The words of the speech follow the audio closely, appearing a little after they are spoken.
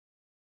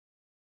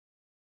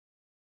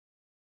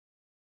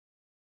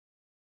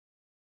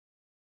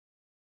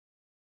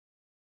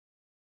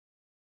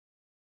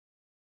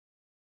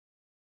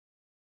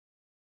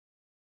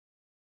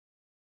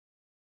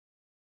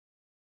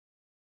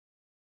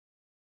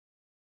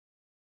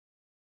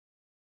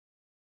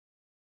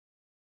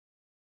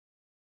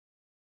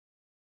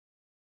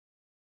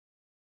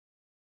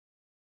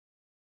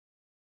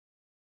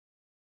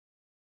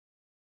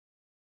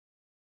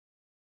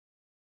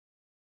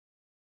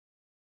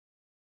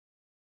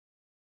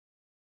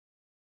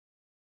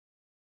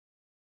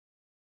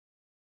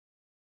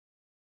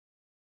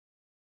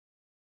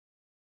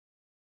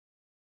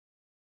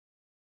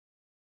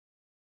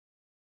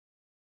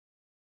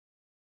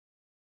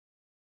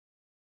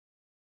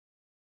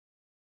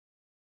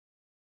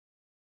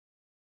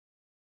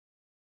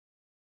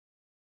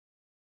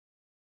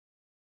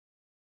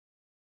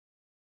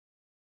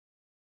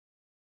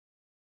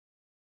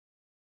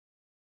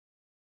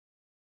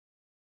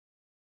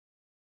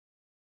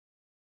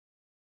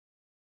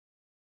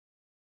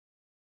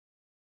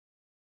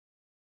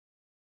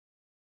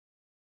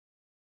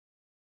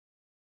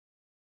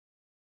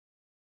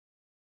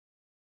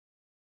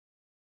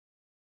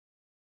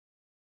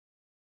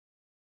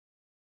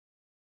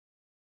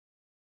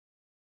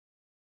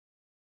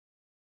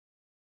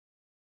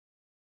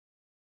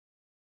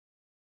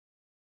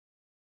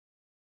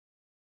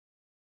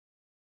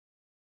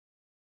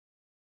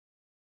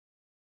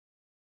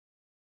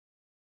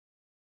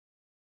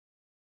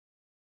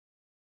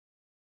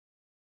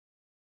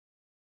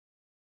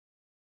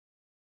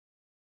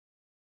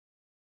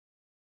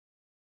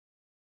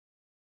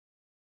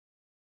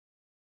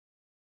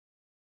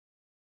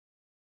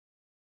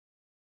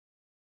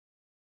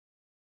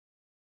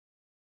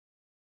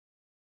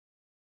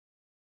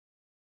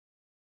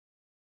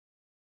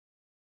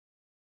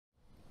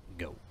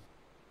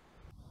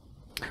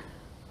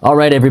All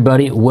right,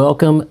 everybody,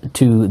 welcome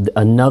to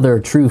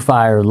another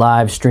TrueFire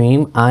live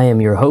stream. I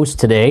am your host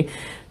today,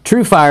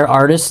 TrueFire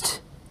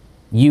artist,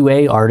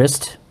 UA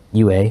artist.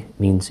 UA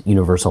means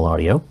Universal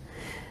Audio.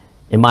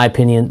 In my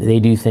opinion,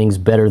 they do things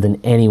better than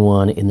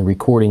anyone in the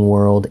recording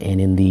world and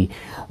in the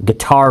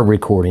guitar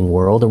recording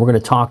world. And we're going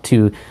to talk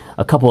to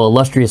a couple of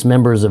illustrious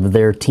members of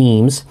their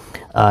teams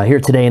here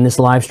today in this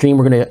live stream.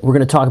 We're going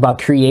to talk about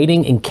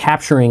creating and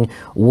capturing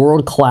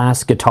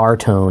world-class guitar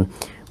tone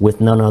with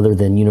none other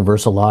than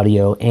Universal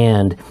Audio,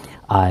 and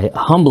I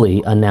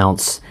humbly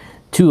announce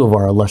two of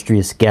our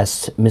illustrious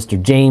guests,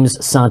 Mr.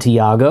 James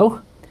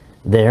Santiago,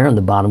 there in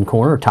the bottom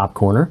corner, or top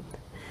corner,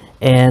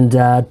 and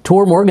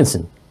Tor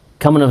Morgensen,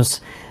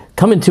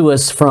 coming to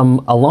us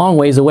from a long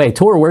ways away.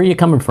 Tor, where are you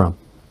coming from?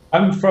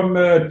 I'm from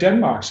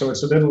Denmark, so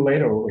it's a little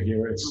later over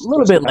here. It's a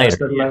little bit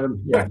later.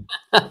 11, yeah.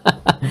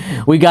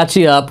 We got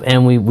you up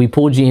and we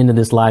pulled you into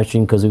this live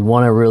stream because we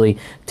want to really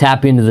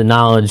tap into the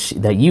knowledge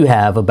that you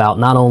have about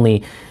not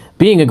only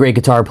being a great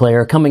guitar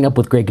player, coming up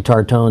with great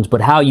guitar tones,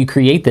 but how you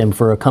create them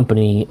for a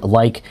company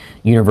like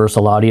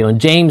Universal Audio. And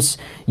James,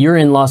 you're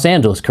in Los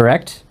Angeles,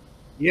 correct?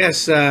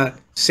 Yes,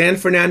 San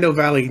Fernando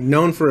Valley,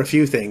 known for a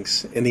few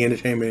things in the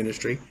entertainment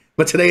industry,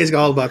 but today is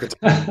all about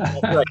guitar.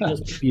 Right,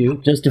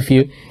 just a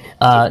few.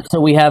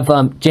 So we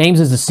have James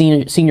is a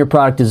senior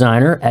product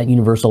designer at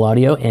Universal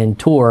Audio, and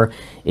Tor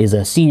is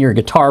a senior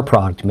guitar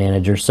product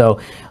manager. So,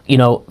 you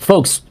know,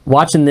 folks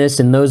watching this,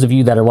 and those of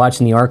you that are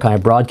watching the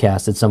archive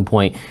broadcast at some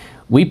point,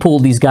 we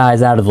pulled these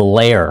guys out of the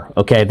lair,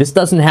 okay? This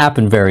doesn't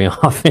happen very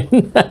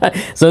often.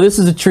 So this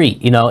is a treat.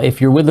 You know,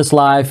 if you're with us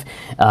live,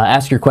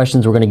 ask your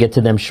questions. We're going to get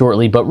to them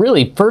shortly. But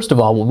really, first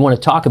of all, what we want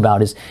to talk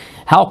about is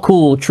how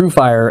cool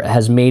TrueFire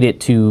has made it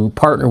to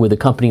partner with a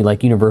company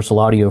like Universal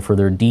Audio for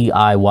their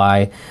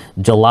DIY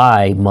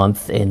July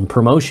month in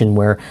promotion,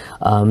 where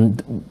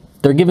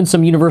they're giving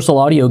some Universal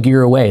Audio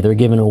gear away. They're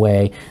giving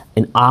away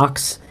an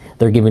aux.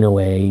 They're giving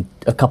away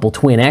a couple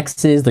Twin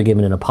X's. They're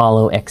giving an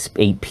Apollo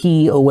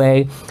X8P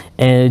away.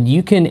 And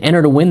you can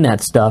enter to win that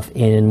stuff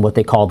in what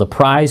they call the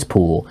prize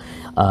pool.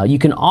 You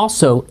can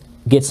also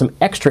get some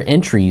extra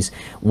entries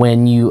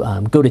when you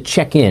go to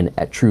check in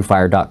at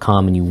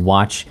TrueFire.com and you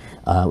watch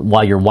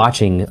while you're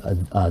watching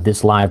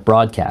this live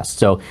broadcast.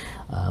 So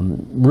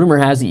rumor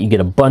has it you get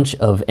a bunch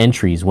of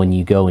entries when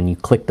you go and you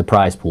click the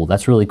prize pool.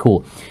 That's really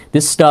cool.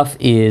 This stuff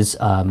is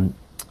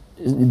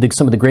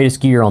some of the greatest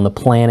gear on the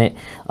planet.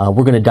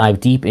 We're going to dive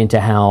deep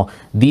into how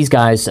these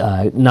guys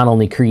not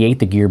only create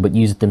the gear but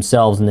use it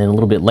themselves, and then a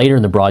little bit later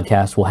in the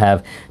broadcast we'll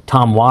have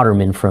Tom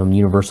Waterman from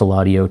Universal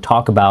Audio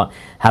talk about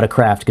how to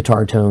craft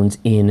guitar tones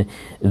in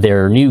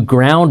their new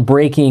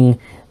groundbreaking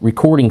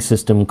recording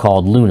system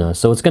called Luna.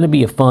 So it's going to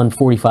be a fun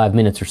 45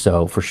 minutes or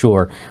so for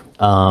sure.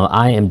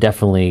 I am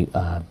definitely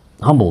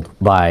humbled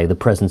by the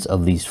presence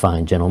of these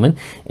fine gentlemen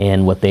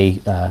and what they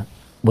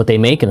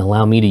make and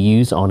allow me to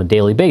use on a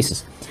daily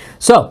basis.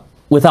 So,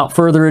 without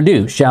further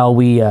ado, shall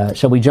we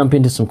jump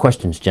into some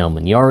questions,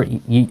 gentlemen? Are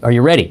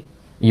you ready?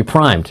 Are you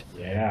primed?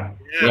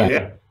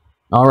 Yeah.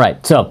 All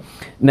right. So,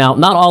 now,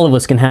 not all of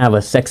us can have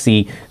a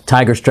sexy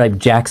tiger stripe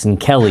Jackson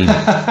Kelly.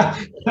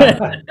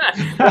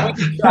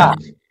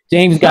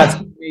 James got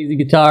some crazy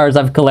guitars.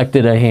 I've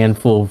collected a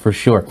handful for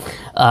sure.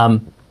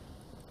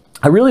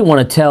 I really want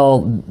to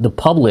tell the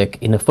public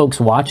and the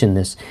folks watching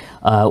this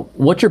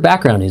what your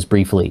background is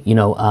briefly. You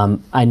know,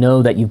 I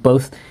know that you've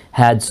both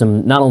had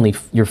some, not only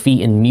your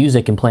feet in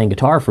music and playing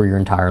guitar for your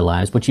entire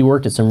lives, but you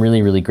worked at some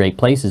really, really great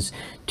places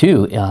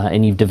too,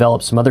 and you've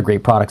developed some other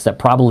great products that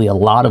probably a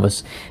lot of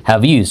us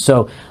have used.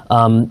 So,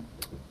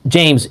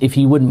 James, if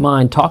you wouldn't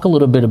mind, talk a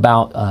little bit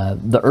about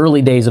the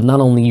early days of not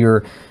only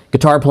your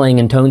guitar playing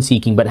and tone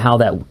seeking, but how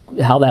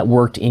that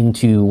worked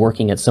into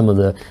working at some of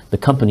the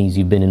companies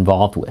you've been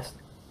involved with.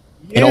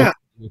 Yeah,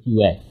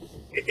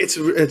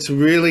 it's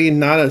really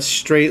not a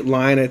straight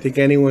line. I think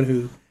anyone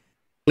who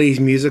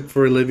plays music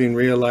for a living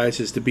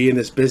realizes to be in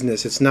this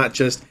business, it's not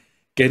just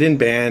get in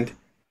band,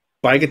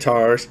 buy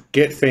guitars,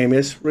 get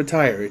famous,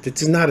 retire.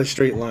 It's not a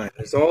straight line.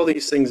 There's all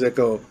these things that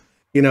go,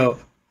 you know,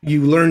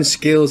 you learn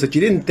skills that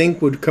you didn't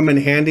think would come in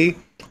handy,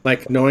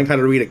 like knowing how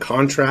to read a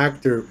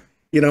contract or,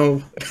 you know,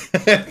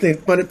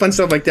 fun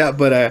stuff like that.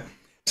 But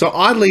so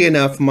oddly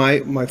enough, my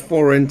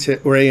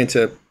foray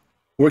into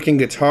working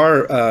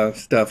guitar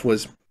stuff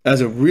was as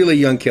a really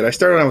young kid. I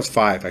started when I was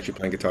 5 actually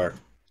playing guitar,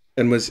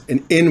 and was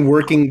in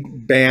working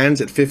bands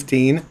at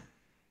 15,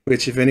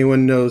 which if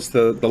anyone knows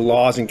the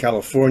laws in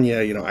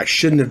California, you know, I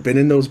shouldn't have been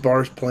in those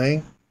bars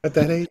playing at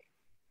that age.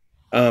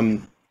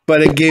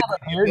 But it gave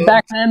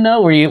back then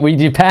though, were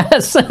you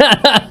pass?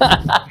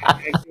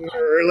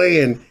 Early,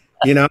 and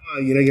you know,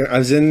 I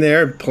was in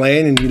there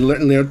playing, and you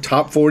learn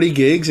top 40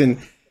 gigs, and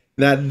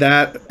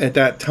that at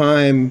that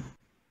time,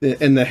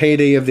 in the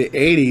heyday of the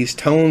 80s,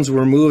 tones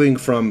were moving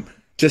from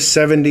just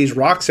 70s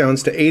rock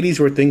sounds to 80s,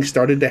 where things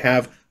started to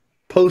have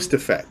post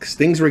effects.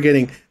 Things were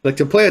getting, like,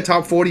 to play a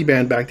top 40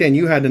 band back then,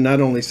 you had to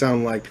not only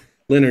sound like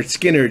Lynyrd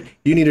Skynyrd,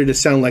 you needed to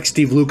sound like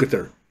Steve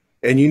Lukather,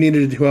 and you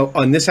needed to,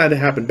 and this had to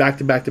happen back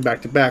to back to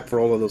back to back for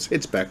all of those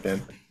hits back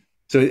then.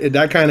 So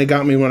that kind of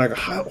got me when I go,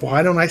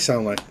 why don't I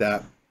sound like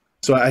that?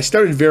 So I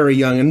started very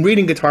young and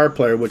reading Guitar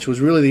Player, which was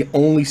really the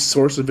only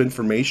source of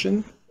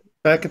information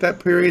back at that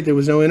period. There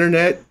was no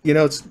internet. You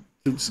know, it's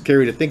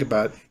scary to think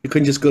about. You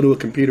couldn't just go to a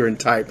computer and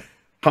type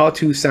how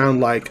to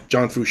sound like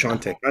John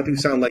Frusciante, how to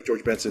sound like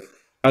George Benson,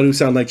 how to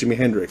sound like Jimi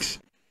Hendrix.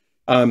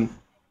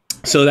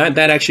 So that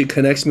actually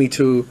connects me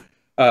to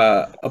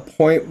a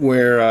point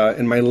where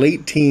in my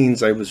late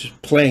teens, I was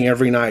playing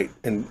every night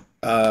and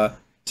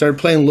started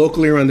playing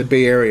locally around the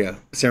Bay Area,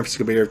 San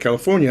Francisco Bay Area,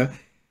 California.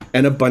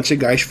 And a bunch of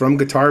guys from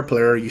Guitar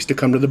Player used to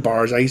come to the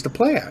bars I used to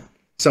play at.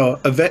 So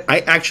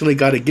I actually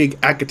got a gig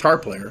at Guitar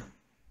Player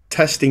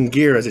testing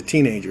gear as a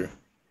teenager.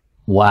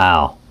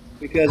 Wow.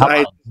 Because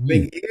I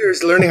spent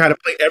years learning how to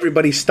play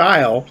everybody's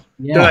style.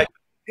 Yeah.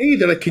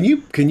 They're like, can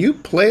you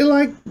play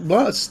like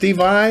Steve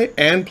Vai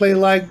and play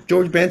like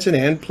George Benson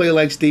and play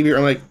like Stevie?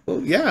 I'm like,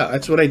 well, yeah,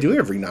 that's what I do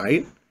every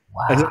night.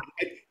 Wow.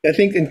 I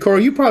think, and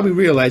Corey, you probably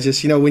realize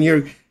this, you know, when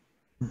you're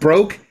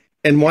broke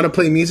and want to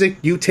play music,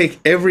 you take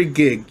every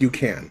gig you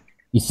can.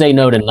 You say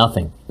no to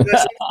nothing.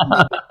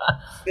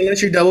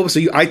 Unless you're double. So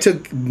I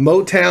took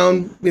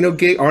Motown, you know,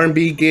 gig,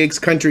 R&B gigs,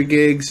 country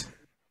gigs.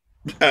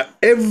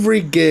 Every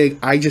gig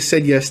I just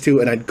said yes to,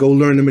 and I'd go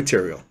learn the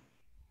material.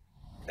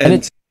 And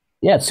it's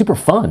super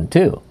fun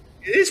too.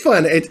 It is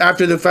fun.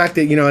 After the fact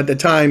that, you know, at the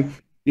time,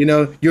 you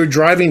know, you're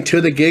driving to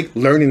the gig,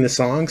 learning the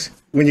songs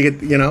when you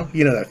get, you know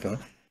that feeling.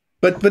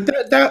 But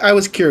that I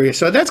was curious.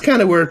 So that's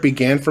kind of where it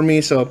began for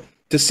me. So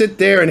to sit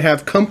there and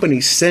have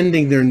companies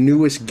sending their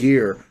newest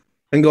gear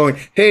and going,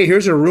 hey,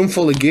 here's a room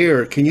full of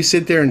gear. Can you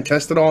sit there and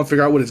test it all and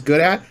figure out what it's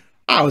good at?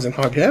 I was in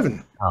hog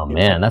heaven. Oh,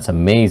 man, that's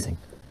amazing.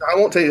 I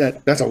won't tell you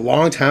that. That's a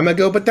long time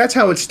ago, but that's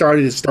how it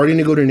started. It's starting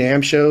to go to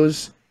NAMM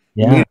shows,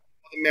 meeting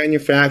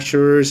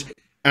manufacturers,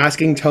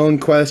 asking tone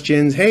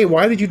questions. Hey,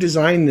 why did you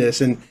design this?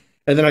 And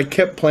then I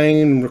kept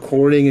playing and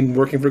recording and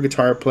working for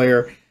Guitar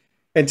Player.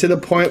 And to the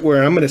point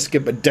where I'm going to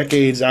skip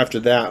decades after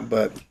that,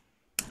 but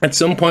at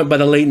some point by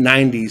the late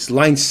 90s,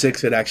 Line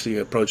 6 had actually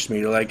approached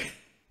me. They're like,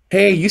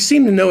 hey, you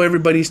seem to know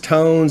everybody's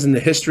tones and the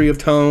history of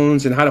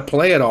tones and how to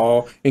play it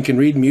all and can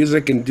read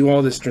music and do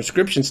all this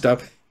transcription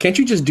stuff. Can't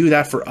you just do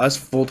that for us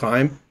full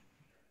time?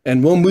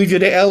 And we'll move you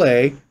to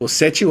LA, we'll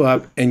set you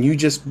up, and you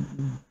just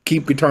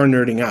keep guitar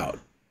nerding out.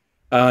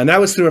 And that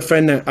was through a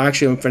friend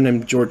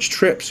named George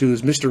Trips,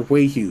 who's Mr.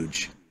 Way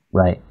Huge.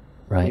 Right.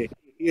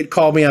 He had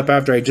called me up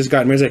after I just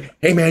got married. He's like,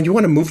 hey, man, you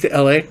want to move to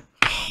LA?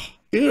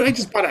 Dude, I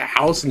just bought a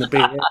house in the Bay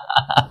Area.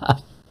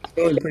 It's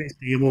feeling pretty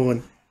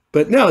stable.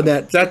 But no,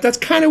 that's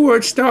kind of where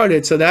it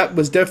started. So that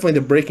was definitely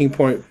the breaking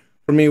point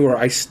for me, where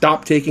I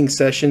stopped taking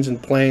sessions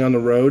and playing on the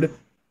road,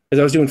 as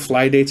I was doing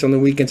fly dates on the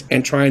weekends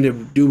and trying to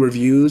do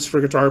reviews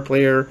for Guitar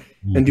Player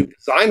and do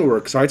design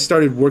work. So I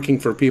started working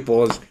for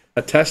people as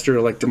a tester,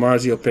 like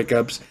DiMarzio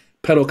pickups,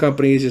 pedal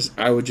companies.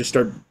 I would just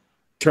start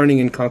turning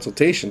in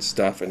consultation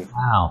stuff. And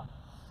wow.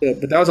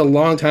 But that was a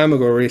long time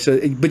ago already. So,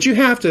 but you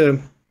have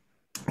to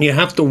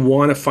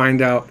want to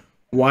find out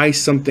why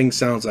something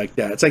sounds like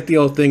that. It's like the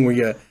old thing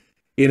where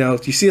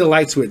you see a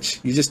light switch,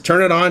 you just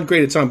turn it on,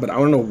 great, it's on, but I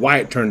want to know why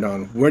it turned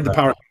on. Where'd the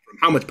power come from?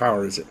 How much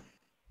power is it?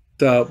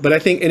 So, but I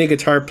think any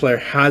guitar player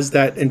has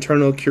that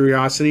internal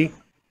curiosity.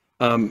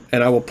 And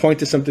I will point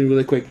to something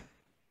really quick.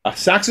 A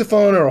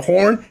saxophone or a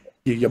horn,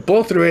 you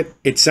blow through it,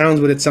 it sounds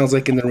what it sounds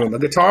like in the room. A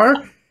guitar,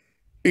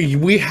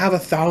 we have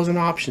 1,000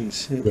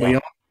 options. Yeah.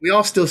 We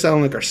all still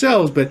sound like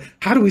ourselves, but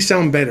how do we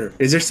sound better?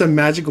 Is there some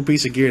magical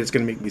piece of gear that's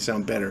going to make me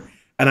sound better?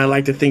 And I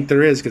like to think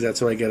there is, because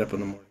that's how I get up in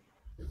the morning.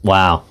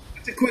 Wow.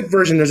 It's a quick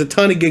version. There's a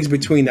ton of gigs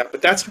between that,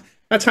 but that's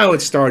how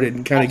it started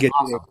and kind of get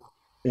awesome.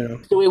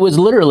 So it was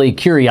literally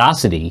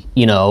curiosity,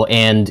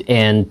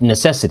 and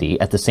necessity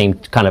at the same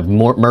kind of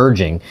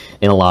merging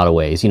in a lot of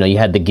ways. You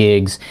had the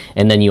gigs,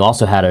 and then you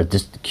also had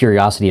just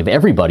curiosity of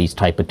everybody's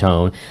type of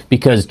tone,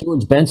 because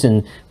George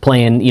Benson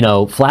playing,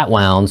 flat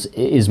wounds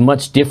is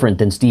much different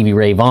than Stevie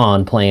Ray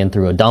Vaughan playing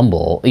through a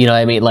Dumble.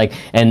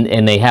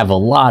 And they have a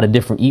lot of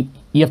different.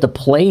 You have to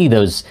play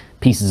those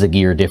pieces of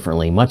gear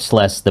differently, much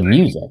less the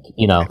music.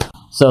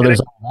 So there's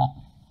all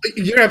that.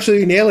 You're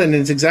absolutely nailing it.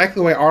 It's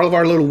exactly why all of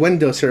our little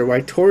windows here,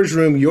 why Tor's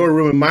room, your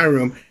room, and my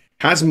room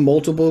has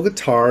multiple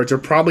guitars. They're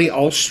probably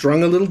all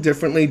strung a little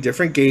differently,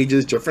 different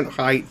gauges, different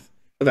height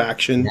of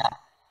action,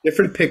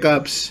 different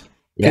pickups,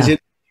 because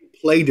it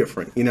play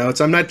different.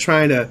 I'm not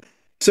trying to.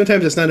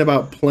 Sometimes it's not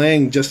about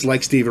playing just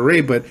like Stevie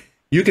Ray, but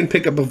you can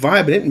pick up a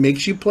vibe and it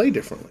makes you play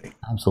differently.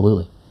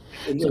 Absolutely.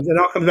 And it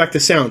all comes back to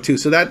sound too.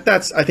 So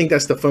that's I think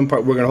that's the fun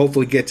part. We're going to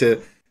hopefully get to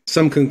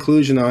some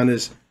conclusion on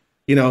is.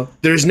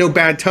 There's no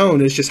bad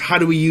tone. It's just how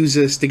do we use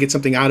this to get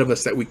something out of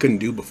us that we couldn't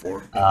do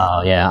before?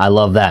 Oh, yeah. I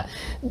love that.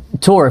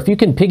 Tor, if you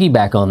can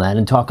piggyback on that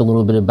and talk a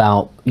little bit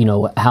about,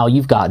 how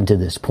you've gotten to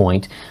this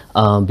point,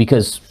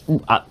 because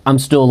I'm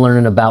still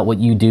learning about what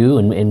you do,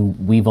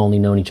 and we've only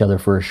known each other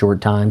for a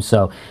short time.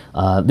 So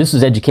this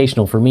is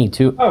educational for me,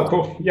 too. Oh,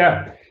 cool.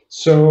 Yeah.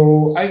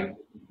 So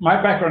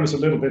my background is a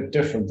little bit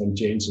different than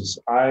James's.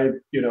 I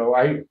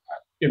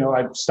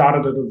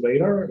started a little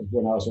later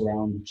when I was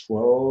around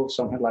 12,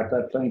 something like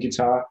that, playing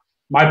guitar.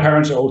 my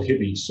parents are old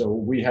hippies, so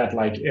we had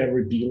like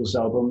every Beatles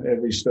album,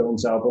 every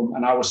Stones album,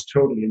 and I was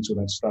totally into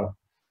that stuff.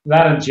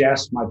 That and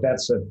jazz. My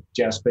dad's a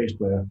jazz bass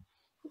player,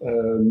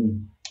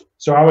 um,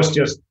 so I was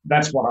just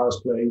that's what I was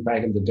playing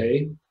back in the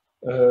day.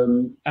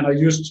 And I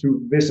used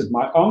to visit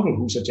my uncle,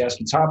 who's a jazz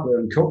guitar player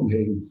in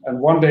Copenhagen. And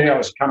one day I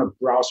was kind of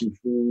browsing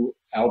through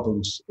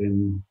albums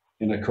in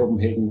a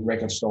Copenhagen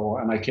record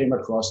store, and I came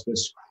across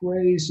this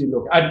crazy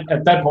look.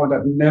 At that point,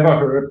 I'd never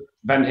heard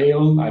Van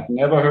Halen. I'd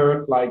never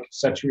heard like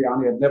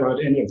Satriani. I'd never heard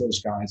any of those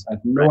guys. I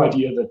had no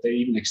idea that they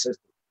even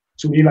existed.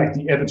 To me, like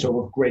the epitome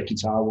of great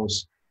guitar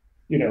was,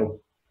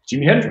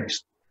 Jimi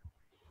Hendrix.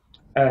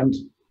 And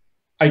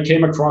I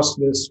came across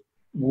this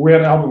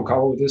weird album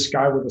cover with this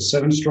guy with a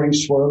 7-string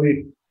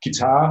swirly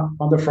guitar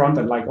on the front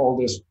and like all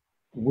this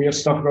weird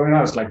stuff going on.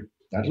 I was like,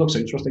 that looks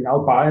interesting.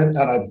 I'll buy it. And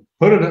I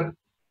put it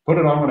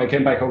on when I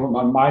came back home. And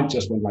my mind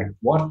just went like,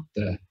 what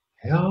the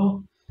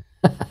hell?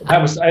 I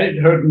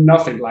heard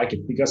nothing like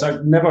it because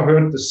I've never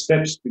heard the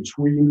steps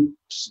between,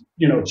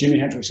 Jimi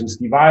Hendrix and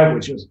Steve Vai,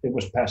 it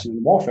was Passion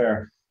and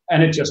Warfare.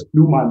 And it just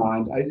blew my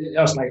mind.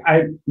 I was like,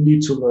 I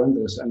need to learn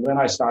this. And then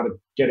I started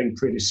getting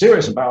pretty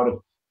serious about it.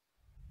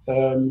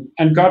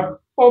 And got,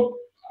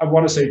 I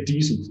want to say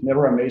decent,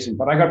 never amazing,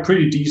 but I got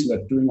pretty decent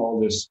at doing all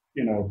this,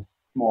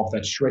 more of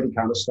that shreddy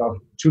kind of stuff,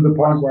 to the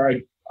point where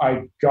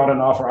I got an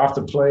offer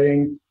after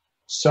playing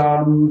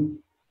some,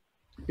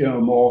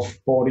 more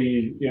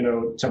 40,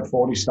 top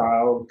 40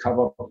 style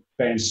cover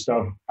band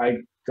stuff. I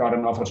got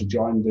an offer to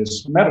join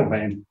this metal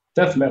band,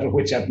 death metal,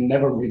 which I'd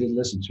never really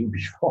listened to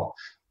before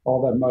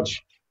all that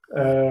much.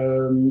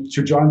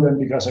 To join them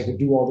because I could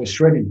do all the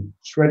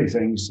shreddy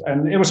things.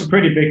 And it was a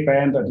pretty big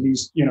band, at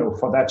least,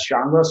 for that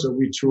genre. So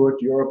we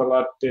toured Europe a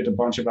lot, did a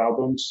bunch of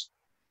albums.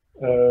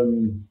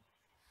 And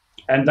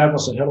that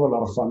was a hell of a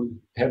lot of fun.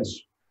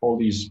 Hence all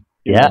these,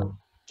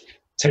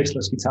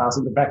 tasteless guitars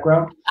in the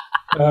background.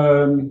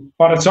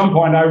 But at some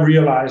point I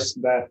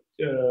realized that,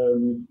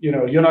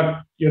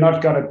 you're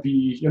not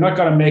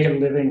gonna make a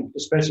living,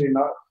 especially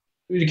not,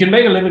 you can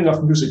make a living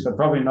of music, but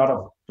probably not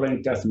of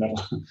playing death metal.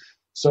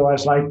 So I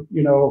was like,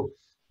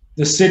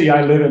 the city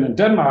I live in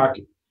Denmark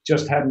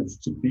just happens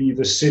to be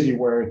the city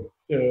where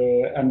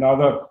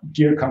another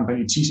gear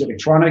company, TC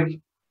Electronic,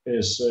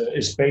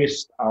 is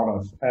based out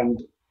of. And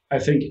I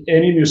think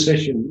any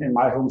musician in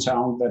my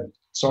hometown that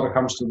sort of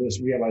comes to this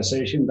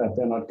realization that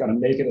they're not going to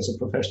make it as a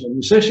professional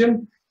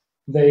musician,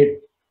 they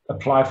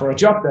apply for a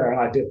job there. And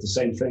I did the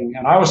same thing.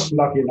 And I was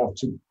lucky enough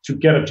to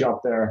get a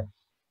job there.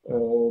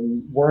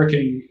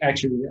 Working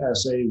actually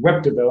as a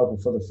web developer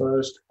for the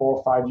first 4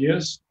 or 5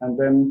 years, and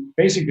then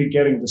basically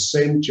getting the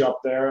same job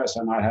there as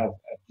I have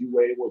at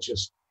UA, which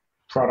is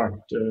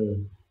product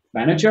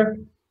manager,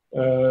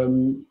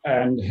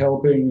 and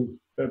helping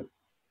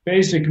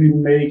basically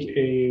make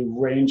a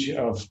range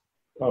of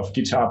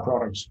guitar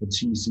products for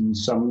TC.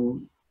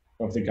 Some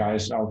of the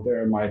guys out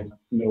there might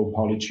know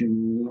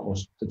Polytune or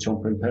the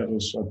Tone Print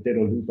pedals or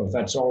Ditto Loop, but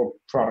that's all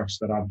products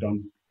that I've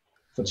done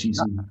for TC.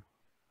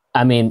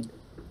 I mean,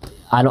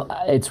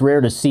 it's rare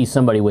to see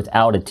somebody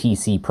without a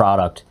TC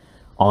product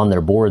on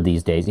their board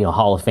these days.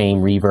 Hall of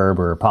Fame reverb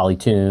or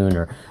Polytune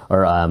or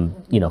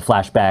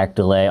flashback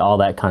delay, all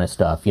that kind of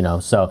stuff.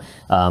 So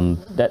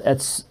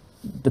that's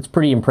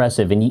pretty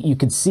impressive. And you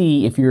could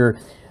see, if you're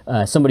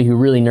somebody who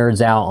really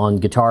nerds out on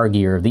guitar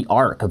gear, the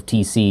arc of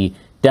TC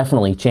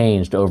definitely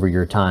changed over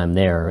your time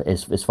there,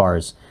 as far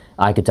as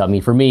I could tell. I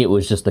mean, for me, it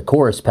was just the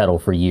chorus pedal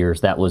for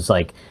years. That was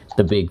like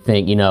the big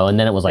thing, and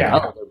then it was like,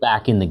 oh, they're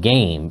back in the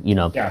game,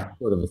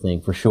 sort of a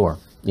thing for sure,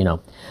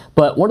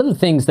 But one of the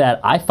things that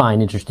I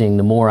find interesting,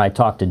 the more I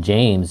talk to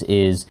James,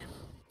 is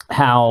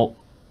how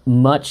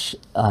much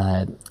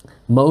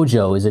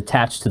mojo is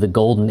attached to the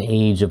golden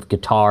age of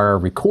guitar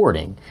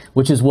recording,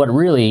 which is what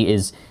really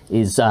is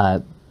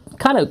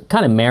kind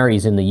of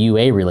marries in the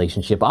UA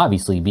relationship,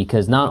 obviously,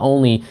 because not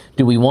only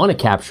do we want to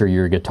capture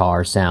your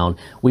guitar sound,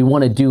 we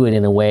want to do it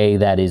in a way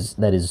that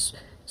is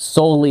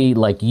solely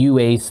like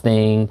UA's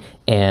thing,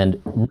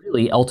 and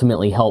really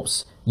ultimately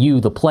helps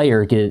you, the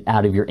player, get it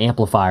out of your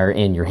amplifier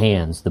and your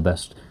hands the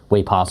best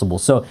way possible.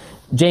 So,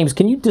 James,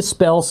 can you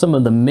dispel some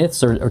of the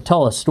myths, or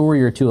tell a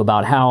story or two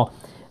about how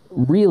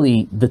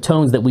really the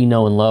tones that we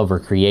know and love are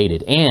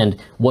created, and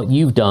what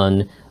you've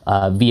done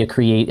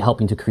via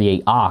helping to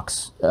create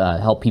Ox,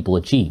 help people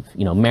achieve,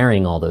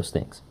 marrying all those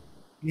things?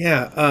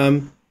 Yeah,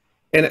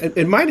 and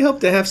it might help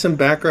to have some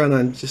background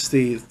on just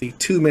the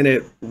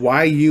 2-minute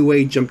why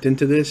UA jumped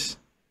into this.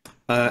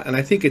 And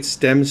I think it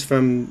stems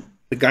from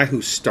the guy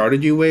who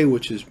started UA,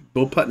 which is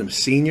Bill Putnam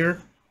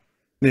Sr.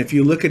 And if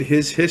you look at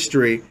his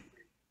history,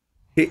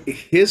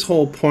 his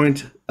whole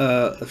point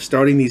of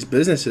starting these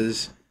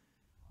businesses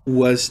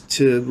was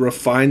to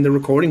refine the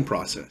recording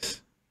process.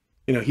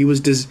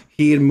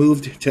 He had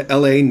moved to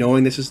LA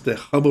knowing this is the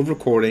hub of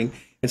recording,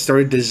 and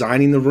started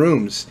designing the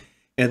rooms,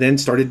 and then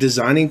started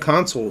designing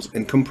consoles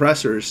and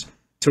compressors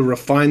to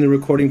refine the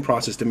recording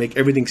process to make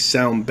everything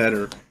sound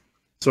better.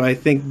 So I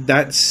think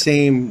that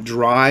same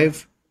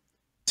drive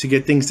to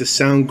get things to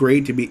sound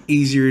great, to be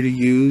easier to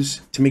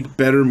use, to make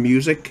better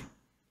music,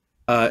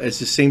 It's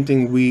the same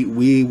thing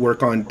we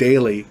work on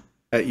daily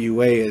at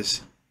UA.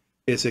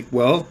 Is it,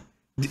 well,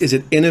 is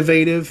it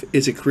innovative?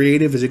 Is it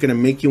creative? Is it going to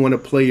make you want to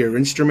play your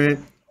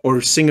instrument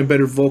or sing a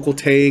better vocal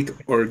take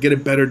or get a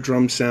better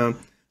drum sound?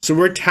 So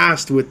we're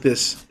tasked with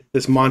this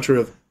mantra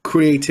of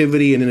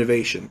creativity and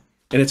innovation,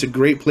 and it's a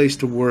great place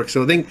to work.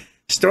 So I think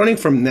starting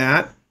from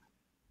that,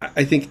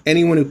 I think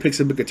anyone who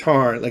picks up a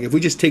guitar, like if we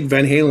just take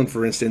Van Halen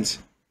for instance,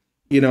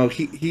 you know,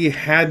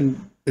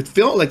 it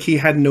felt like he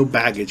had no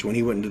baggage when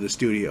he went into the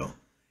studio.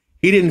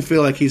 He didn't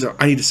feel like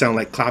I need to sound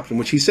like Clapton,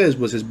 which he says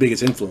was his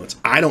biggest influence.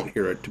 I don't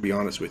hear it, to be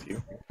honest with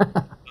you.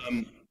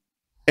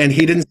 And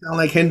he didn't sound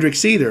like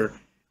Hendrix either.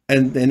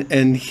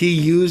 And he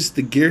used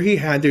the gear he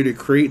had there to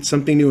create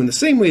something new in the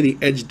same way the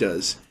Edge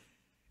does.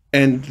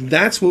 And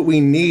that's what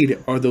we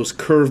need, are those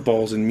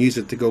curveballs in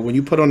music to go, when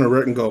you put on a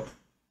record and go,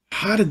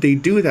 how did they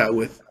do that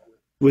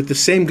with the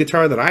same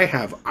guitar that I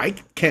have? I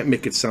can't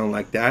make it sound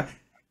like that.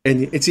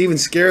 And it's even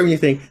scary when you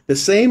think the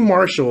same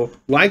Marshall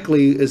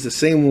likely is the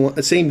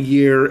same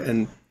year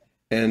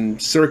and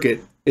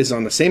circuit is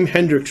on the same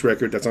Hendrix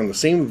record that's on the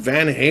same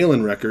Van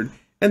Halen record,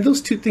 and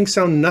those two things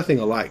sound nothing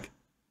alike.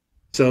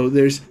 So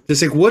there's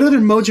like, what other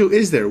mojo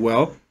is there?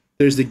 Well,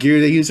 there's the gear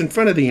they use in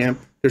front of the amp.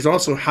 There's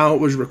also how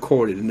it was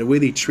recorded and the way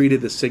they treated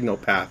the signal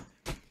path.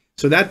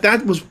 So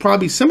that was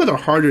probably some of the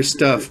harder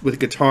stuff with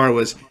guitar.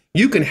 Was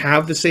you can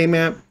have the same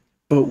amp,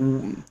 but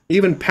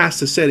even past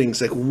the settings,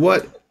 like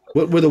what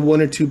were the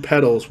one or two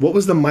pedals? What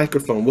was the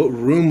microphone? What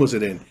room was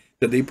it in?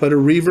 Did they put a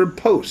reverb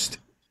post?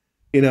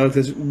 You know,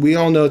 because we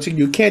all know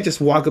you can't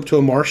just walk up to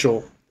a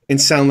Marshall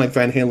and sound like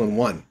Van Halen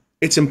 1.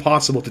 It's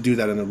impossible to do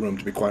that in the room,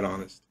 to be quite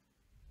honest.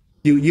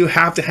 You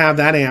have to have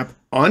that amp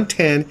on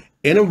 10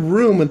 in a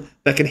room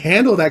that can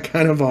handle that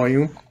kind of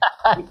volume,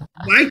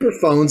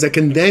 microphones that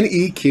can then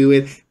EQ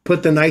it,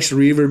 put the nice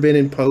reverb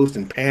in post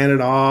and pan it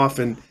off,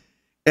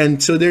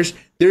 and so there's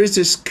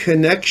this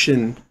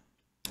connection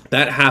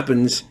that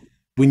happens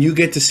when you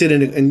get to sit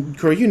in, and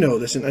Troy, you know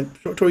this, and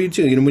Troy, you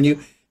too. You know, when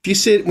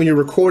you're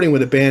recording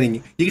with a band and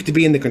you get to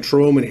be in the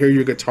control room and hear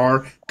your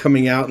guitar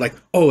coming out, like,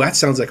 oh, that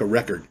sounds like a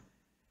record.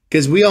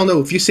 Because we all know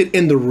if you sit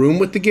in the room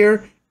with the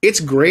gear, it's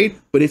great,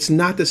 but it's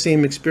not the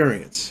same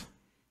experience.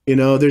 You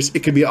know,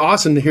 it could be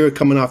awesome to hear it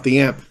coming off the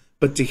amp,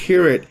 but to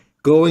hear it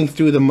going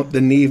through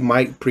the Neve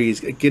mic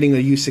pre's, getting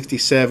a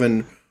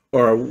U67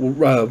 or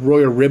a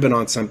Royer ribbon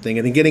on something,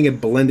 and then getting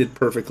it blended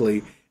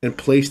perfectly and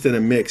placed in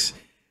a mix.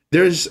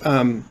 There's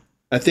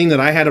a thing that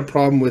I had a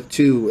problem with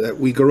too, that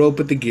we grow up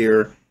with the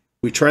gear,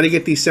 we try to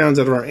get these sounds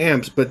out of our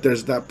amps, but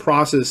there's that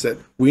process that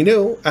we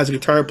know as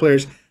guitar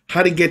players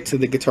how to get to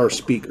the guitar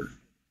speaker.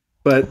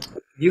 But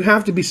you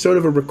have to be sort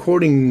of a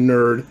recording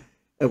nerd,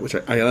 which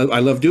I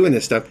love doing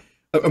this stuff,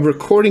 a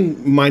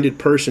recording-minded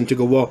person to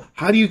go, well,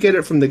 how do you get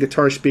it from the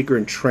guitar speaker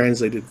and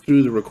translate it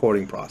through the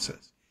recording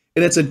process?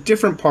 And it's a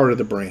different part of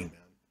the brain.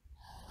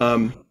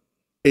 And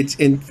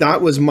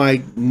that was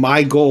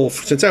my goal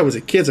since I was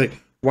a kid. It's like,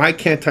 why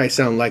can't I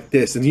sound like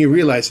this? And you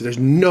realize that there's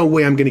no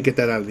way I'm going to get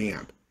that out of the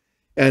amp.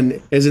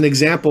 And as an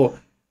example,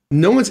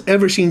 no one's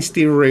ever seen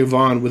Stevie Ray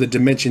Vaughan with a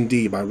Dimension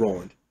D by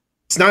Roland.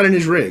 It's not in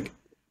his rig.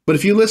 But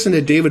if you listen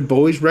to David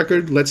Bowie's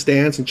record, Let's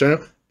Dance and China,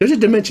 there's a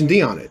Dimension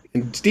D on it.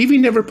 And Stevie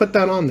never put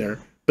that on there,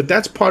 but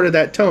that's part of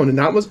that tone. And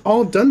that was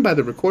all done by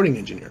the recording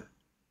engineer.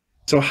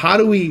 So how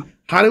do we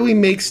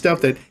make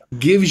stuff that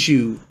gives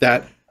you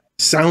that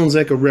sounds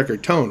like a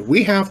record tone?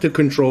 We have to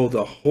control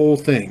the whole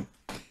thing.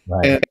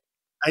 Right. And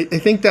I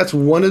think that's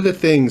one of the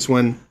things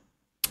when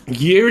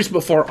years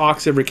before Aux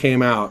ever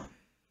came out,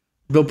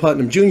 Bill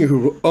Putnam Jr.,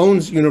 who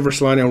owns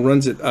Universal Audio and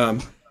runs it,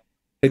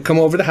 had come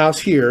over the house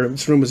here.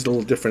 This room was a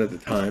little different at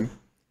the time.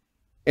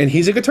 And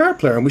he's a guitar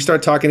player. And we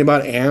started talking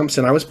about amps,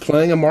 and I was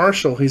playing a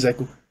Marshall. He's like,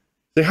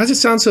 how's it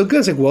sound so good? I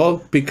was like, well,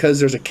 because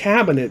there's a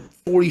cabinet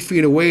 40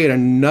 feet away in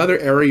another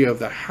area of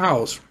the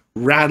house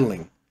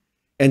rattling.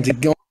 And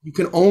you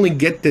can only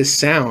get this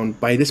sound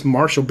by this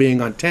Marshall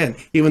being on 10.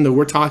 Even though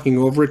we're talking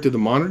over it to the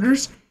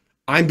monitors,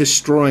 I'm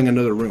destroying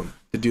another room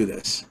to do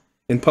this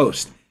in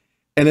post.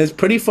 And it's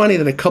pretty funny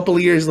that a couple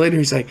of years later,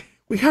 he's like,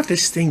 we have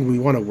this thing we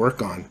want to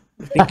work on.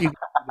 I think you're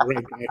the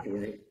right guy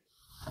for it.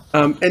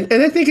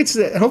 And I think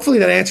hopefully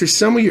that answers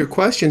some of your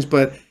questions,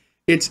 but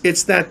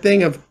it's that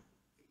thing of,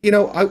 you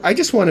know, I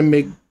just want to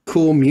make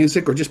cool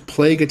music or just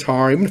play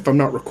guitar, even if I'm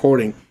not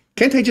recording.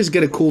 Can't I just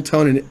get a cool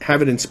tone and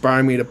have it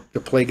inspire me to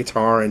play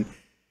guitar? And,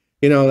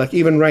 you know, like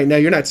even right now,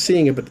 you're not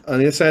seeing it, but on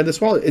the other side of this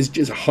wall is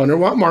just a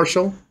 100-watt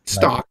Marshall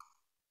stock,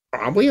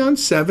 probably on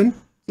 7,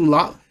 a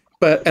lot,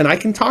 and I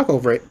can talk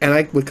over it.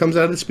 And what comes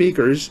out of the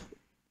speakers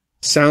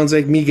sounds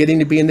like me getting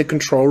to be in the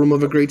control room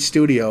of a great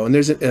studio. And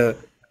there's a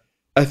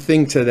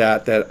thing to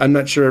that I'm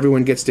not sure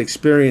everyone gets to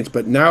experience,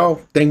 but now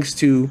thanks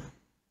to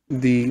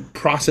the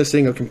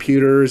processing of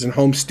computers and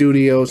home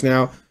studios,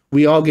 now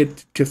we all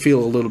get to feel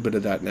a little bit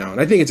of that now.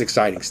 And I think it's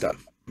exciting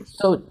stuff.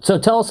 So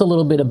tell us a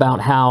little bit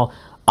about how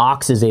Aux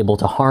is able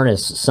to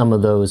harness some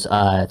of those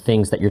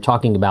things that you're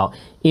talking about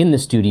in the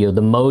studio,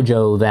 the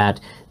mojo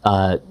that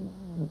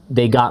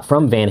they got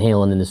from Van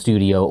Halen in the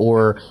studio,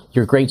 or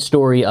your great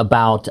story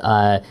about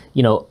drum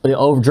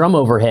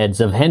overheads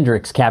of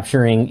Hendrix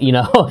capturing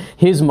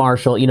his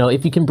Marshall.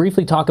 If you can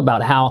briefly talk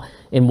about how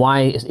and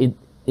why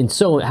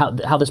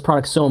how this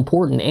product's so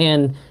important,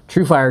 and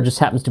TrueFire just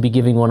happens to be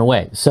giving one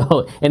away.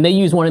 So, and they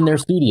use one in their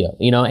studio,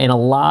 and a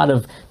lot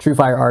of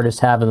TrueFire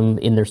artists have them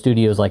in their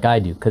studios like I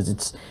do, because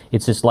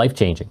it's just life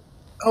changing.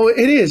 Oh,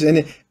 it is,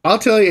 and I'll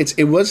tell you,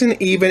 it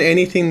wasn't even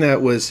anything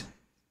that was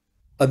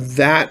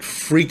that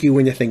freaky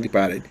when you think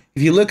about it.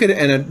 If you look at it,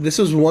 and this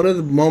was one of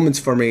the moments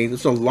for me.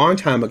 This was a long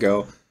time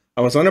ago.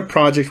 I was on a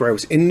project where I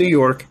was in New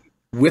York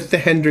with the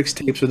Hendrix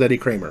tapes with Eddie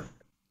Kramer.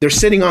 They're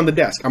sitting on the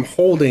desk. I'm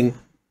holding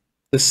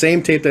the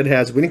same tape that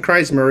has When It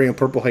Cries Murray and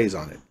Purple Haze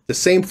on it. The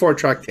same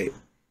 4-track tape.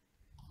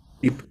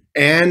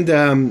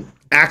 And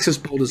Axis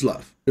Bold as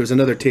Love. There was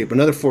another tape,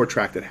 another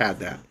 4-track that had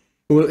that.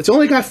 Well, it's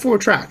only got 4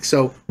 tracks,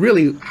 so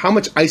really, how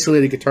much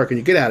isolated guitar can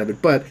you get out of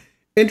it? But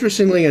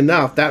interestingly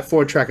enough, that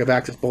 4-track of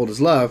Axis Bold as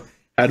Love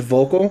had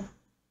vocal,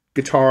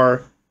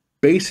 guitar,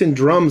 bass, and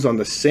drums on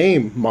the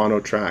same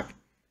mono track,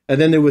 and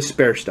then there was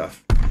spare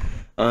stuff.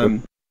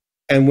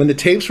 And when the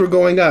tapes were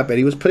going up and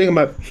he was putting them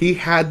up, he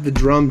had the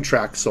drum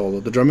track solo,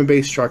 the drum and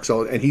bass track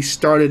solo, and he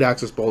started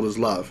Axis Bold as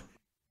Love.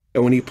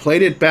 And when he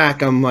played it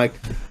back, I'm like,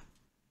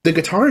 the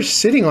guitar is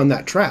sitting on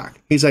that track.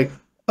 He's like,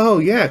 oh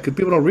yeah, because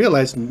people don't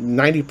realize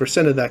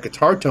 90% of that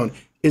guitar tone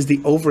is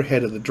the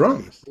overhead of the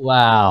drums.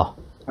 Wow.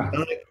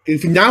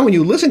 Now when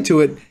you listen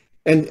to it,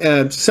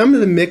 and some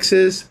of the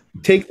mixes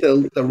take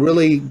the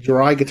really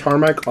dry guitar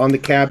mic on the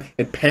cab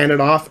and pan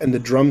it off, and the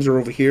drums are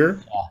over here,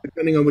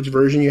 depending on which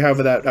version you have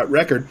of that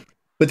record.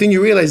 But then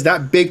you realize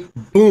that big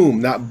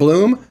boom, that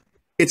bloom,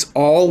 it's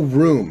all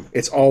room.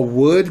 It's all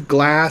wood,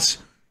 glass,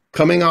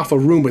 coming off a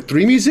room with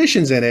 3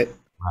 musicians in it,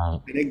 right,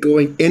 and it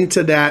going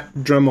into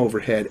that drum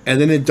overhead. And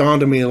then it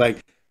dawned on me,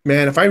 like,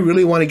 man, if I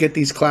really want to get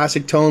these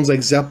classic tones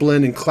like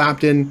Zeppelin and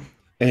Clapton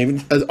and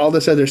even all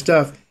this other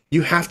stuff,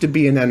 you have to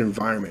be in that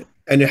environment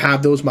and to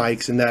have those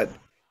mics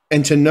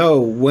and to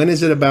know when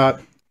is it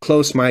about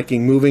close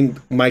miking, moving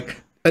mic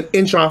an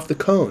inch off the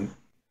cone,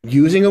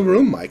 using a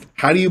room mic.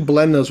 How do you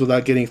blend those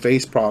without getting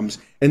face problems?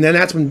 And then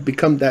that's when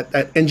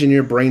that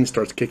engineer brain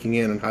starts kicking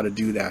in on how to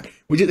do that.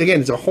 Which is, again,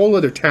 it's a whole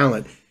other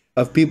talent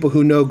of people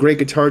who know great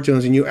guitar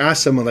tones, and you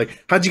ask someone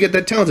like, how'd you get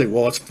that tone? It's like,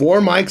 well, it's 4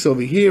 mics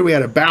over here. We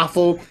had a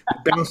baffle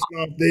bouncing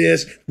off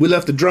this. We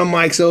left the drum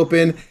mics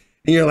open.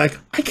 And you're like,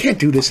 I can't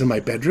do this in my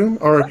bedroom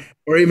or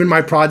even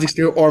my project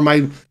studio or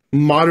my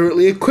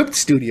moderately equipped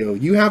studio.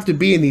 You have to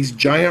be in these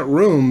giant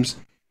rooms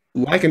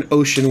like an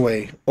Ocean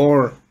Way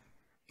or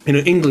in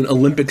England,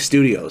 Olympic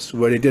Studios,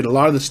 where they did a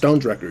lot of the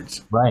Stones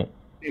records. Right.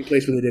 Same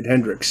place where they did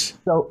Hendrix.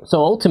 So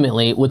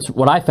ultimately,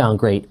 what I found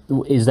great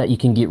is that you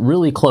can get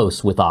really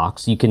close with aux.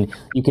 You can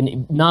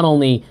not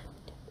only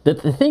the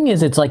thing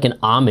is, it's like an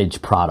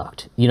homage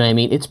product. You know what I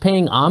mean? It's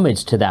paying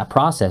homage to that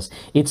process.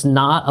 It's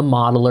not a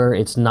modeler.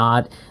 It's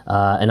not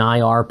an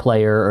IR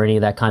player or any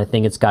of that kind of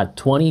thing. It's got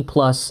 20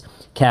 plus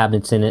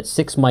cabinets in it,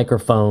 6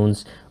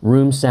 microphones,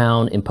 room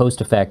sound, and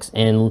post effects.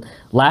 And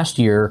last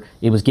year,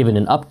 it was given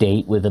an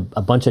update with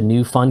a bunch of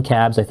new fun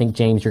cabs. I think,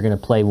 James, you're going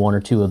to play 1 or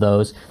 2 of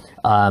those.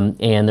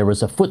 And there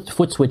was a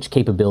foot switch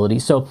capability.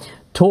 So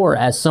Tor,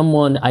 as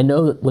someone, I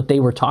know that what they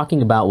were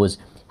talking about was,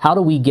 how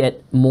do we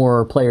get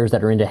more players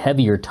that are into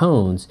heavier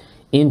tones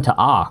into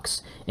aux,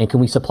 and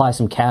can we supply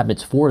some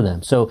cabinets for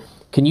them? So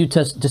can you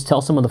just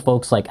tell some of the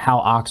folks like how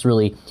aux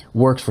really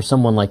works for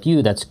someone like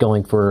you that's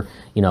going for,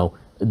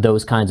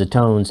 those kinds of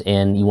tones,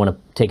 and you want to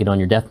take it on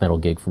your death metal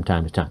gig from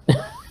time to time?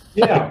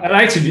 Yeah, and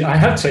actually I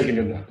have taken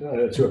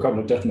it to a couple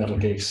of death metal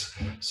gigs.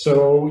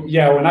 So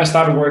yeah, when I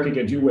started working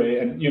at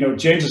UA, and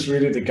James is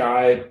really the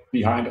guy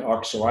behind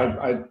aux, so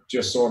I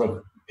just sort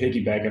of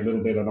piggyback a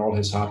little bit on all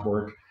his hard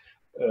work.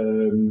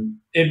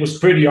 It was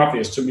pretty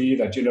obvious to me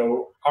that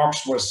aux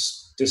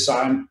was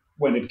designed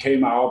when it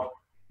came out,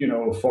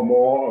 for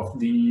more of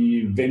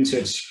the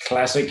vintage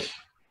classic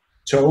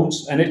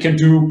tones, and it can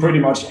do pretty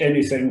much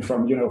anything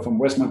from from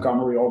Wes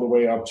Montgomery all the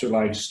way up to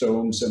like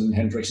Stones and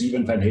Hendrix,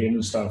 even Van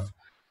Halen stuff.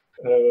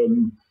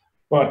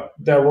 But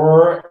there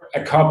were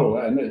a couple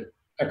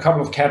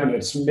of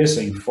cabinets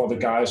missing for the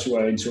guys who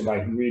are into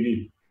like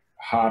really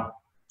hard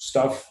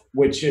stuff,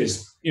 which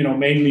is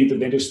mainly the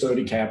vintage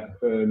 30 cab.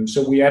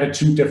 So we added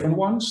 2 different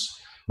ones,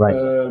 right?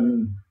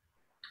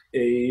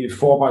 A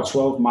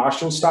 4x12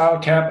 Marshall style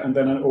cab, and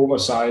then an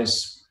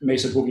oversized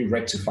Mesa Boogie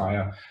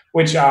rectifier,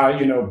 which are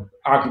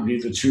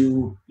arguably the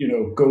 2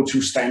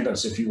 go-to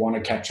standards if you want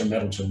to capture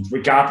metal tones,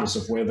 regardless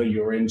of whether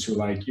you're into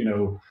like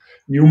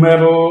new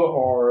metal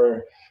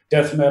or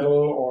death metal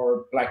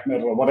or black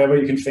metal or whatever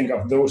you can think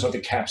of. Those are the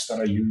cabs that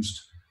are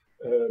used.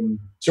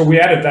 So we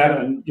added that,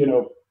 and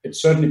it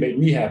certainly made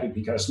me happy,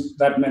 because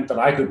that meant that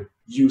I could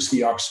use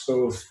the aux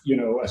both,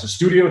 as a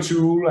studio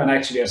tool and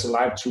actually as a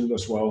live tool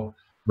as well.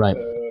 Right.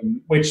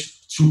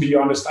 Which, to be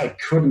honest, I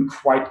couldn't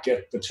quite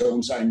get the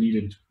tones I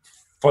needed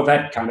for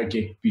that kind of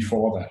gig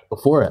before that.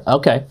 Before it,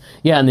 okay.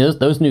 Yeah, and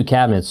those new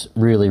cabinets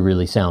really,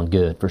 really sound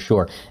good, for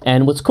sure.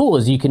 And what's cool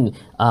is you can,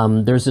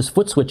 there's this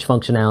foot switch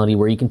functionality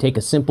where you can take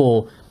a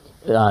simple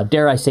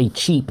dare I say,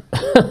 cheap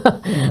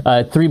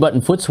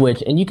 3-button foot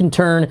switch, and you can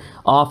turn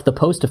off the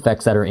post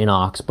effects that are in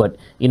aux. But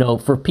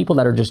for people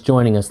that are just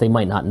joining us, they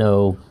might not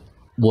know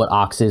what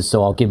aux is,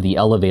 so I'll give the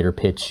elevator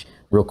pitch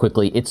real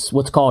quickly. It's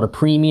what's called a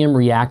premium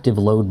reactive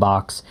load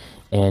box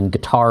and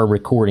guitar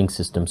recording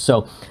system.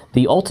 So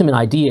the ultimate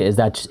idea is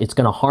that it's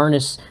going to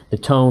harness the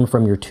tone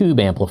from your tube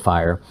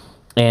amplifier,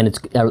 and it's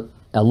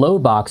a load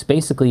box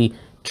basically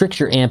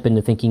tricks your amp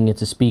into thinking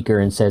it's a speaker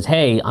and says,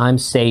 hey, I'm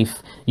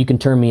safe, you can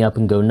turn me up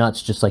and go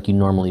nuts just like you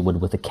normally would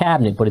with a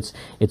cabinet. But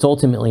it's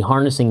ultimately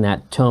harnessing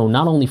that tone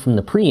not only from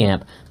the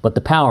preamp but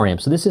the power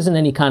amp. So this isn't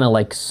any kind of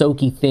like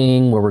soaky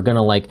thing where we're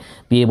gonna like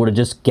be able to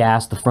just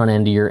gas the front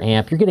end of your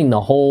amp. You're getting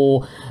the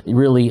whole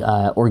really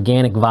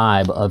organic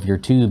vibe of your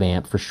tube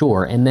amp for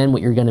sure. And then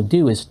what you're gonna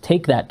do is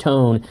take that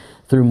tone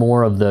through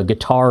more of the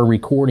guitar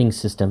recording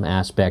system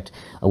aspect,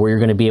 where you're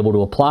going to be able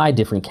to apply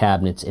different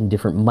cabinets and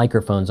different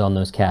microphones on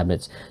those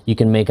cabinets. You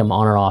can make them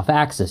on or off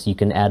axis. You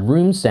can add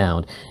room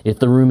sound. If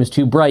the room is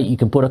too bright, you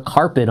can put a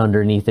carpet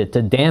underneath it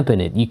to dampen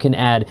it. You can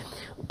add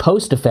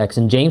post effects,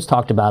 and James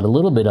talked about a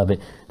little bit of it.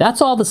 That's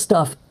all the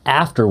stuff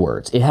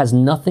afterwards. It has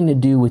nothing to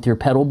do with your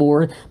pedal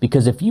board,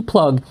 because if you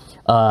plug,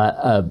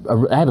 I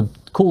have a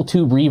cool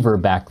tube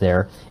reverb back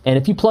there, and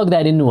if you plug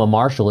that into a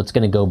Marshall, it's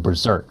going to go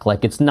berserk.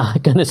 Like, it's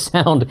not going to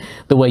sound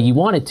the way you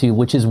want it to,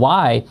 which is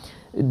why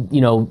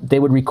they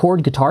would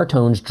record guitar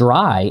tones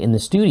dry in the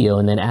studio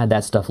and then add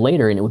that stuff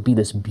later, and it would be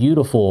this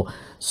beautiful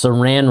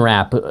saran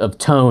wrap of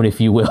tone, if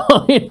you will.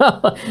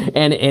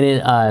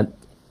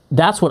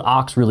 That's what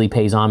aux really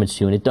pays homage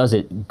to, and it does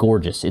it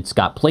gorgeous. It's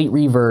got plate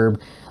reverb,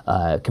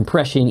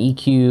 compression,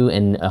 EQ,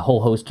 and a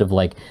whole host of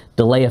like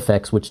delay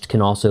effects, which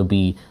can also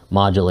be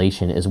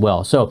modulation as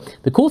well. So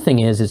the cool thing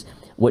is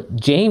what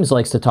James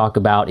likes to talk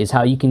about is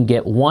how you can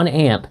get one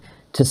amp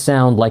to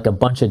sound like a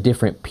bunch of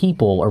different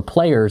people or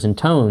players and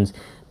tones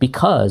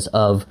because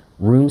of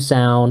room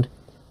sound,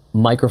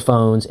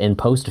 microphones, and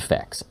post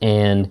effects.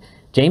 And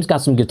James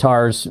got some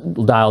guitars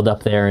dialed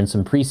up there and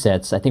some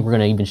presets. I think we're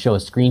going to even show a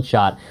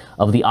screenshot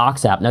of the aux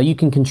app. Now you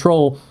can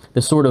control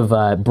the sort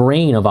of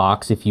brain of aux,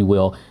 if you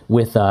will,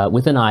 with an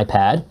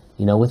iPad.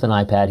 With an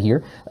iPad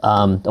here.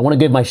 I want to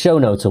give my show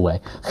notes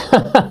away.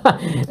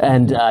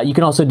 And you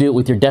can also do it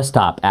with your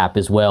desktop app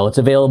as well. It's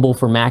available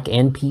for Mac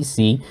and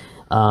PC,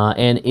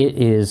 and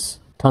it is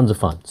tons of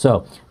fun.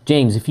 So,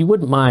 James, if you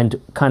wouldn't mind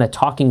kind of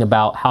talking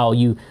about how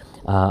you're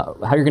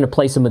going to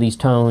play some of these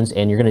tones,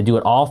 and you're going to do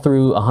it all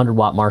through a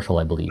 100-watt Marshall,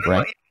 I believe,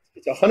 right?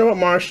 It's a 100-watt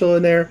Marshall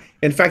in there.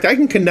 In fact, I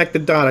can connect the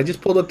dot. I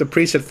just pulled up the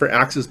preset for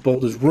Axis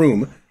Boulder's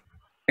Room,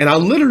 and I'll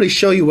literally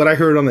show you what I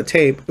heard on the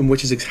tape, and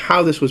which is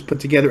how this was put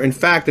together. In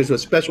fact, there's a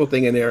special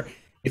thing in there.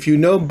 If you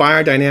know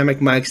biodynamic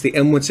mics, the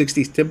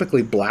M160 is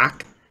typically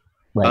black,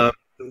 right.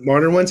 The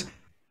modern ones.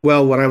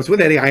 Well, when I was with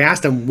Eddie, I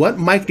asked him, what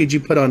mic did you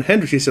put on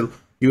Hendrix? He said,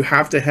 you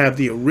have to have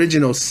the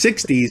original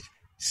 60s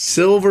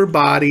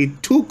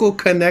silver-bodied, Tuchel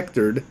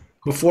connectored,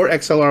 before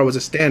XLR was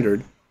a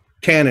standard,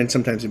 Canon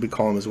sometimes we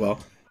call them as well,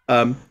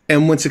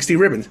 M160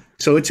 ribbons.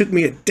 So it took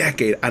me a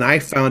decade, and I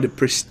found a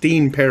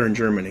pristine pair in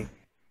Germany.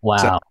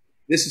 Wow.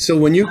 So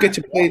when you get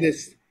to play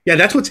this, yeah,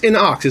 that's what's in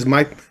aux, is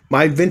my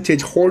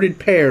vintage hoarded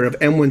pair of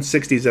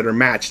M160s that are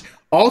matched.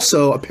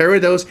 Also, a pair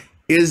of those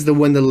is the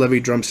When the Levee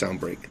drum sound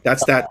break.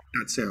 That's that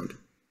sound.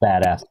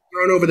 Badass.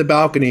 Thrown over the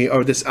balcony,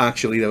 or this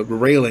actually, the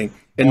railing,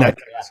 and that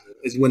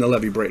is When the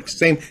Levee breaks.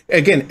 Same,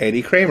 again,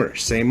 Eddie Kramer,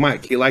 same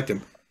mic. He liked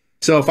him.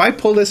 So if I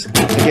pull this,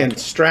 again,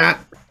 Strat,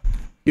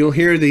 you'll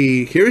hear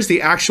here's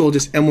the actual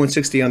just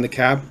M160 on the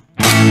cab.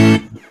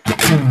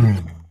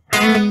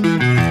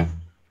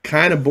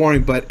 Kind of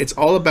boring, but it's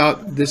all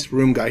about this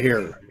room guy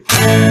here.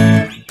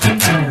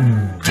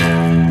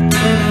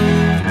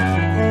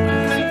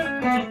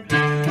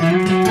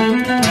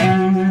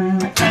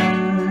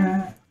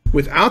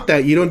 Without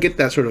that, you don't get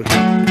that sort of...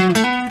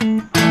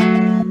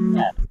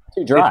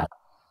 Too dry.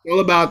 It's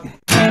all about...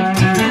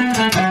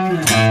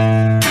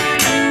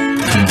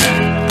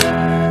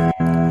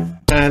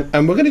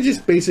 And we're going to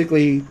just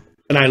basically...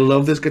 And I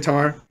love this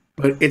guitar,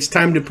 but it's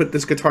time to put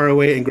this guitar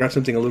away and grab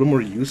something a little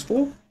more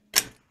useful.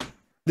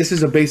 This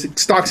is a basic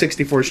stock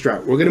 64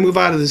 Strat. We're going to move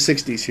out of the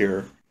 60s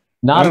here.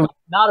 Not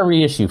a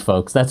reissue,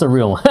 folks. That's a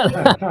real one.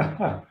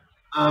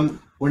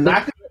 We're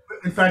not going to...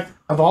 In fact,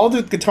 of all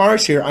the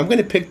guitars here, I'm going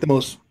to pick the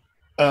most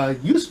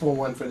useful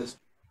one for this,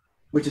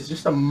 which is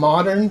just a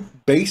modern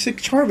basic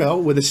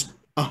Charvel with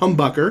a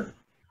humbucker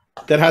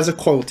that has a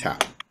coil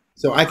tap.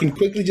 So I can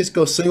quickly just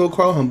go single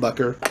coil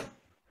humbucker,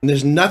 and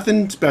there's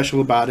nothing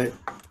special about it.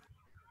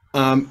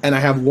 And I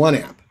have one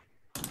amp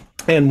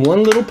and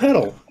one little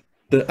pedal,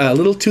 a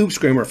little tube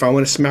screamer if I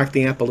want to smack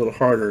the amp a little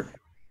harder.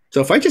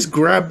 So if I just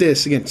grab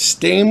this, again,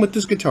 staying with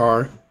this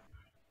guitar,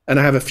 and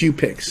I have a few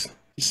picks,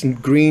 some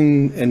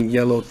green and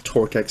yellow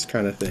Tortex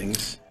kind of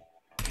things.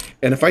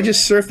 And if I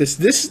just surf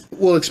this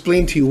will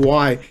explain to you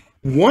why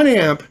one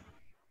amp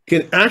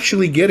can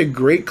actually get a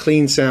great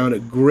clean sound, a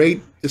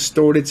great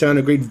distorted sound,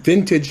 a great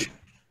vintage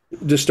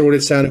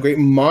distorted sound, a great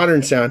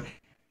modern sound,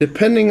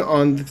 depending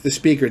on the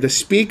speaker. The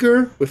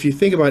speaker, if you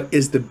think about it,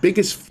 is the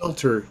biggest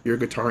filter your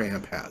guitar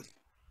amp has.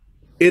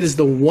 It is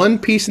the one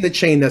piece in the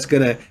chain that's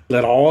going to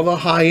let all the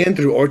high end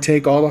through, or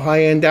take all the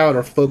high end out,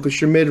 or focus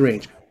your mid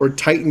range, or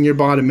tighten your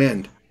bottom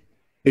end.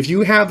 If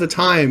you have the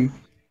time,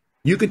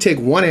 you could take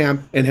one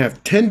amp and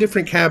have 10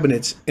 different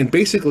cabinets and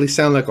basically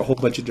sound like a whole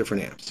bunch of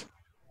different amps.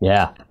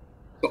 Yeah.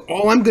 So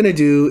all I'm going to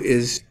do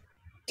is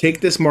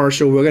take this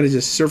Marshall. We're going to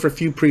just surf a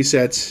few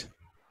presets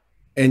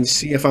and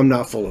see if I'm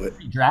not full of it.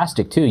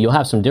 Drastic too. You'll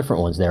have some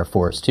different ones there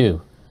for us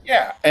too.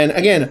 Yeah, and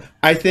again,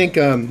 I think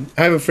I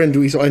have a friend,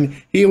 Dweezil, and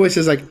he always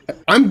says, like,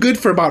 I'm good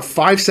for about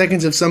 5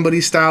 seconds of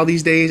somebody's style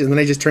these days, and then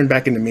I just turn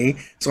back into me.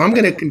 So I'm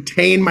going to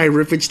contain my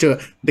riffage to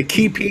the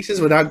key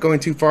pieces without going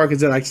too far, because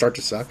then I start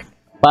to suck.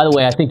 By the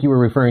way, I think you were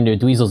referring to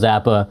Dweezil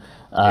Zappa,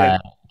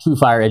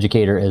 TrueFire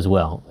educator as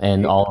well,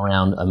 and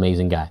all-around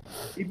amazing guy.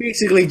 He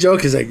basically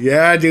jokes, he's like,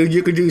 yeah, dude,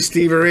 you could do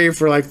Stevie Ray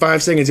for like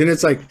 5 seconds, and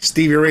it's like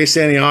Stevie Ray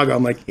Santiago.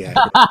 I'm like, yeah.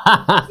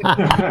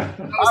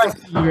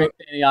 Stevie Ray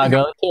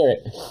Santiago, let's hear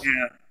it.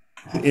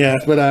 Yeah,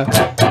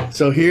 but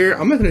so here,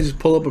 I'm going to just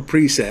pull up a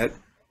preset.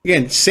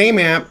 Again, same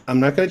amp. I'm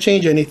not going to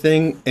change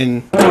anything.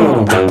 And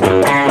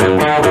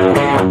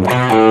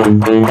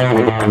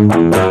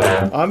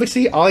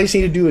obviously, all you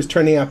need to do is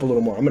turn the amp a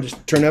little more. I'm going to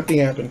just turn up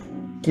the amp and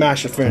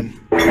smash the fin.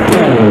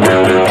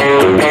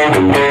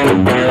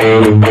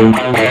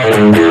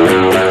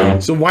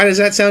 So why does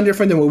that sound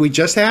different than what we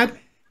just had?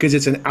 Because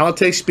it's an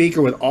Altec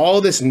speaker with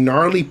all this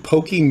gnarly,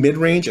 pokey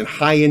mid-range and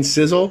high-end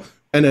sizzle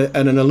and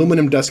an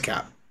aluminum dust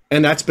cap.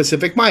 And that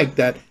specific mic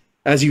that,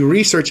 as you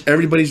research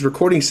everybody's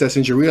recording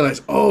sessions, you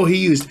realize, oh, he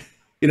used,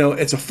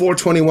 it's a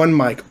 421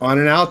 mic on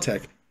an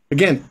Altec.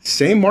 Again,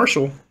 same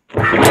Marshall,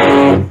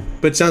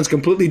 but sounds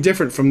completely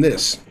different from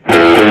this.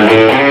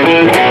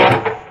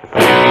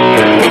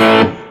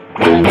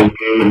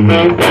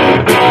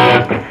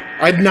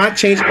 I've not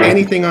changed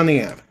anything on the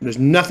amp. There's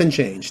nothing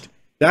changed.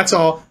 That's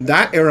all.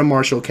 That era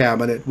Marshall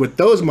cabinet with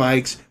those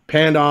mics,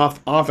 panned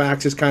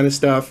off-axis kind of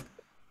stuff.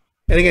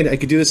 And again, I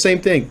could do the same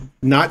thing.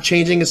 Not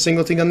changing a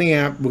single thing on the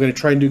amp. We're going to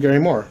try and do Gary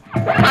Moore.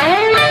 You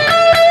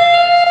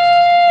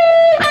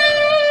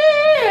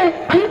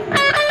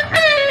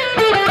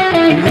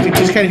can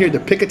just kind of hear the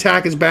pick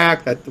attack is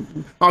back.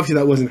 Obviously,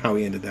 that wasn't how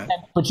he ended that.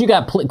 But you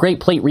got great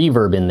plate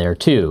reverb in there,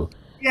 too.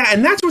 Yeah,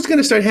 and that's what's going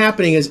to start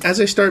happening is as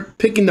I start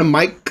picking the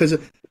mic, because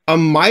a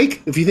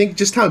mic, if you think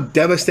just how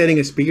devastating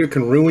a speaker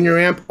can ruin your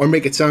amp or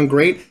make it sound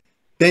great,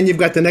 then you've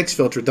got the next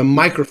filter, the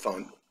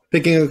microphone.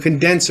 Picking a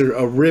condenser,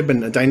 a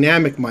ribbon, a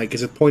dynamic mic,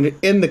 is it pointed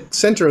in the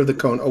center of the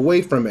cone,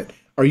 away from it?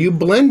 Are you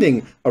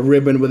blending a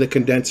ribbon with a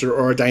condenser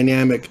or a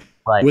dynamic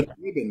with a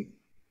ribbon?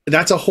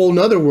 That's a whole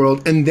nother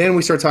world. And then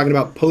we start talking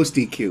about post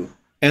EQ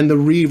and the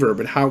reverb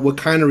and what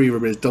kind of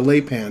reverb it is,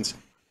 delay pans.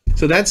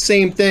 So that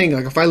same thing,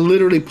 like if I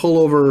literally pull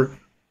over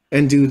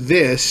and do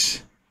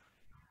this,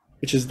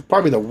 which is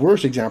probably the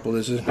worst example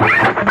of this,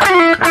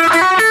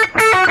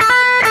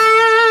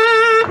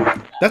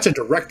 that's a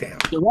direct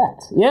amp.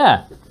 Direct,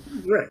 yeah.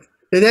 Correct.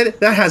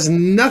 That has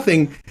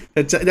nothing.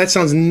 That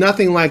sounds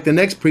nothing like the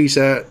next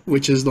preset,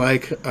 which is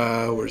like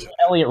where's it?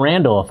 Elliot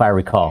Randall, if I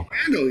recall.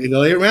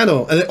 Elliot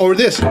Randall, or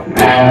this.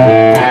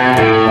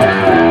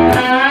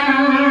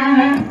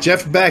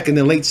 Jeff Beck in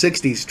the late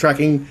 '60s,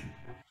 tracking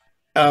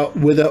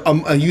with a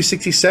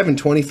U67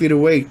 20 feet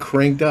away,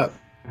 cranked up.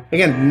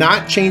 Again,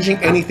 not changing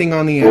anything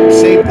on the amp.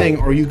 Same thing.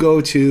 Or you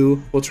go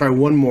to. We'll try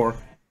one more.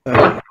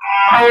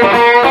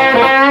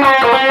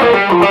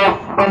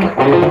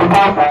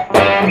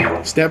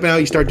 Step out,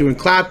 you start doing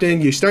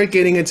Clapton, you start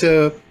getting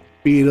into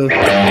Beatles.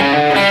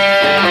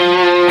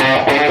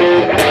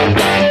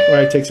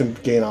 Right, take some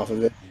gain off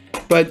of it.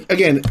 But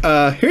again,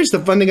 here's the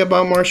fun thing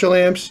about Marshall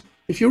amps.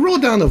 If you roll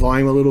down the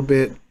volume a little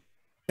bit,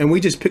 and we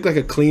just pick like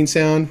a clean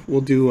sound,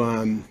 we'll do,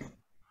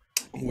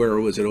 where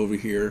was it over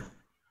here?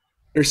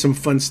 There's some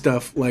fun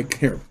stuff like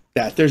here,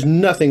 there's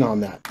nothing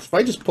on that. If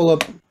I just pull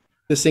up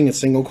this thing in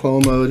single coil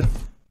mode,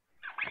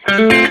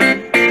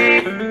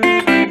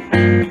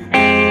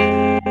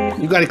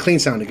 you got a clean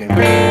sound again.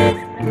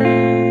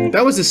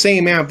 That was the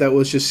same amp that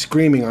was just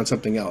screaming on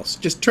something else.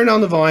 Just turn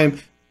down the volume,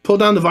 pull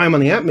down the volume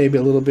on the amp maybe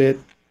a little bit.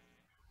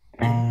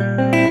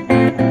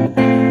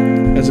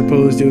 As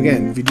opposed to,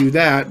 again, if you do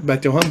that,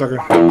 back to a humbucker.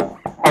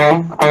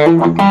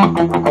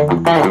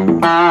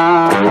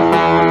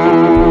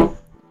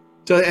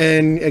 So,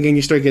 and again,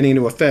 you start getting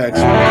into effects.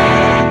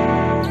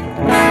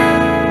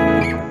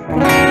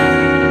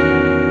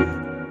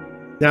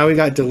 Now we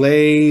got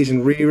delays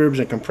and reverbs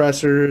and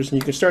compressors, and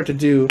you can start to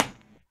do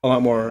a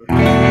lot more.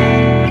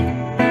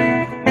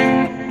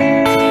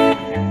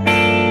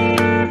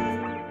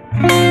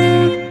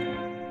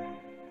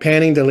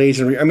 Panning,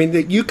 delays, and I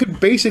mean, you could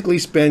basically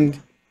spend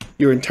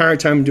your entire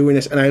time doing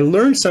this. And I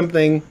learned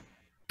something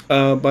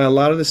by a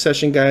lot of the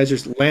session guys.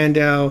 There's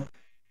Landau,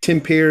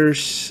 Tim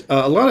Pierce.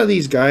 A lot of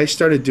these guys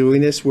started doing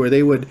this where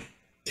they would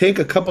take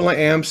a couple of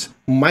amps,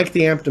 mic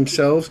the amp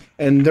themselves,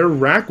 and their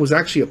rack was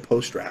actually a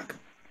post rack.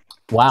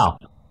 Wow.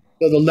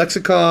 So the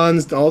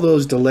lexicons, all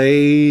those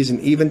delays and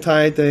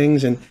eventide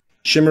things and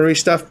shimmery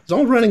stuff, it's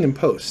all running in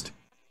post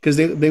because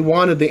they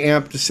wanted the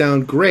amp to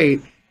sound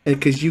great. And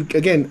because you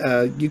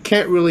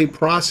can't really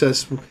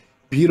process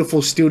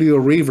beautiful studio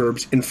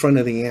reverbs in front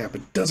of the amp.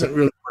 It doesn't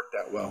really work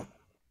that well.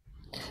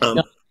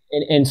 No,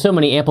 and so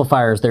many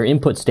amplifiers, their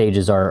input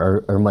stages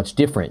are much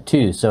different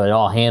too. So it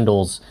all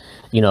handles,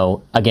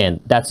 again,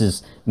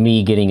 that's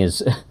me getting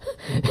as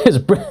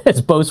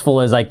as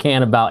boastful as I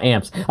can about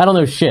amps. I don't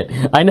know shit.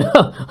 I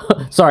know,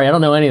 sorry, I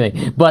don't know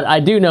anything. But I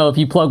do know if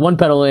you plug one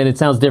pedal in, it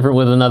sounds different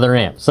with another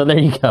amp. So there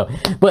you go.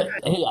 But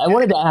hey, I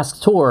wanted to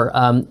ask Tor,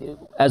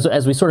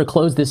 as we sort of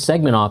close this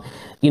segment off,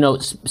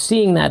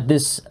 seeing that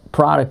this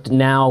product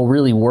now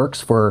really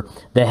works for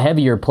the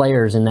heavier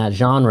players in that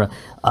genre,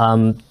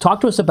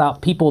 talk to us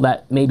about people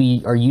that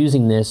maybe are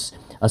using this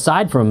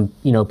aside from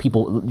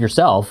people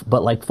yourself,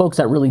 but like folks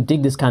that really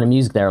dig this kind of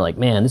music that are like,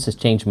 man, this has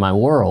changed my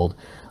world.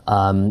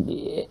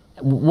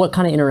 What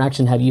kind of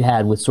interaction have you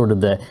had with sort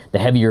of the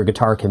heavier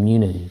guitar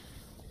community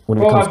when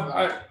it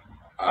comes?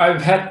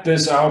 I've had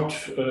this out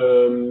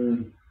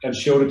and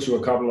showed it to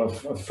a couple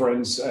of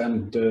friends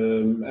and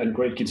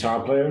great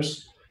guitar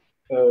players.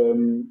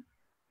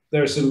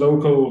 There's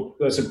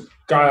a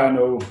guy I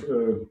know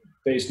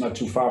based not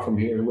too far from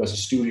here who has a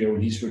studio,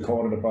 and he's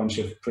recorded a bunch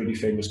of pretty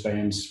famous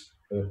bands,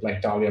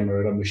 Black Dahlia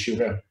Murder,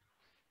 Meshuggah,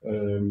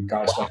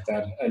 guys like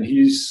that. And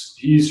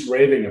he's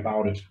raving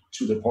about it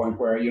to the point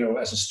where,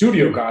 as a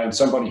studio guy and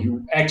somebody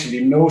who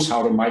actually knows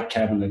how to mic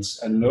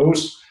cabinets and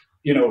knows,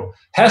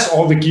 has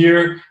all the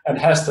gear and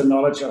has the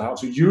knowledge on how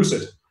to use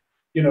it,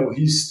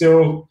 he's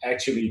still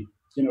actually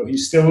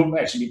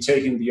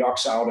taking the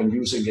aux out and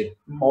using it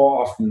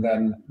more often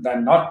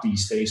than not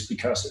these days,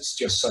 because it's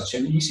just such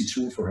an easy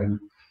tool for him.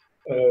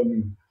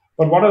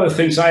 But one of the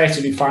things I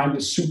actually find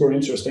is super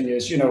interesting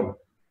is,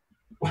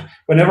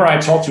 whenever I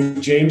talk to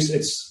James,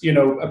 it's,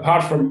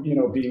 apart from,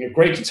 being a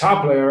great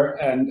guitar player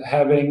and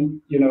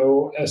having,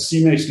 a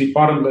seemingly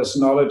bottomless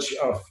knowledge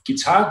of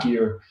guitar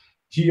gear,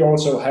 he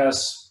also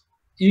has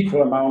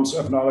equal amounts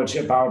of knowledge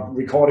about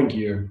recording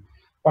gear.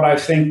 But I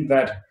think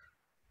that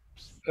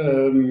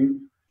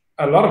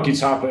a lot of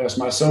guitar players,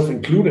 myself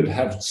included,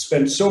 have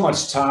spent so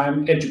much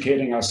time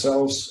educating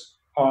ourselves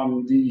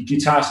on the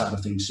guitar side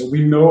of things. So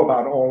we know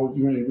about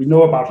we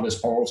know about Les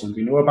Pauls, and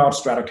we know about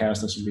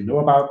Stratocasters, and we know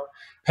about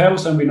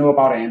pedals, and we know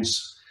about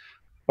amps.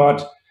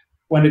 But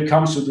when it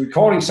comes to the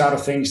recording side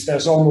of things,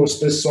 there's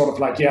almost this sort of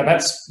like, yeah,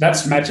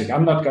 that's magic.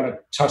 I'm not going to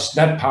touch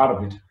that part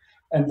of it.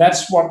 And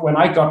that's what, when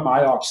I got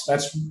my aux,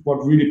 that's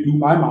what really blew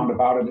my mind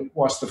about it,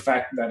 was the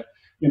fact that,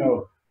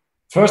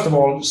 first of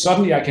all,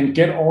 suddenly I can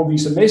get all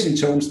these amazing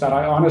tones that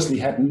I honestly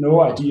had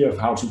no idea of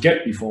how to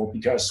get before,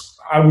 because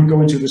I would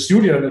go into the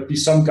studio and there'd be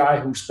some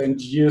guy who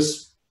spent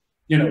years,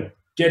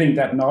 getting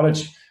that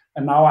knowledge.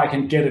 And now I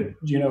can get it,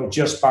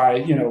 just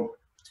by,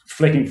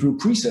 flicking through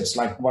presets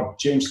like what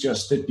James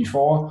just did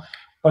before.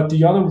 But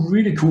the other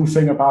really cool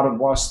thing about it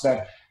was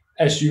that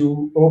as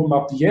you open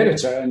up the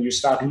editor and you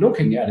start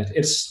looking at it,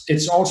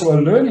 it's also a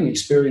learning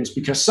experience,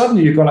 because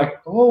suddenly you go like,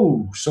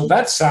 oh, so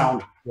that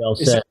sound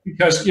is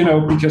because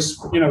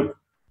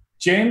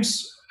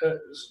James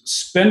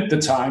spent the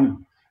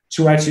time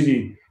to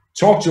actually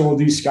talk to all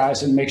these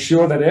guys and make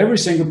sure that every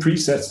single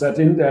preset that's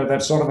in there,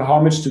 that's sort of a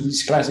homage to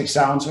these classic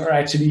sounds, are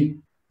actually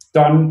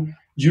done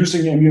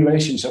using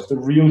emulations of the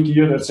real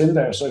gear that's in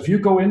there. So if you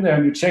go in there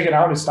and you check it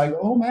out, it's like,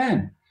 oh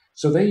man,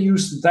 so they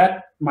used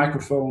that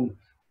microphone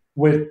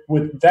with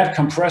that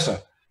compressor.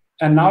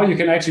 And now you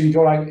can actually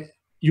go like,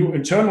 you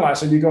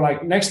internalize and you go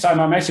like, next time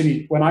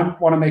when I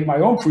want to make my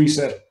own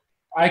preset,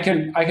 I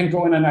can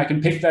go in and I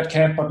can pick that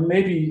cab, but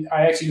maybe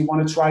I actually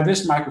want to try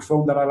this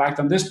microphone that I liked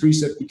on this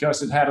preset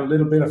because it had a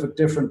little bit of a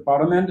different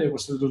bottom end. It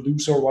was a little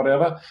loose or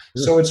whatever.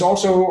 Yeah. So it's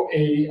also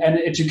an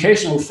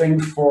educational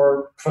thing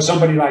for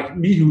somebody like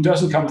me who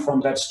doesn't come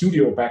from that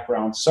studio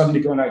background,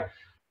 suddenly going like,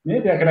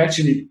 maybe I could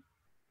actually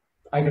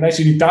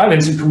dial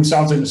in some cool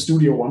sounds in the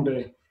studio one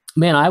day.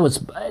 Man,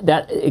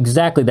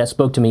 that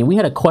spoke to me. We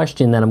had a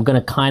question that I'm going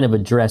to kind of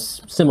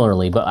address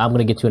similarly, but I'm going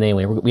to get to it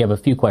anyway. We have a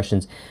few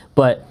questions,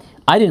 but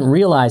I didn't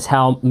realize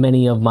how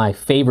many of my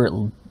favorite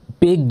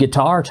big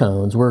guitar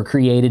tones were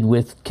created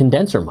with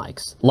condenser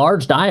mics,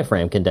 large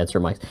diaphragm condenser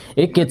mics.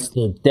 It gets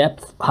the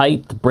depth,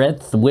 height,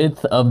 breadth,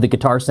 width of the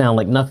guitar sound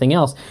like nothing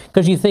else,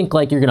 because you think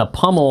like you're going to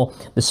pummel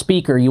the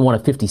speaker, you want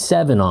a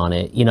 57 on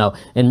it,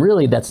 and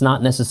really that's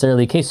not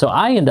necessarily the case. So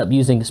I end up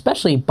using,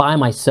 especially by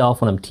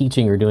myself when I'm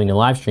teaching or doing a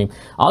live stream,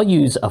 I'll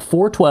use a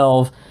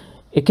 412.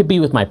 It could be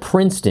with my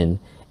Princeton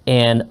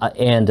and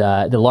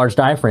the large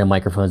diaphragm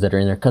microphones that are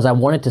in there, because I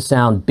want it to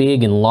sound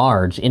big and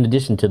large in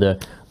addition to the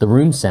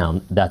room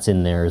sound that's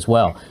in there as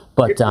well.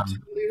 But you're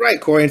absolutely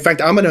right, Corey. In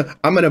fact, I'm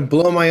gonna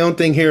blow my own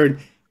thing here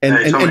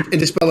and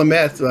dispel a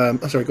myth. I'm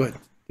sorry, go ahead.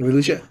 Did we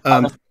lose you?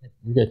 You're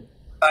good.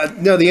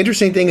 No, the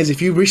interesting thing is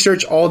if you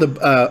research all the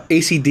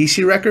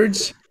AC/DC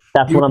records,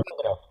 that's what I'm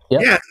thinking of.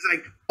 Yep. Yeah, it's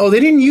like, oh,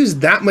 they didn't use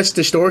that much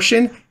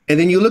distortion, and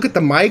then you look at the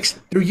mics,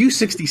 they're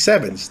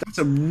U67s. That's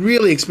a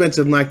really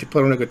expensive mic to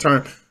put on a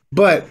guitar.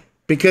 But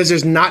because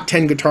there's not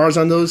 10 guitars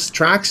on those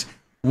tracks,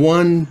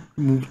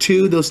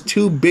 those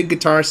two big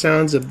guitar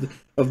sounds of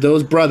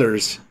those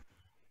brothers,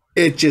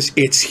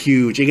 it's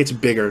huge. It gets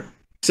bigger.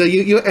 So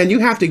you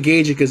have to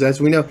gauge it, because as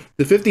we know,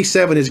 the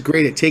 57 is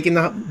great at taking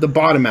the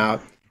bottom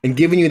out and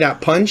giving you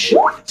that punch.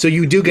 So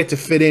you do get to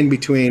fit in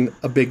between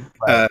a big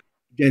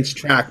dense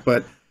track.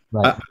 But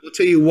I will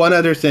tell you one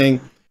other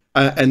thing,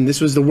 and this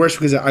was the worst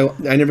because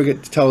I never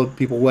get to tell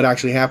people what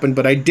actually happened.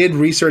 But I did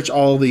research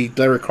all the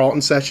Larry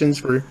Carlton sessions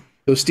for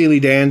those Steely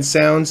Dan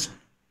sounds.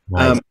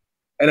 Nice.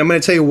 And I'm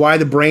going to tell you why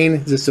the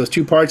brain, those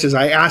two parts, is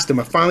I asked him,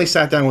 I finally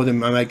sat down with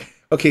him. I'm like,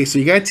 okay, so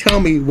you got to tell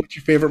me what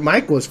your favorite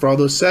mic was for all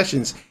those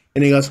sessions.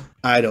 And he goes,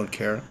 I don't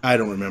care. I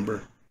don't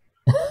remember.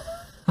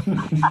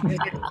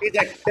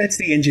 That's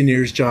the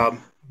engineer's job.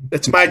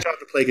 That's my job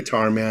to play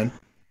guitar, man.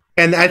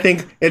 And I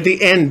think at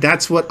the end,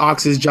 that's what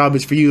Ox's job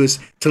is for you, is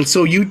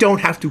so you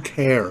don't have to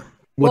care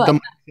what the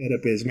mic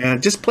setup is,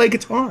 man. Just play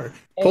guitar.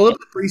 Pull up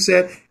the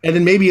preset, and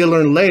then maybe you'll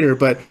learn later,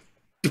 but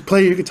just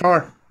play your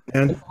guitar.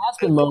 There has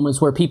been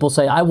moments where people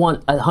say, I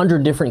want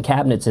 100 different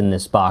cabinets in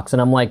this box.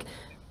 And I'm like,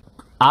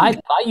 I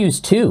use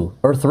 2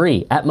 or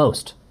 3 at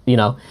most, you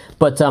know.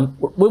 But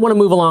we want to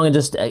move along and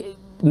just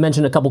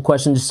mention a couple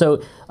questions.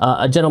 So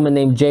a gentleman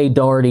named Jay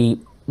Doherty,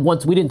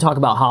 we didn't talk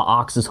about how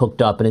aux is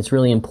hooked up, and it's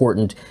really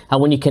important how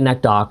when you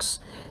connect aux,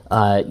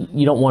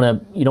 you don't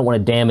want to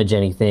damage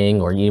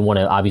anything, or you want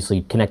to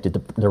obviously connect it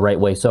the right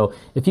way. So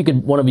if you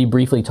could, one of you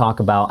briefly talk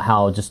about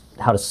how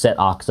to set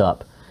aux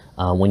up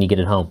when you get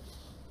it home.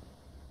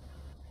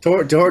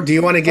 Tor, do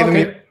you want to give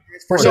me?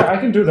 Yeah, I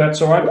can do that.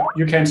 So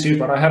you can't see it,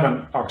 but I have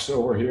an aux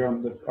over here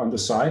on the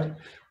side.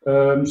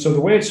 So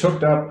the way it's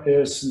hooked up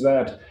is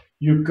that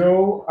you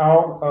go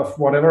out of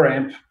whatever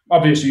amp.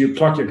 Obviously, you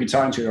plug your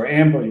guitar into your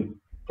amp, or you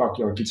plug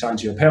your guitar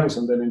into your pedals,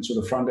 and then into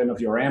the front end of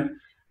your amp.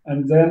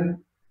 And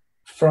then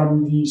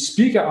from the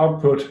speaker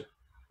output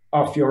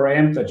of your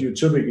amp that you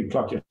typically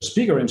plug your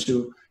speaker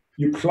into,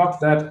 you plug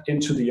that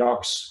into the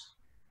aux.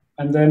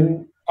 And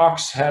then aux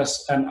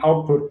has an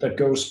output that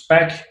goes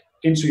back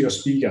into your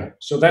speaker.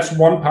 So that's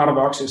one part of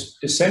aux, is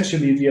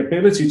essentially the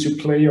ability to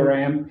play your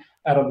amp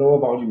at a lower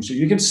volume. So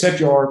you can set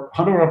your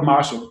 100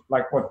 Marshall,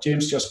 like what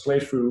James just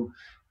played through,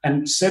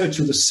 and set it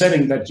to the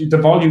setting the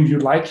volume you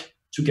like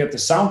to get the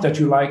sound that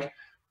you like.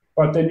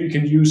 But then you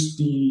can use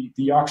the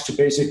aux to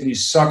basically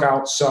suck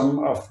out some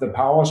of the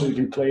power, so you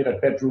can play it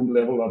at bedroom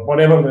level or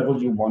whatever level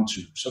you want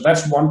to. So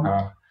that's one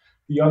part.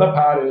 The other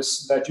part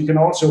is that you can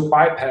also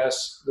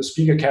bypass the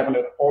speaker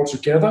cabinet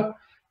altogether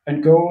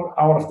and go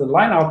out of the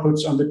line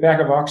outputs on the back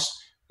of aux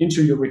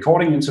into your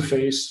recording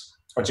interface,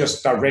 or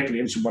just directly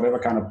into whatever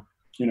kind of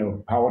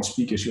powered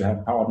speakers you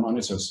have, powered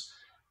monitors.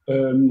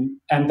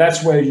 And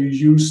that's where you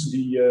use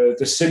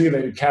the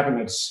simulated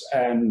cabinets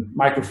and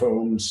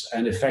microphones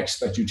and effects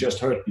that you just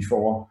heard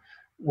before,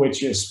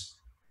 which is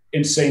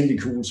insanely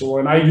cool. So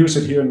when I use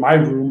it here in my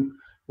room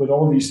with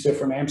all these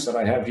different amps that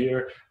I have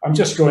here, I'm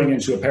just going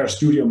into a pair of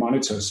studio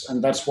monitors,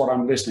 and that's what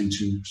I'm listening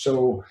to.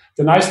 So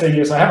the nice thing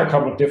is I have a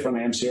couple of different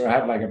amps here. I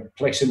have like a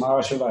Plexi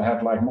Marshall, I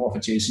have like more of a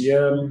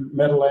JCM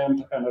metal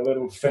amp, and a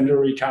little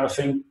Fender-y kind of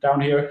thing down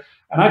here.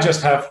 And I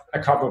just have a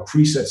couple of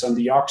presets on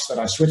the aux that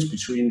I switch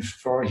between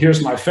for,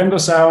 here's my Fender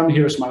sound,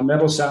 here's my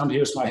metal sound,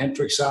 here's my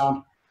Hendrix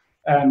sound.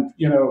 And,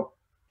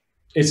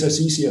 it's as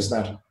easy as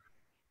that.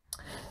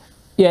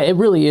 Yeah, it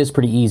really is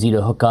pretty easy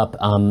to hook up.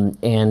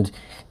 And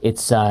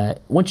it's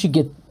once you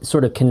get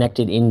sort of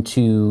connected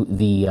into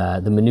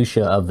the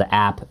minutia of the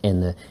app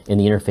and the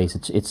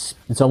interface,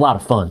 it's a lot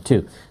of fun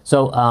too.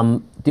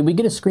 So did we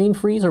get a screen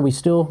freeze? Are we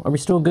still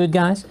good,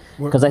 guys?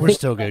 Because we're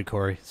still good,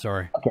 Corey.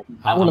 Sorry. Okay.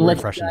 I want to let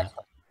you guys.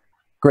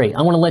 Great.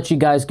 I want to let you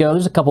guys go.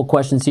 There's a couple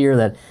questions here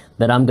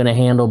that I'm going to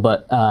handle,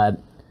 but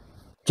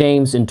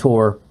James and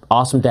Tor,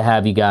 awesome to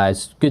have you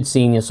guys. Good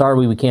seeing you.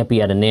 Sorry we can't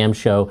be at a NAMM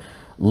show,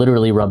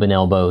 literally rubbing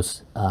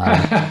elbows.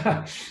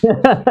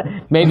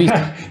 Maybe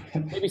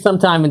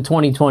sometime in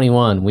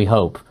 2021, we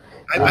hope.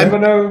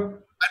 I'd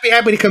be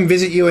happy to come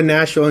visit you in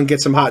Nashville and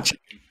get some hot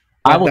chicken.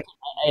 I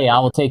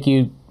will take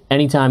you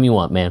anytime you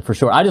want, man, for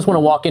sure. I just want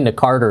to walk into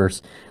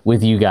Carter's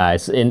with you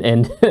guys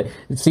and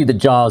see the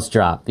jaws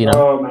drop.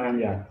 Oh man,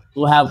 yeah.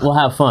 We'll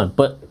have fun.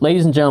 But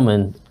ladies and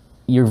gentlemen,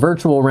 your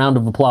virtual round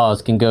of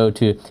applause can go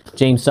to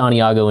James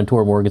Santiago and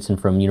Tor Morgensen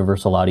from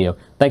Universal Audio.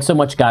 Thanks so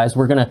much, guys.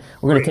 We're gonna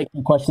take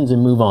some questions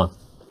and move on.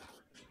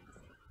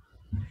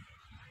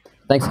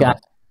 Thanks, guys.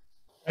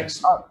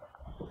 Thanks.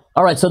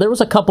 All right, so there was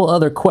a couple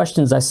other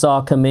questions I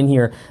saw come in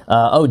here.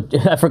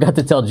 I forgot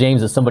to tell James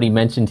that somebody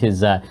mentioned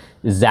his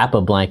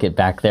Zappa blanket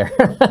back there.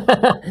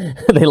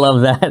 They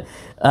love that.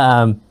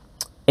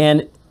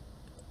 And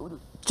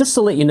just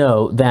to let you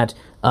know that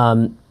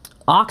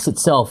aux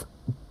itself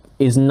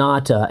is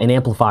not an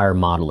amplifier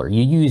modeler.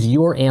 You use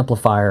your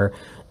amplifier,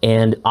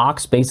 and aux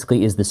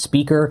basically is the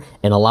speaker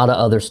and a lot of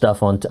other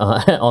stuff on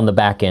the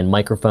back end,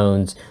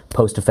 microphones,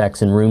 post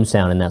effects, and room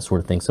sound, and that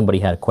sort of thing. Somebody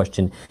had a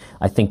question.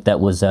 I think that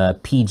was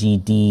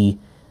PGD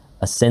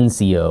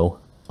Asensio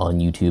on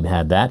YouTube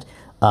had that.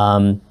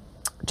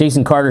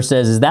 Jason Carter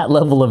says, is that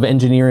level of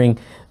engineering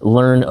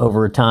learn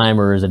over time,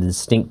 or is it a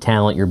distinct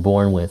talent you're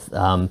born with?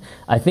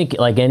 I think,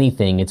 like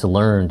anything, it's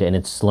learned, and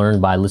it's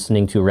learned by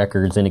listening to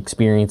records and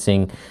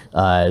experiencing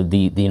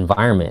the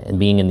environment and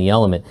being in the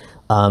element.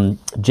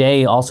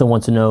 Jay also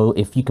wants to know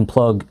if you can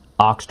plug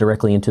aux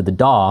directly into the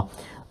DAW,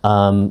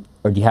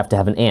 or do you have to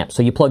have an amp?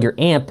 So you plug your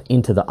amp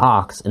into the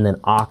aux, and then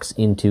aux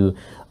into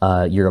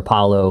your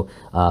Apollo,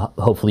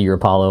 hopefully your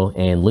Apollo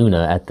and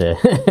Luna at the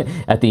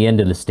at the end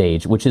of the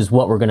stage, which is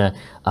what we're gonna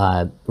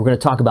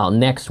talk about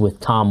next with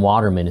Tom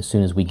Waterman as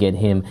soon as we get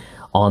him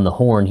on the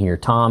horn here.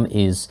 Tom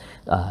is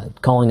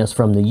calling us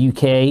from the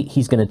UK.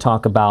 He's going to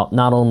talk about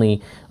not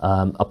only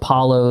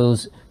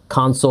Apollo's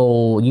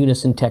console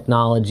unison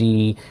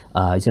technology.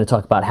 He's going to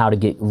talk about how to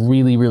get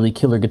really, really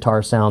killer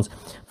guitar sounds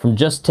from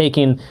just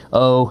taking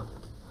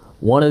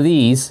one of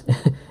these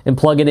and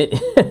plugging it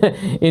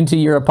into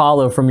your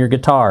Apollo from your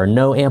guitar.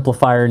 No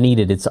amplifier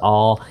needed. It's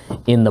all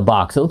in the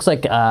box. It looks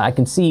like I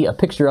can see a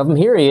picture of him.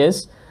 Here he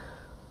is.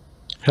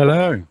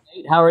 Hello.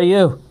 How are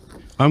you?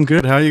 I'm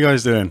good. How are you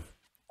guys doing?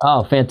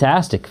 Oh,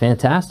 fantastic.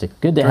 Fantastic.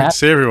 Good to Great have to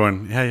see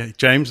everyone. Hey,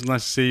 James,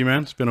 nice to see you,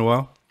 man. It's been a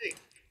while.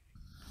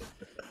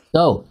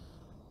 So,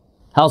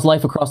 how's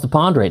life across the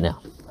pond right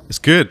now? It's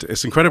good.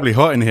 It's incredibly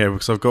hot in here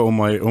because I've got all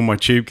my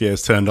tube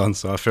gears turned on,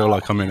 so I feel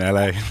like I'm in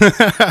LA.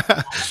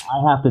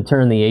 I have to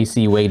turn the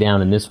AC way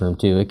down in this room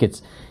too. It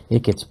gets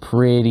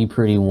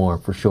pretty warm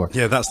for sure.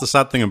 Yeah, that's the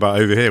sad thing about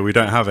over here. We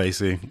don't have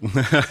AC.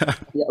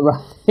 Yeah,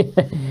 right.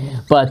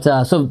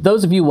 But so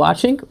those of you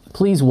watching,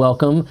 please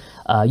welcome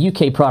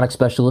UK product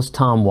specialist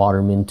Tom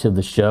Waterman to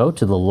the show,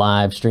 to the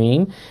live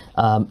stream.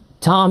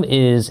 Tom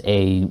is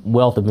a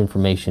wealth of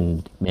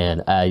information,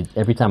 man.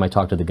 Every time I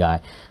talk to the guy,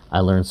 I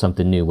learn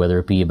something new, whether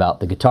it be about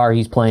the guitar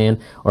he's playing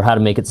or how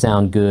to make it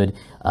sound good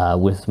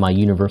with my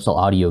universal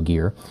audio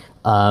gear.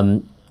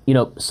 So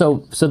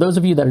those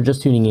of you that are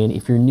just tuning in,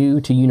 if you're new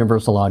to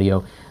Universal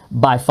Audio,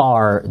 by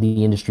far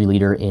the industry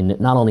leader in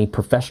not only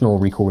professional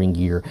recording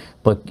gear,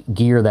 but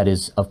gear that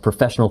is of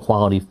professional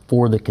quality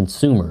for the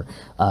consumer.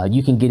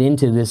 You can get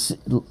into this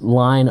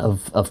line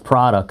of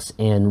products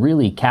and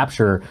really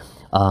capture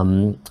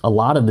a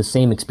lot of the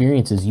same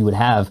experiences you would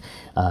have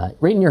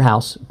right in your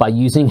house by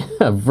using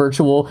a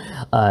virtual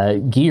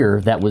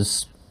gear that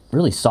was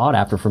really sought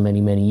after for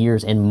many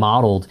years and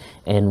modeled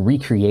and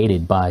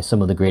recreated by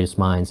some of the greatest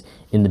minds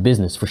in the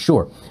business, for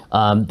sure.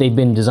 They've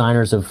been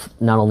designers of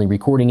not only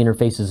recording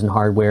interfaces and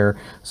hardware,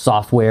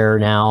 software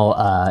now,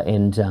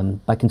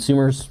 and by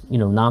consumers,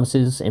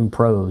 novices and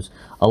pros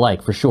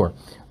alike, for sure.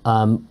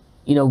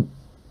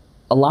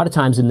 A lot of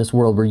times in this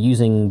world, we're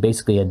using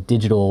basically a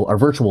digital or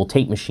virtual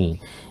tape machine,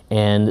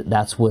 and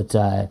that's what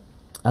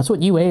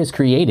UA has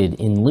created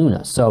in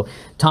Luna. So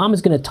Tom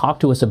is going to talk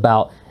to us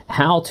about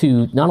how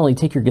to not only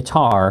take your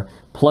guitar,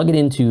 plug it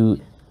into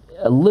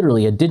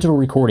literally a digital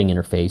recording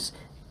interface,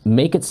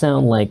 make it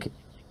sound like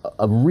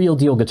a real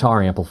deal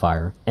guitar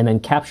amplifier, and then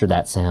capture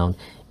that sound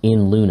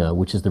in Luna,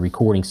 which is the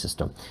recording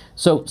system.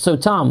 So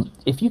Tom,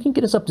 if you can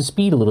get us up to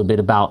speed a little bit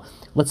about,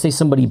 let's say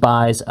somebody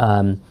buys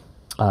an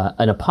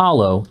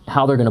Apollo,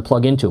 how they're going to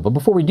plug into it. But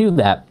before we do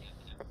that,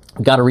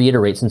 I've got to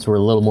reiterate, since we're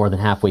a little more than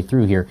halfway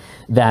through here,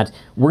 that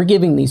we're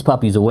giving these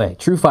puppies away.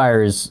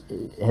 TrueFire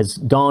has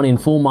gone in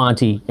full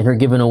Monty and are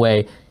giving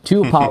away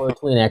 2 Apollo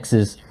Twin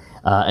X's,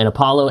 an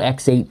Apollo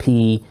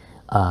X8P,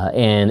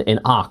 and an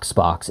aux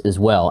box as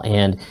well.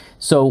 And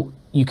so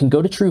you can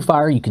go to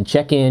TrueFire, you can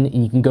check in,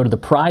 and you can go to the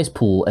prize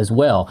pool as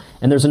well.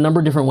 And there's a number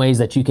of different ways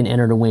that you can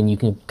enter to win. You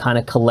can kind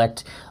of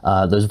collect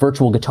those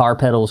virtual guitar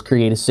pedals,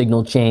 create a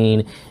signal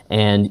chain,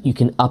 and you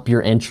can up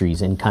your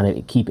entries and kind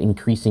of keep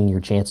increasing your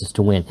chances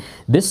to win.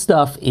 This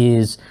stuff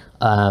is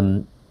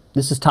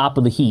top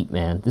of the heap,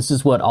 man. This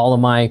is what all of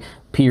my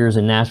peers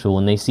in Nashville,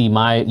 when they see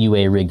my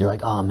UA rig, they're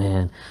like, "Oh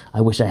man, I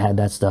wish I had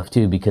that stuff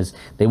too," because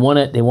they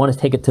want to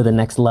take it to the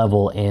next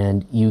level,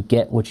 and you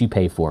get what you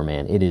pay for,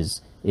 man. It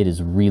is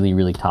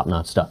really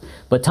top-notch stuff.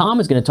 But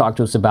Tom is going to talk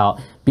to us about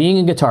being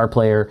a guitar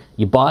player,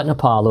 you bought an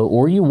Apollo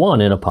or you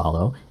won an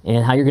Apollo,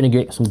 and how you're going to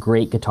get some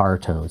great guitar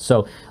tones.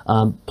 So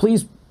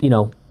please,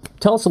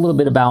 tell us a little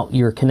bit about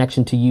your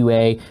connection to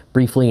UA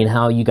briefly and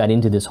how you got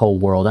into this whole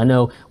world. I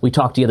know we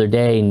talked the other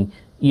day, and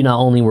you not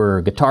only were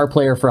a guitar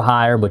player for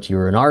hire, but you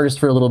were an artist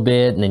for a little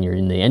bit, and then you're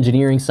in the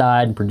engineering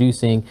side and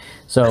producing.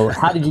 So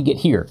how did you get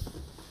here?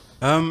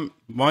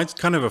 Mine's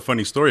kind of a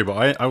funny story,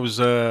 but I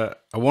was a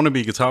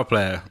wannabe guitar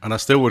player, and I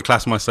still would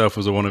class myself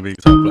as a wannabe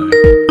guitar player.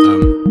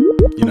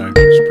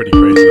 It's pretty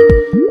crazy.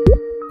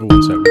 Oh,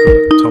 one sec,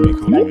 we've got Tommy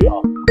calling me.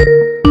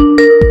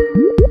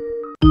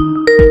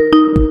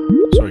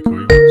 Sorry,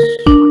 Corey.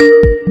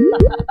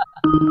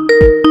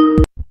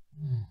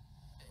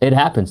 It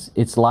happens.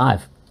 It's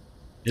live.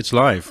 It's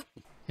live.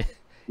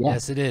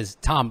 Yes, it is.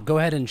 Tom, go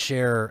ahead and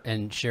share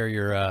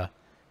your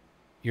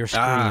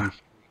screen.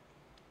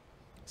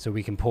 So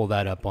we can pull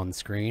that up on the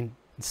screen.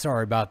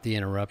 Sorry about the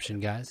interruption,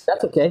 guys.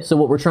 That's okay. So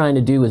what we're trying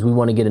to do is we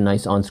want to get a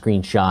nice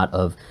on-screen shot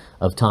of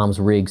Tom's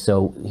rig.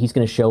 So he's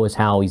going to show us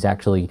how he's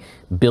actually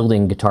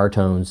building guitar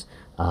tones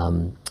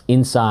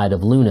inside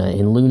of Luna,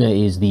 and Luna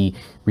is the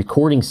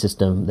recording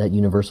system that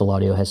Universal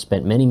Audio has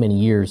spent many, many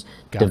years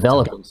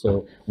developing.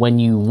 So when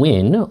you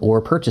win or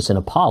purchase an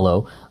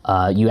Apollo,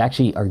 you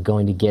actually are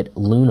going to get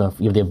Luna.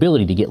 You have the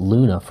ability to get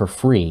Luna for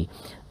free.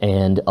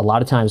 And a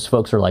lot of times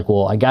folks are like,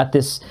 well, I got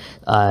this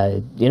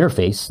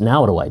interface,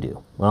 now what do I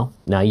do? Well,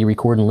 now you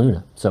record in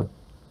Luna. So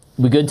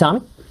we good,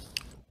 Tommy?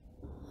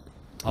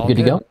 All good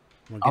to go?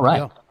 All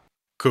right.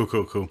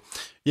 Cool.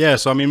 Yeah,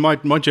 so I mean,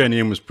 my journey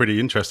in was pretty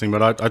interesting,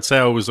 but I'd say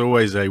I was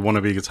always a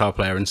wannabe guitar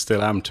player and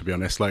still am, to be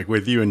honest. Like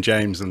with you and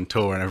James and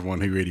Tor and everyone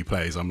who really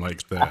plays, I'm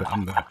like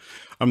I'm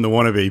the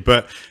wannabe.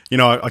 But you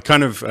know, I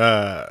kind of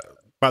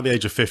about the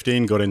age of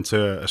 15 got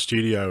into a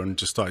studio and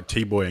just started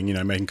t-boying, you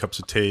know, making cups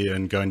of tea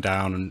and going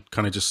down and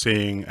kind of just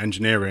seeing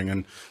engineering.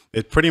 And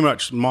it pretty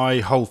much, my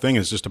whole thing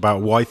is just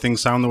about why things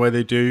sound the way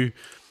they do.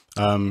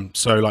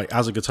 So like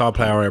as a guitar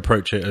player, I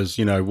approach it as,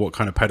 you know, what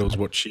kind of pedals,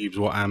 what tubes,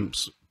 what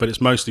amps, but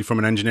it's mostly from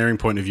an engineering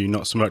point of view,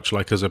 not so much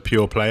like as a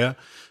pure player.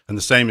 And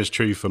the same is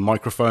true for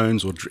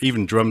microphones or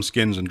even drum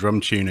skins and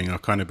drum tuning. I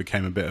kind of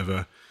became a bit of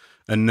a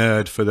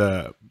nerd for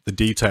the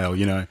detail,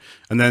 you know.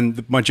 And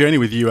then my journey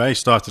with UA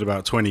started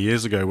about 20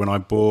 years ago when I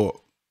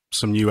bought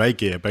some UA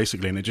gear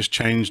basically, and it just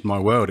changed my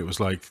world. It was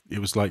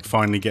like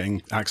finally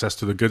getting access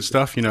to the good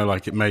stuff, you know,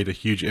 like it made a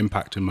huge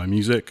impact in my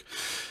music.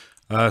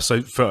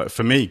 So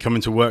for me,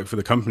 coming to work for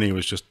the company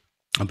was just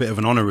a bit of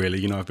an honor, really.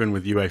 You know, I've been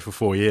with UA for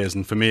 4 years,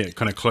 and for me, it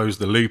kind of closed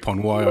the loop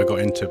on why I got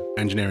into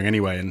engineering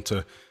anyway, and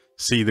to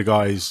see the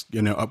guys,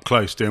 you know, up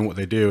close doing what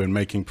they do and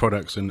making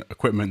products and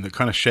equipment that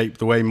kind of shape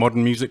the way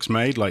modern music's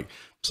made. Like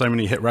so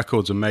many hit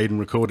records are made and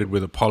recorded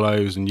with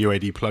Apollos and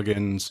UAD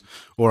plugins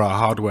or our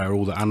hardware,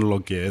 all the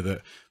analog gear,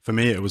 that for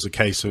me, it was a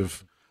case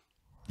of,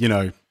 you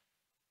know,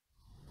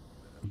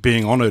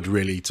 being honored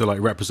really to like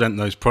represent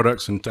those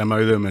products and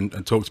demo them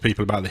and talk to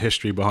people about the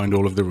history behind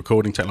all of the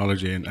recording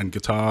technology and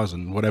guitars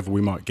and whatever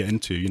we might get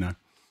into, you know.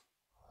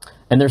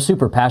 And they're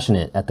super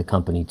passionate at the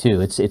company too.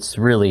 It's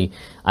really,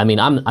 I mean,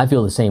 I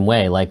feel the same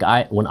way. Like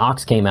when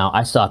Ox came out,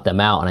 I sought them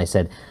out and I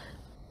said,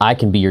 I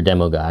can be your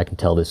demo guy. I can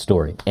tell this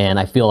story. And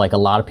I feel like a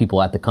lot of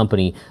people at the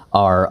company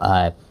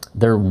are,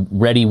 they're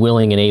ready,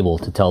 willing, and able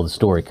to tell the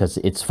story because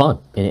it's fun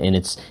and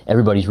it's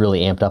everybody's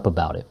really amped up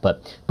about it.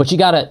 But you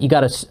got a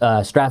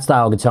Strat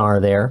style guitar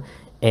there,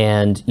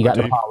 and you got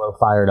an Apollo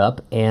fired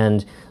up,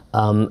 and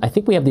I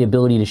think we have the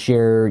ability to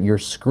share your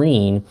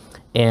screen.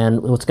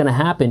 And what's going to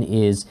happen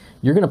is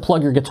you're going to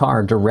plug your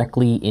guitar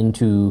directly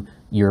into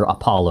your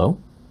Apollo.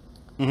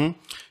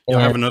 Mm-hmm.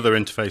 I have another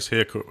interface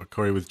here,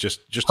 Corey, with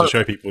just to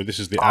show people this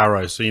is the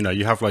arrow. So you know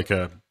you have like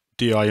a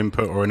DI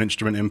input or an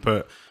instrument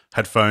input,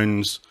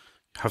 headphones.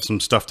 Have some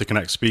stuff to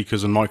connect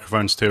speakers and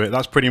microphones to it.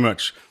 That's pretty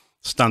much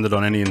standard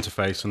on any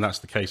interface, and that's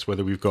the case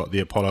whether we've got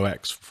the Apollo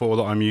X4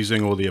 that I'm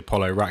using or the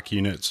Apollo rack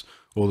units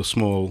or the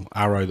small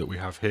arrow that we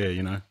have here,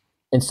 you know.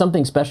 And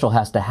something special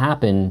has to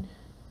happen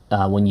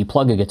when you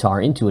plug a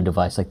guitar into a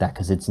device like that,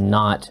 because it's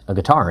not a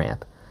guitar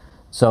amp.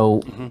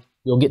 So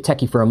you'll get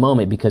techie for a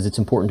moment because it's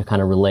important to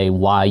kind of relay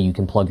why you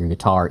can plug your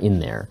guitar in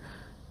there.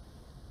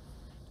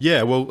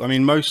 Yeah, well, I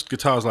mean, most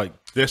guitars like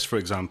this, for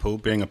example,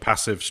 being a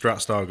passive Strat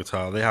style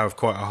guitar, they have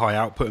quite a high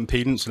output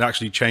impedance. It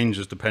actually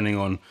changes depending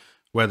on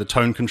where the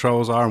tone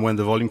controls are and when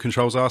the volume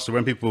controls are. So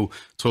when people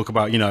talk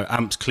about, you know,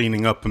 amps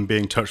cleaning up and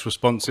being touch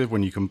responsive,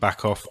 when you can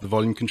back off the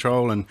volume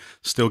control and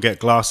still get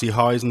glassy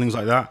highs and things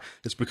like that,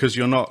 it's because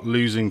you're not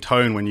losing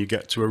tone when you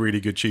get to a really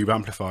good tube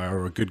amplifier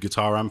or a good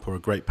guitar amp or a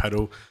great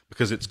pedal,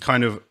 because it's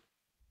kind of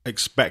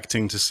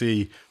expecting to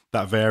see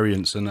that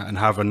variance and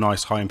have a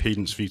nice high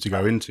impedance for you to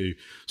go into.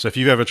 So if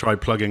you've ever tried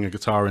plugging a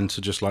guitar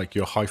into just like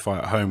your hi-fi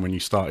at home when you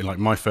started, like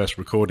my first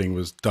recording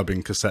was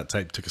dubbing cassette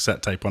tape to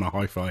cassette tape on a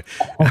hi-fi.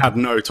 It had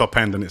no top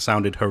end and it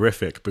sounded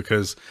horrific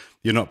because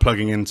you're not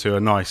plugging into a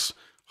nice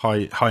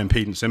high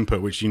impedance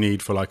input, which you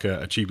need for like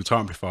a tube guitar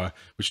amplifier,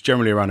 which is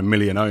generally around 1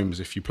 million ohms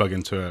if you plug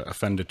into a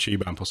Fender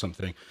tube amp or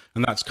something.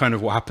 And that's kind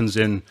of what happens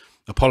in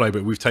Apollo,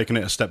 but we've taken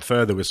it a step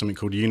further with something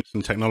called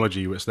Unison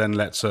technology, which then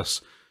lets us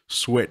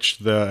switch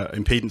the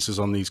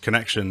impedances on these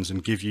connections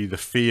and give you the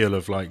feel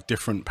of like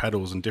different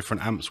pedals and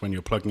different amps when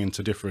you're plugging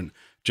into different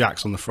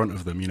jacks on the front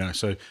of them, you know.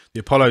 So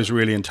the Apollo is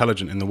really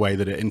intelligent in the way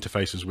that it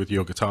interfaces with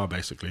your guitar,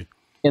 basically.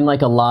 And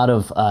like a lot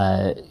of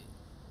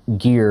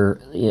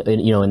gear,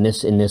 you know, in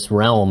this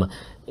realm,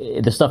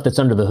 the stuff that's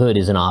under the hood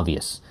isn't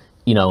obvious,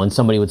 you know. And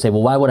somebody would say,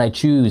 well, why would I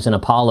choose an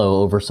Apollo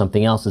over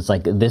something else? It's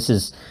like, this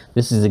is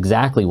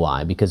exactly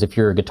why. Because if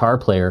you're a guitar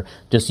player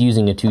just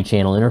using a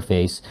 2-channel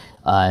interface,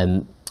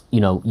 you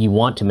know, you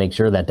want to make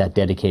sure that that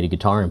dedicated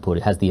guitar input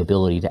has the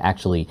ability to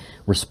actually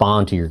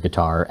respond to your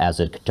guitar as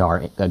a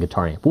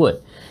guitar amp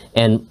would.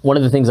 And one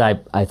of the things I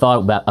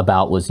thought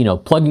about was, you know,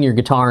 plugging your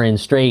guitar in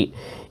straight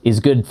is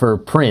good for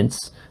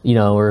Prince, you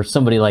know, or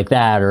somebody like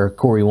that, or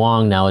Corey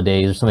Wong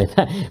nowadays or something like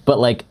that. But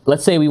like,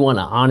 let's say we want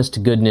an honest to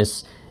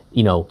goodness,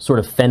 you know, sort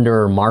of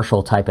Fender or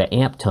Marshall type of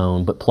amp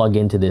tone, but plug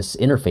into this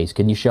interface.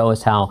 Can you show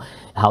us how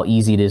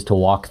easy it is to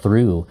walk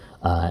through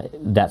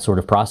that sort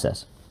of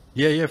process?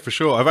 Yeah, for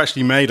sure. I've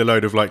actually made a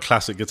load of like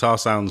classic guitar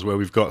sounds where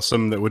we've got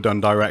some that were done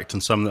direct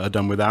and some that are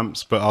done with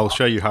amps, but I'll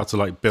show you how to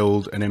like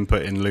build an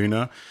input in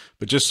Luna.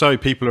 But just so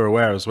people are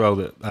aware as well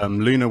that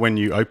Luna, when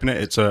you open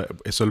it, it's a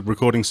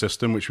recording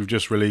system which we've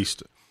just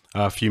released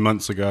a few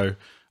months ago,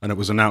 and it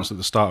was announced at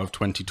the start of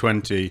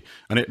 2020,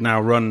 and it now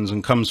runs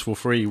and comes for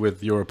free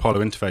with your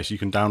Apollo interface. You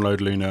can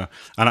download Luna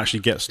and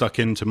actually get stuck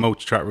into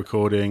multi-track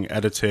recording,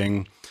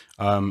 editing,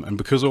 and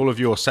because all of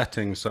your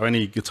settings, so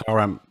any guitar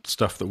amp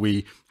stuff that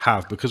we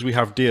have, because we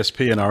have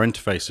DSP in our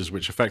interfaces,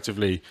 which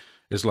effectively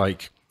is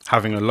like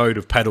having a load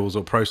of pedals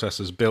or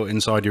processors built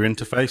inside your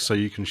interface, so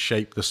you can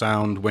shape the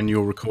sound when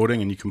you're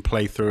recording and you can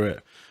play through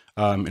it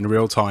in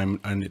real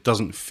time, and it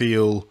doesn't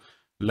feel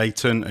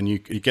latent, and you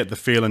get the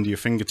feel under your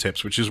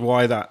fingertips, which is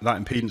why that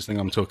impedance thing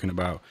I'm talking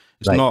about,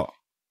 it's not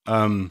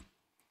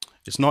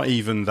it's not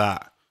even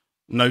that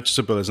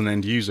noticeable as an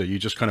end user. You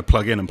just kind of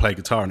plug in and play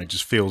guitar and it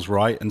just feels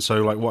right. And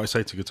so like what I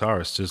say to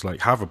guitarists is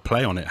like, have a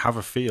play on it, have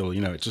a feel, you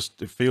know, it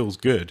feels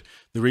good.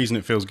 The reason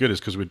it feels good is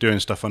because we're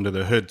doing stuff under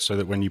the hood, so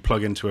that when you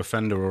plug into a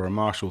Fender or a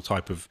Marshall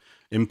type of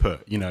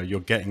input, you know, you're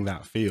getting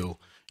that feel,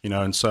 you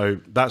know. And so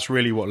that's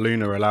really what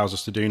Luna allows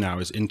us to do now,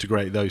 is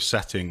integrate those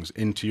settings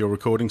into your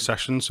recording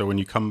session. So when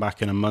you come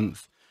back in a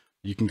month,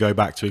 you can go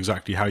back to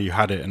exactly how you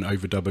had it and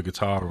overdub a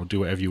guitar or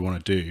do whatever you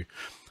want to do.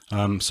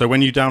 So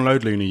when you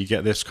download Luna, you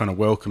get this kind of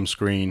welcome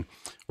screen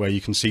where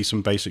you can see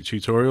some basic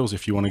tutorials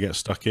if you want to get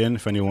stuck in,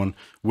 if anyone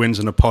wins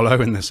an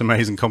Apollo in this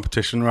amazing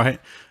competition,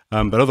 right?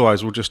 But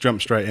otherwise, we'll just jump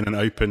straight in and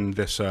open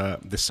this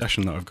this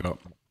session that I've got.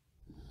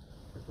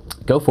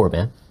 Go for it,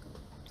 man.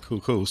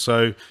 Cool.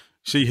 So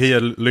see here,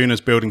 Luna's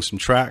building some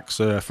tracks.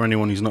 For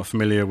anyone who's not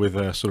familiar with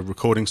sort of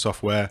recording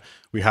software,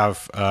 we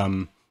have,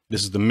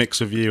 this is the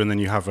mixer view, and then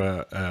you have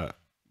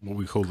what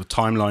we call the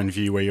timeline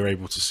view, where you're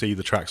able to see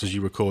the tracks as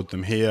you record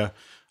them here.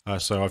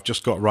 So I've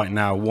just got right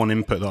now one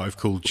input that I've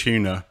called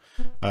tuner,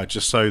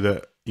 just so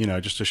that, you know,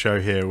 just to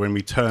show here, when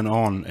we turn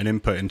on an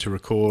input into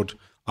record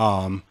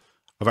arm,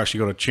 I've actually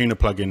got a tuner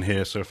plug-in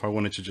here. So if I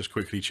wanted to just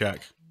quickly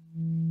check,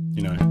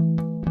 you know, you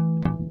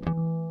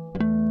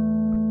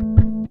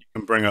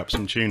can bring up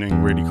some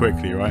tuning really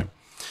quickly, right?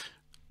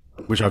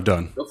 Which I've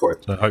done. Go for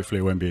it. So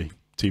hopefully it won't be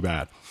too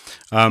bad.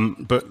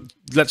 But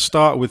let's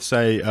start with,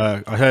 say,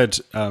 I heard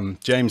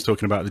James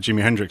talking about the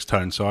Jimi Hendrix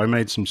tone. So I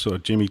made some sort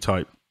of Jimmy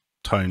type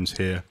tones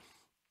here.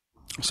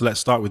 So let's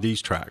start with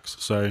these tracks.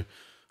 So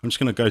I'm just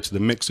going to go to the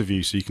mixer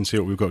view so you can see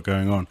what we've got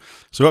going on.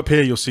 So up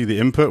here you'll see the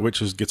input,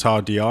 which is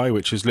guitar DI,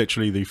 which is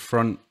literally the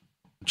front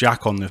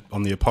jack on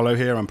the Apollo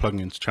here. I'm plugging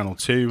into channel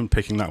 2 and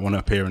picking that one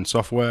up here in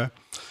software.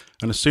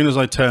 And as soon as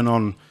I turn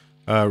on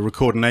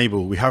record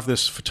enable, we have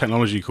this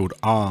technology called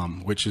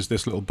ARM, which is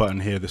this little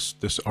button here,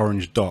 this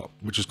orange dot,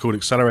 which is called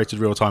accelerated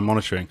real-time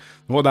monitoring.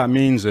 And what that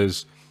means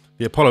is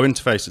the Apollo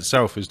interface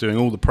itself is doing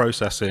all the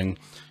processing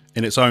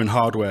in its own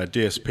hardware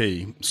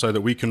DSP, so that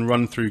we can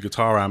run through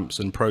guitar amps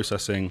and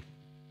processing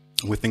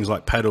with things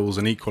like pedals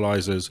and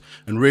equalizers,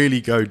 and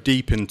really go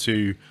deep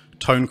into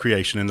tone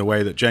creation in the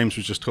way that James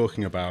was just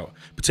talking about,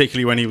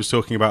 particularly when he was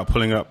talking about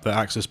pulling up the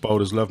Axis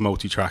Boulder's Love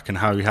multi-track and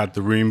how he had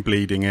the room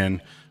bleeding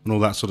in and all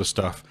that sort of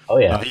stuff. Oh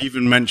yeah. He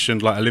even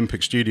mentioned like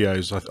Olympic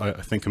Studios,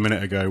 I think a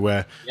minute ago,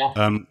 where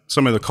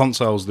some of the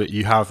consoles that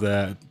you have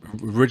there,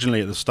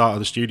 originally at the start of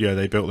the studio,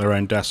 they built their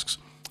own desks,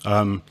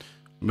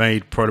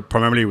 made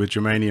primarily with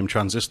germanium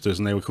transistors,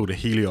 and they were called a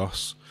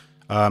Helios.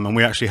 And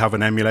we actually have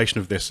an emulation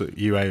of this that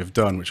UA have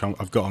done, which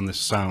I've got on this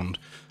sound,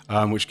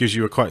 which gives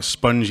you a quite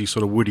spongy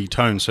sort of woody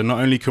tone. So not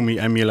only can we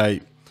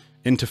emulate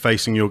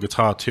interfacing your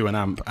guitar to an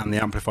amp and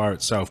the amplifier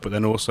itself, but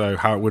then also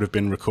how it would have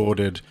been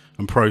recorded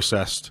and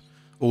processed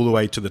all the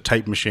way to the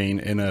tape machine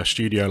in a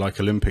studio like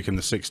Olympic in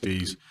the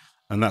 60s.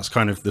 And that's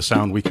kind of the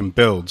sound we can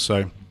build.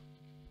 So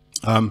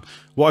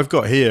what I've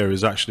got here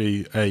is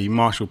actually a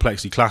Marshall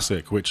Plexi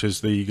Classic, which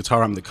is the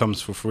guitar amp that comes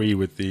for free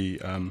with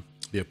the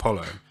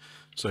Apollo.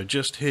 So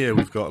just here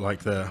we've got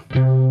like the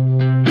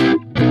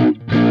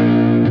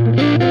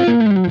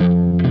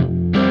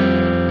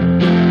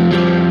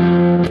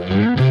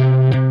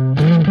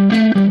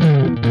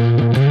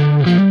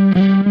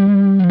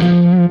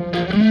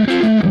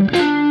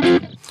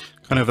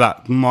kind of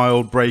that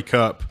mild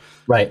breakup,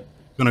 right,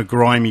 kind of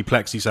grimy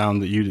Plexi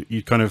sound that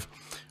you kind of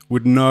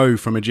would know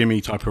from a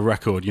Jimmy type of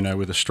record, you know,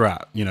 with a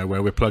Strat, you know,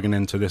 where we're plugging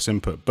into this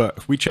input. But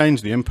if we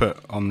change the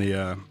input on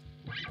the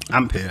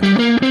amp here,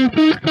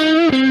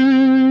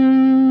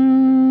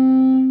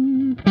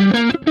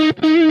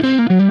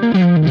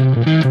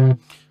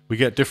 we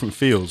get different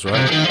feels,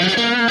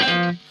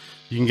 right?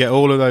 You can get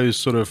all of those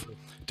sort of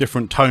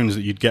different tones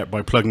that you'd get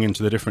by plugging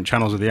into the different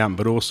channels of the amp,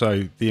 but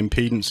also the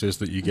impedances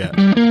that you get.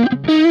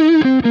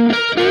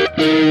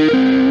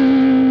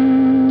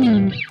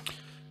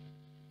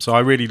 So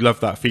I really love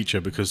that feature,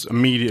 because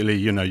immediately,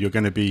 you know, you're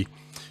going to be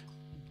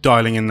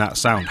dialing in that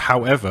sound.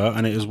 However,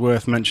 and it is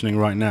worth mentioning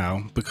right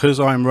now, because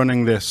I'm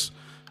running this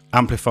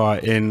amplifier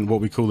in what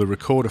we call the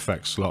record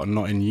effects slot and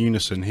not in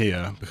unison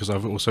here, because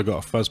I've also got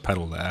a fuzz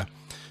pedal there,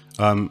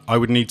 I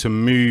would need to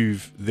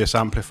move this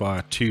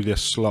amplifier to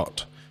this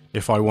slot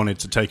if I wanted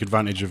to take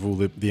advantage of all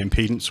the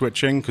impedance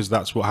switching, because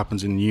that's what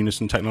happens in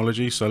unison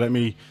technology. So let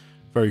me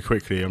very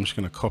quickly, I'm just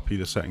going to copy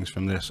the settings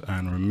from this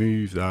and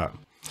remove that.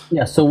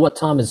 Yeah, so what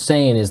Tom is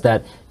saying is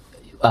that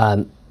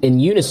in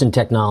unison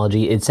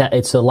technology,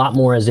 it's a lot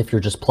more as if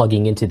you're just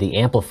plugging into the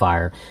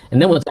amplifier.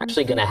 And then what's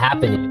actually going to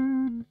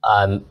happen,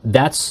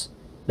 that's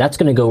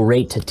going to go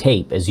right to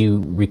tape as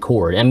you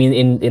record. I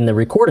mean, in the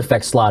record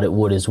effects slot, it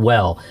would as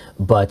well,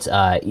 but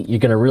you're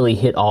going to really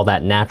hit all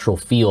that natural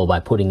feel by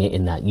putting it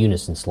in that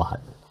unison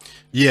slot.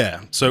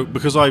 Yeah, so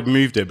because I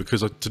moved it,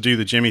 because to do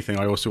the Jimmy thing,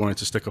 I also wanted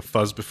to stick a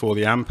fuzz before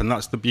the amp, and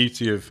that's the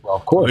beauty of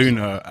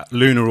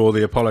Lunar or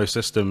the Apollo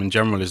system in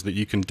general, is that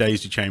you can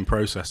daisy chain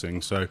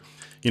processing. So,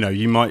 you know,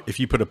 you might, if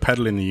you put a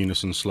pedal in the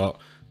unison slot,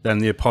 then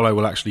the Apollo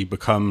will actually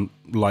become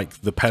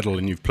like the pedal,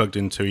 and you've plugged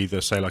into either,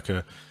 say, like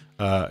a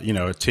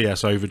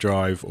TS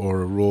overdrive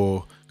or a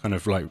raw kind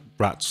of like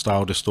rat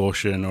style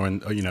distortion, or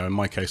in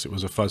my case it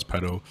was a fuzz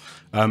pedal,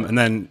 and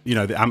then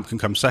the amp can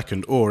come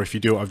second. Or if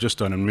you do what I've just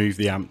done and move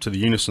the amp to the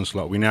unison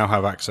slot, we now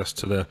have access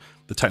to the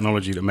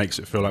technology that makes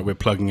it feel like we're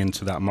plugging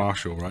into that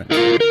Marshall, right?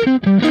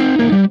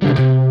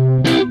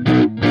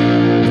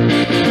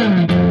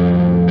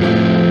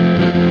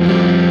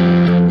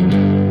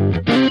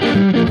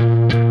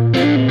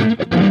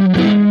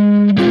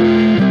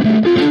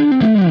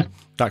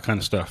 That kind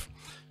of stuff.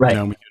 Right.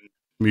 We can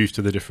move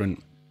to the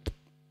different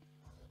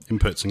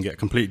inputs and get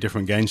complete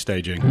different gain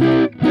staging.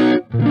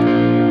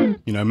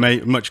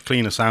 Much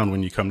cleaner sound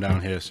when you come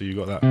down here. So you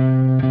got that.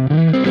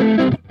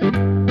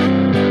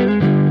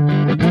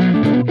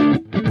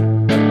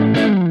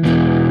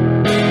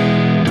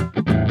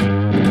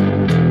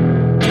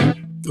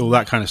 All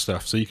that kind of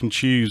stuff. So you can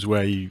choose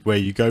where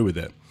you go with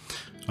it.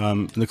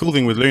 And the cool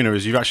thing with Lunar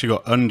is you've actually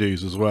got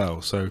undos as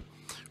well. So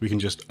we can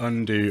just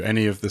undo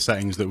any of the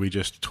settings that we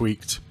just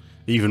tweaked,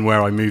 even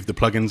where I moved the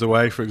plugins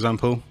away, for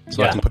example.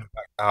 So I can put it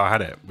back how I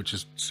had it, which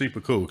is super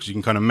cool, because you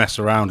can kind of mess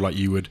around like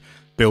you would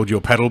build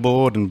your pedal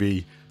board and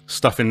be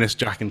stuffing this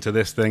jack into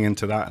this thing,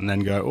 into that, and then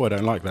go, oh, I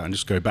don't like that, and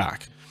just go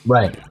back.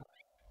 Right.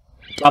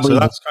 So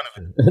that's kind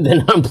of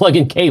then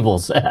unplugging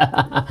cables.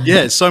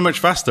 Yeah, it's so much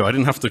faster. I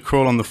didn't have to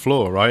crawl on the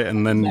floor, right?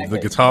 And then the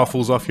guitar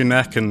falls off your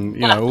neck,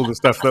 and all the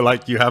stuff that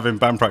like you have in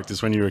band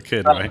practice when you were a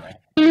kid, right?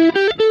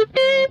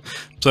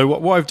 So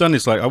what I've done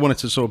is, like, I wanted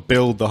to sort of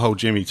build the whole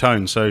Jimmy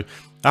tone. So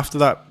after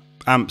that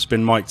amp's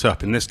been mic'd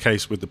up, in this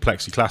case with the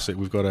Plexi Classic,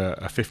 we've got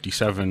a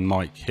 57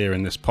 mic here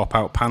in this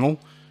pop-out panel,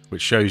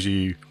 which shows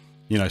you,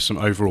 some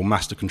overall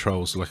master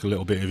controls, like a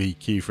little bit of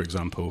EQ, for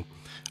example.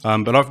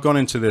 But I've gone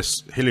into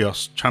this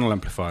Helios channel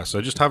amplifier, so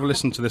just have a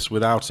listen to this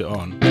without it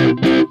on,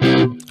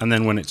 and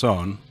then when it's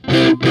on,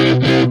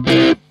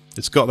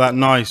 it's got that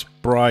nice,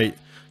 bright,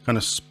 kind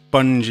of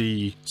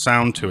spongy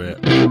sound to it.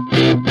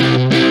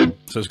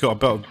 So it's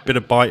got a bit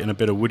of bite and a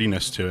bit of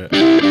woodiness to it,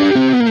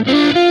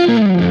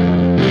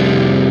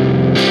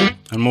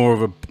 and more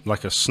of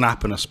like a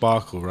snap and a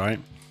sparkle, right?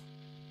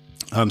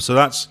 So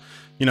that's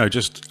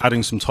just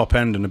adding some top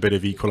end and a bit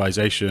of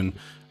equalization.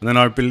 And then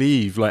I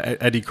believe, like,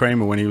 Eddie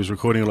Kramer, when he was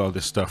recording a lot of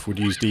this stuff, would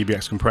use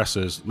DBX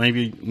compressors,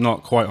 maybe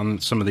not quite on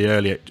some of the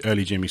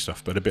early Jimmy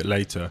stuff, but a bit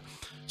later.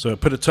 So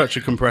put a touch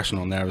of compression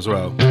on there as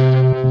well.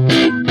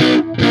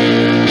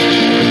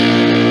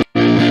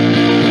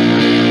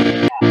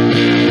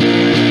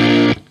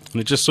 And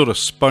it just sort of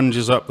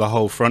sponges up the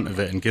whole front of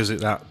it and gives it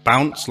that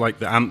bounce, like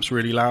the amp's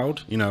really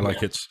loud,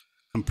 like it's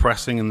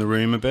compressing in the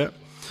room a bit.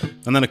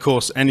 And then, of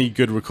course, any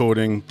good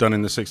recording done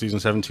in the 60s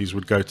and 70s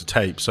would go to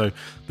tape. So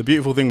the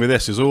beautiful thing with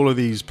this is all of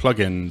these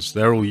plugins,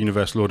 they're all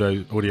Universal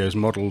Audio's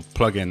model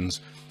plugins,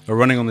 are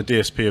running on the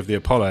DSP of the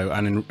Apollo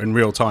and in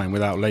real time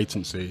without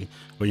latency,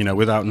 or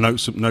without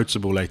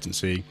noticeable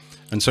latency.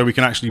 And so we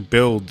can actually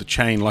build the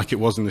chain like it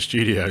was in the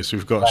studio. So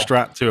we've got a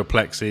Strat to a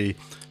Plexi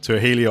to a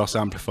Helios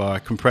amplifier,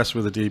 compressed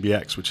with a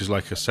DBX, which is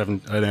like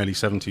an early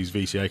 70s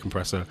VCA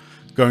compressor,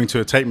 going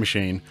to a tape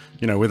machine,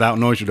 without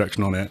noise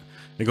reduction on it.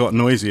 It got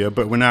noisier,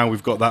 but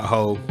we've got that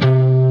whole...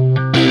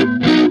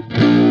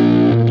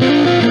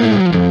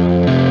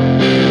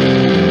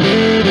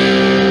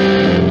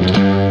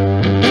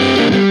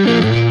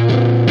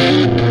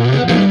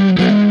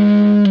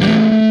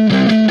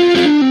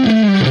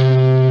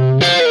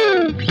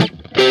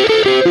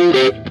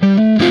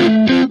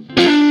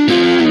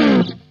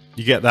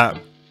 You get that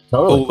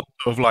all sort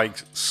of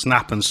like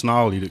snap and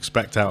snarl you'd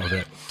expect out of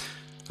it.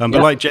 But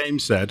like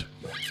James said,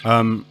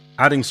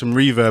 adding some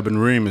reverb and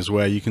room is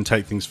where you can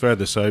take things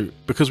further. So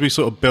because we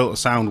sort of built a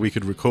sound we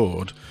could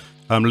record,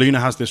 Lunar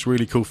has this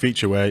really cool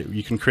feature where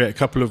you can create a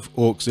couple of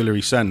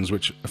auxiliary sends,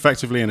 which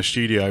effectively in a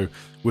studio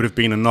would have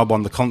been a knob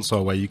on the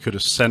console where you could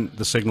have sent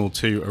the signal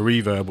to a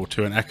reverb or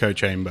to an echo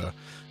chamber.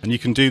 And you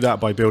can do that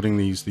by building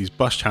these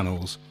bus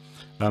channels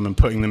and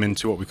putting them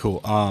into what we call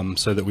ARM,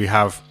 so that we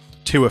have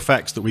two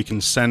effects that we can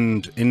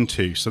send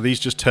into. So these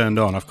just turned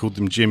on. I've called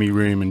them Jimmy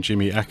Room and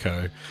Jimmy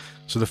Echo.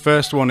 So the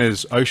first one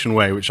is Ocean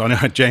Way, which I know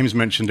James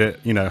mentioned it,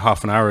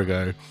 half an hour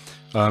ago,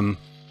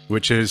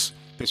 which is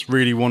this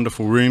really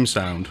wonderful room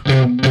sound.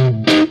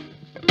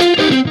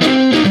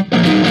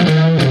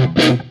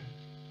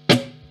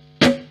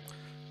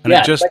 And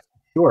And it just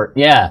short.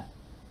 Yeah,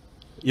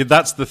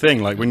 that's the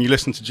thing. Like when you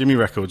listen to Jimmy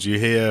records, you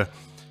hear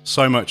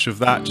so much of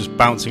that just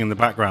bouncing in the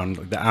background,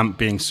 like the amp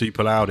being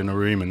super loud in a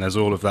room, and there's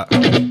all of that.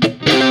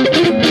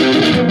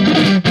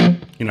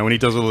 You know, when he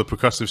does all the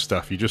percussive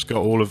stuff, you just got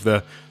all of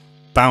the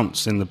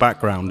bounce in the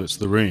background. It's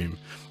the room.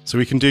 So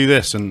we can do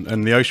this, and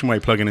the Ocean Way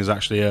plugin is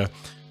actually a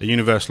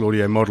Universal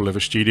Audio model of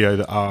a studio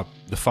that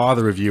the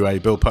father of UA,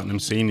 Bill Putnam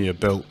Sr.,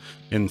 built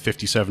in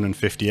 57 and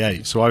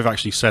 58. So I've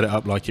actually set it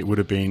up like it would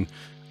have been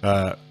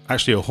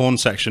actually a horn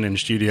section in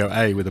Studio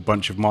A with a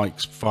bunch of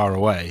mics far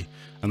away,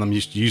 and I'm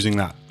just using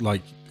that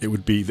like it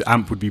would be, the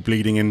amp would be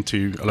bleeding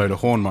into a load of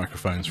horn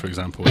microphones, for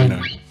example, you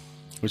know,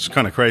 which is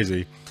kind of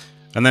crazy.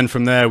 And then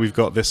from there we've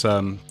got this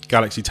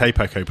Galaxy Tape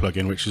Echo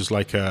plugin, which is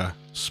like a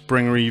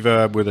spring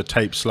reverb with a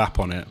tape slap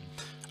on it,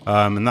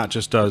 and that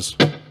just does,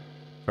 in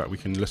fact we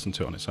can listen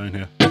to it on its own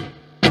here.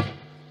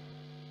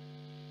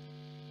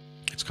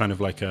 It's kind of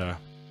like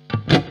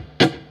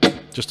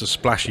just a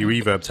splashy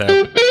reverb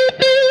tail,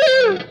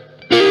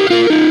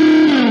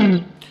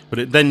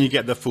 but then you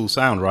get the full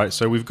sound, right?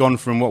 So we've gone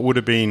from what would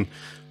have been,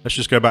 let's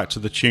just go back to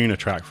the tuner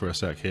track for a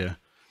sec here,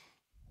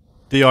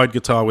 DI'd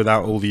guitar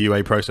without all the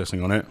UA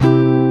processing on it,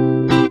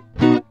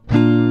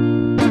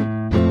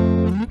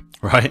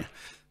 right?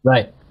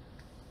 Right.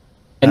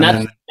 And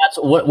that's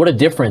what a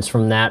difference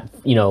from that,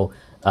 you know,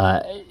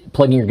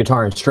 plugging your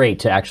guitar in straight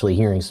to actually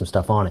hearing some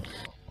stuff on it.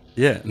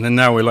 Yeah, and then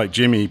now we're like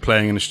Jimmy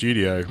playing in the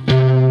studio.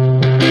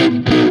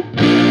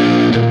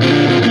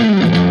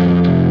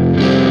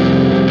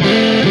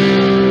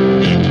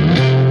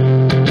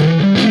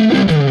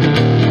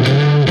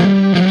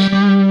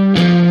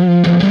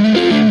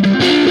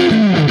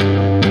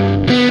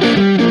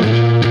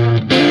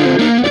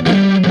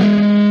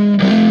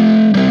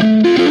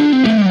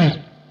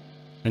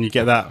 And you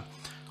get that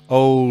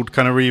old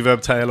kind of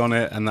reverb tail on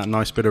it and that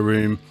nice bit of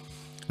room,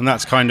 and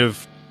that's kind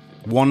of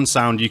one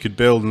sound you could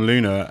build in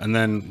Luna and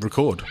then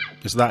record.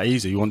 It's that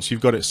easy. Once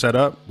you've got it set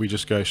up, we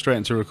just go straight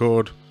into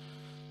record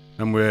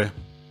and we're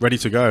ready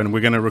to go, and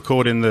we're going to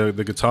record in the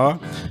guitar.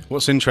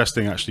 What's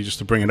interesting actually, just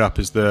to bring it up,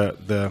 is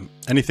the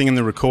anything in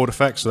the record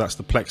effect, so that's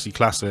the Plexi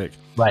Classic,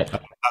 right?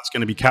 That's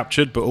going to be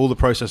captured, but all the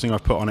processing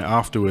I've put on it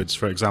afterwards,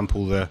 for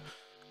example the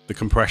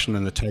compression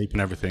and the tape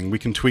and everything, we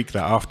can tweak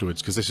that afterwards,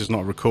 because this is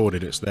not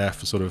recorded, it's there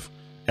for sort of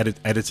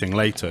editing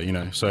later, you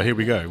know. So here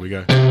we go.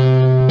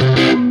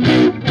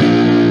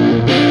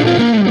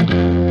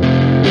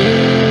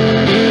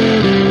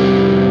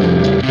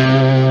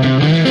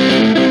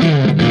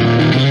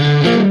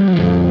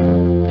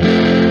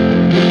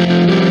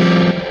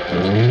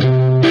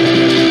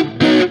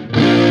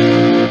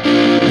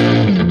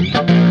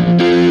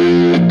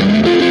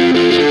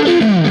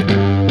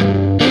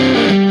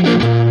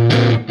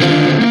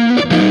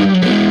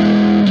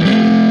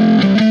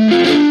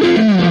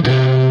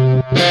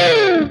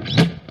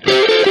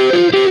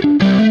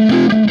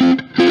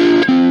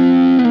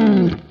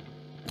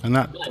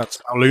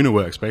 That's how Luna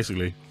works,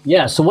 basically.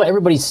 Yeah, so what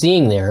everybody's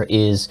seeing there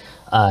is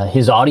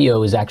his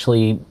audio is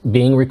actually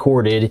being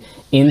recorded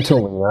into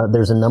Luna.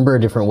 There's a number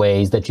of different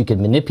ways that you could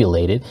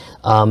manipulate it.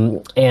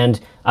 And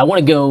I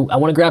want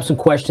to grab some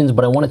questions,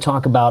 but I want to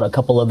talk about a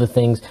couple other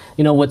things.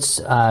 You know,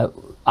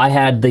 I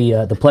had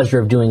the pleasure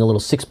of doing a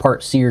little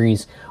 6-part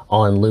series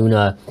on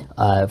Luna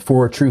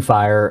for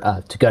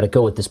TrueFire to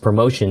go with this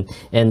promotion.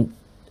 And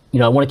you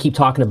know, I want to keep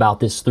talking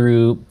about this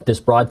through this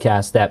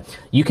broadcast, that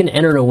you can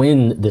enter to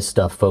win this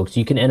stuff, folks.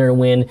 You can enter to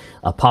win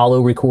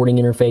Apollo recording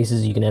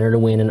interfaces. You can enter to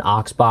win an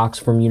aux box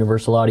from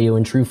Universal Audio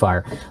and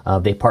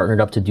TrueFire. They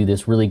partnered up to do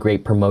this really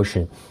great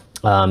promotion.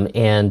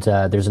 And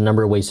there's a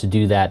number of ways to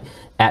do that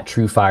at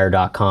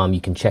TrueFire.com.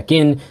 You can check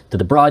in to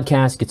the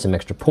broadcast, get some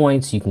extra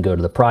points. You can go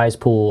to the prize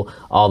pool,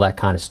 all that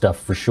kind of stuff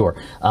for sure.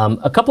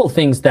 A couple of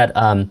things that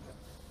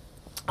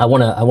I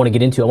want to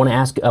get into. I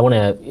want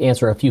to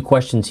answer a few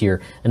questions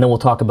here, and then we'll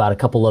talk about a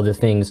couple other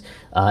things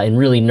and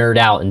really nerd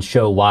out and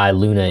show why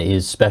Luna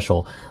is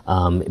special.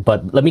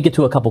 But let me get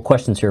to a couple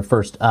questions here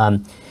first.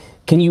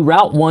 Can you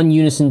route one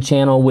unison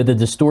channel with a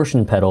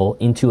distortion pedal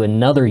into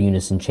another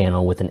unison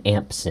channel with an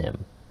amp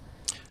sim?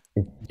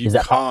 You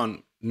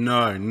can't.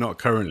 No, not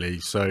currently.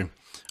 So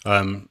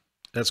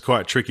that's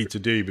quite tricky to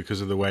do because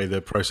of the way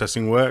the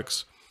processing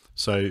works.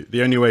 So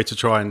the only way to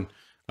try and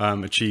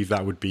achieve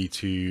that would be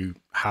to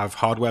have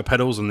hardware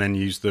pedals and then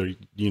use the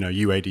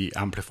UAD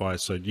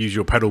amplifiers. So use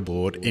your pedal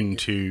board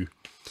into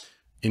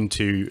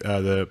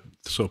the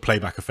sort of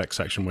playback effect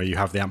section where you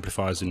have the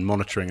amplifiers in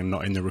monitoring and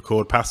not in the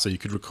record path. So you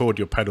could record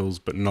your pedals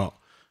but not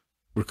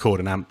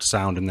record an amp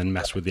sound and then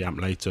mess with the amp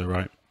later,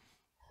 right?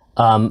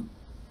 I'm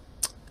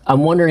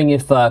wondering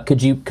if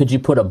could you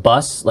put a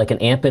bus, like an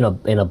amp in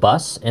a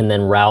bus, and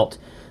then route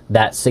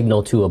that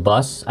signal to a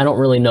bus? I don't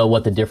really know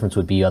what the difference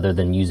would be other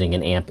than using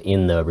an amp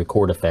in the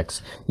record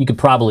effects. You could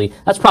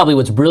that's probably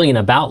what's brilliant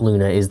about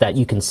Luna, is that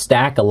you can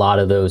stack a lot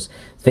of those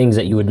things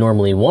that you would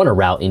normally want to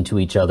route into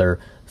each other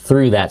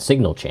through that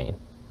signal chain.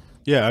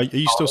 Yeah, are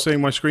you still seeing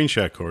my screen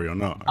share, Corey, or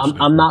not?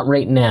 I'm not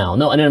right now.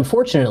 No, and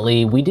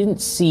unfortunately, we didn't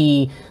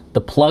see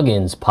the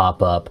plugins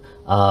pop up.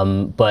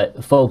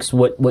 But folks,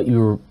 what you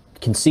were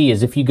can see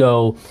is if you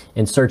go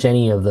and search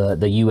any of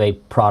the UA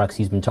products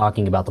he's been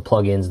talking about, the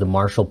plugins, the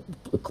Marshall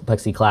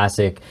Plexi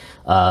Classic,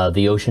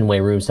 the Ocean Way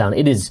Room Sound,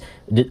 it is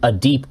a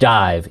deep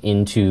dive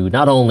into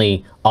not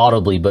only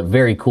audibly, but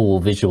very cool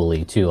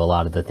visually too, a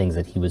lot of the things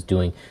that he was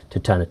doing to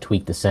kind of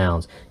tweak the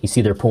sounds. You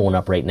see they're pulling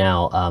up right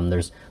now.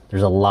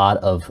 There's a lot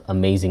of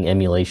amazing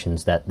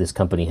emulations that this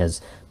company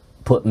has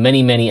put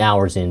many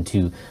hours in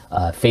to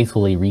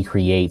faithfully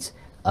recreate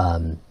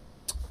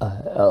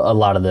a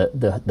lot of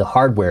the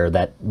hardware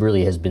that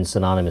really has been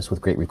synonymous with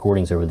great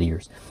recordings over the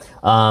years.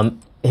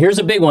 Here's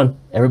a big one.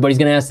 Everybody's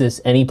going to ask this.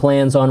 Any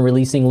plans on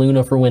releasing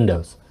Luna for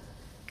Windows?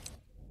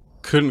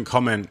 Couldn't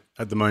comment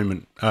at the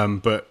moment,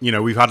 but you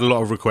know, we've had a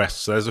lot of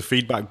requests. There's a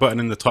feedback button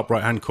in the top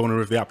right hand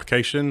corner of the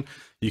application.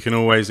 You can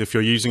always, if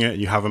you're using it,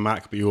 you have a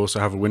Mac but you also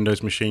have a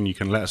Windows machine, you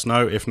can let us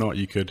know. If not,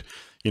 you could,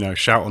 you know,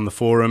 shout on the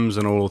forums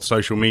and all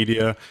social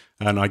media,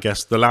 and I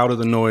guess the louder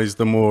the noise,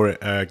 the more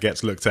it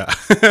gets looked at.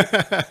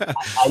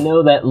 I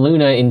know that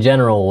Luna in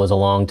general was a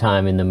long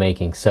time in the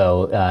making,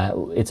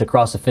 so it's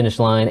across the finish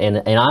line,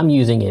 and I'm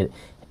using it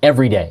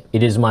every day.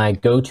 It is my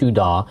go-to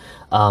DAW.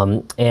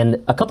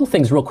 And a couple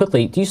things real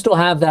quickly. Do you still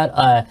have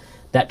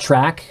that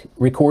track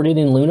recorded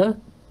in Luna?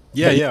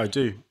 Yeah, I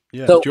do.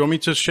 Yeah. So, do you want me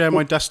to share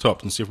my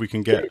desktop and see if we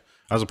can get,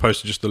 as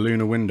opposed to just the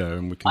Luna window,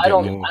 and we can I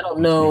don't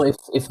know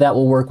if that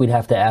will work. We'd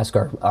have to ask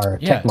our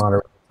tech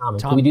moderator, Tom.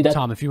 Can we do that?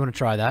 Tom, if you want to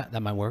try that, that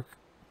might work.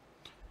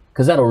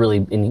 Because that'll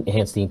really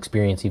enhance the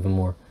experience even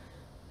more.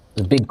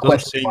 There's a big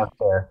question mark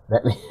there.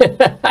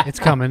 It's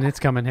coming. It's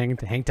coming.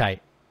 Hang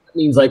tight. That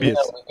means like we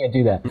can't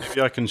do that.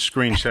 Maybe I can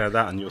screen share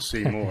that and you'll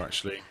see more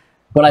actually.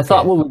 But I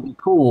thought what would be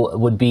cool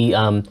would be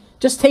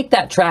just take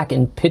that track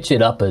and pitch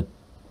it up a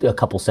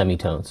couple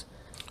semitones.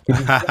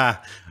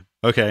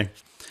 Okay.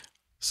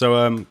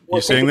 So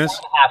you're seeing this?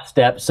 Half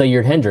step, so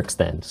you're Hendrix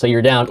then. So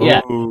you're down.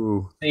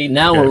 Ooh. Yeah. See,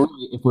 now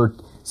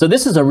so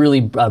this is a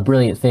really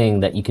brilliant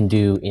thing that you can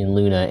do in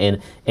Luna,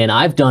 and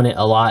I've done it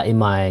a lot in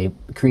my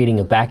creating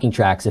of backing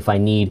tracks. If I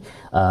need,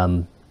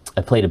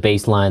 I played a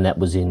bass line that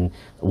was in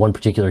one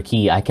particular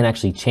key, I can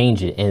actually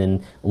change it,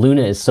 and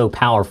Luna is so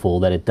powerful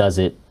that it does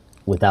it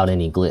without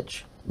any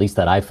glitch, at least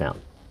that I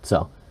found.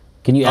 So,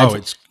 can you? Oh,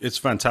 it's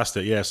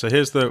fantastic. Yeah. So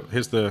here's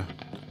the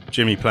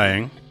Jimmy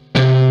playing.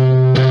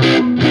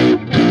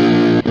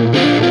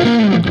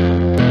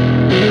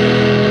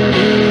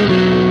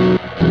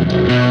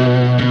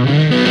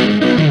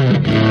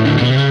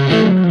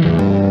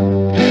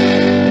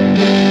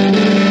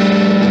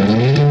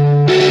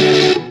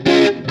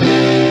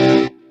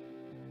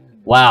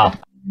 Wow.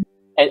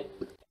 And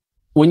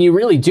when you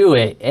really do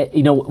it,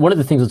 you know, one of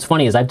the things that's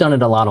funny is I've done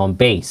it a lot on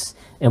bass.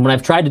 And when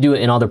I've tried to do it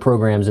in other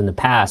programs in the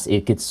past,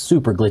 it gets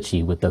super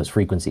glitchy with those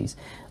frequencies.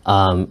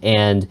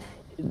 And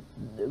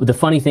the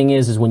funny thing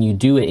is when you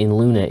do it in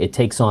Luna, it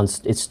takes on,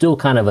 it's still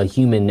kind of a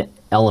human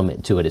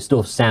element to it. It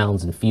still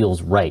sounds and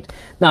feels right.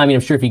 Now, I mean,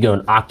 I'm sure if you go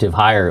an octave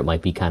higher, it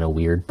might be kind of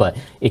weird, but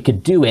it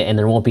could do it and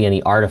there won't be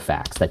any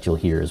artifacts that you'll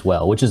hear as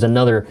well, which is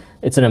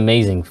it's an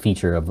amazing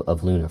feature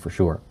of Luna for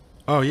sure.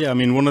 Oh yeah, I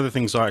mean, one of the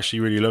things I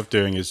actually really love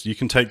doing is you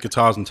can take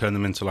guitars and turn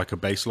them into like a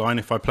bass line.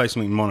 If I play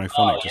something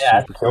monophonic,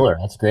 that's killer.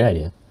 That's a great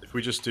idea. If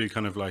we just do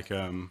kind of like,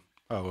 oh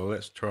well,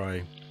 let's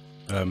try.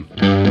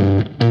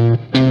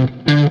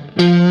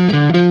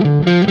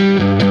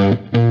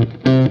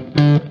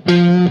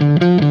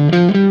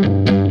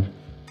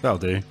 That'll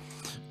do.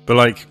 But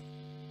like.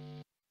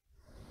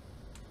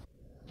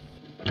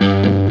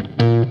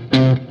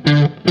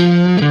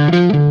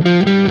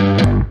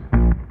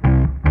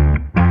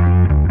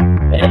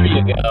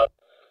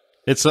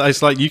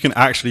 It's like you can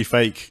actually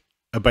fake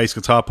a bass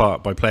guitar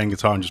part by playing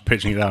guitar and just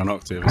pitching it down an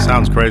octave. It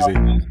sounds crazy.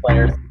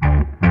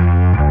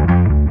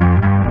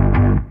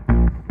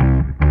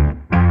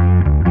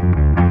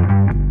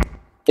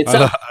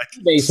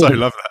 I so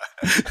love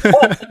that.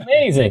 That's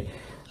amazing.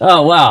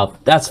 Oh, wow.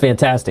 That's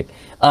fantastic.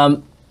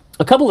 A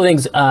couple of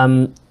things.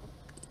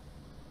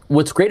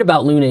 What's great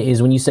about Luna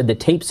is when you said the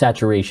tape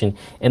saturation,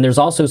 and there's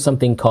also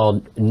something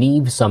called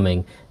Neve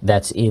summing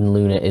that's in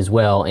Luna as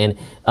well. And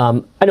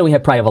I know we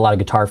probably have a lot of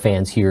guitar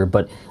fans here,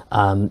 but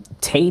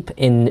tape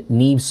and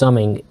Neve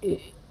summing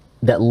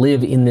that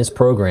live in this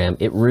program,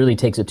 it really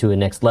takes it to a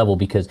next level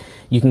because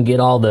you can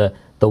get all the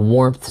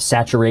warmth,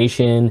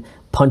 saturation,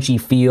 punchy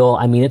feel.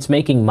 I mean, it's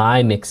making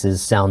my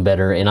mixes sound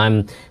better, and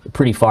I'm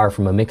pretty far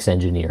from a mix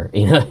engineer.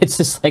 You know, it's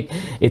just like,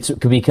 it's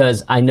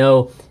because I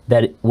know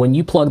that when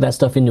you plug that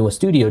stuff into a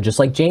studio, just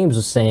like James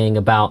was saying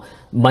about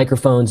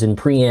microphones and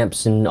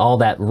preamps and all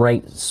that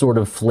right sort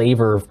of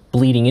flavor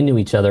bleeding into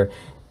each other,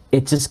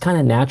 it just kind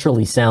of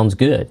naturally sounds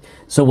good.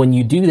 So when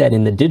you do that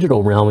in the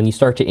digital realm and you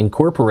start to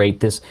incorporate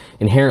this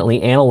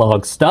inherently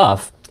analog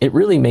stuff, it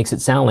really makes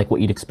it sound like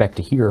what you'd expect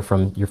to hear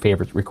from your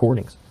favorite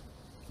recordings.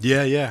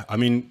 Yeah. I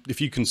mean,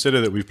 if you consider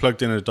that we've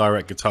plugged in a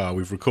direct guitar,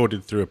 we've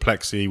recorded through a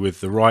Plexi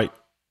with the right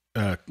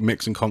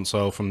mixing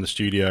console from the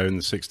studio in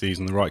the 60s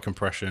and the right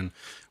compression.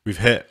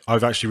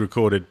 I've actually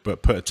recorded,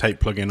 but put a tape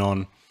plugin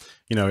on,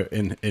 you know,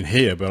 in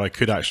here, but I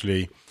could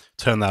actually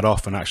turn that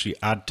off and actually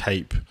add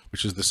tape,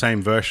 which is the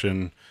same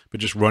version, but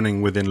just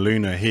running within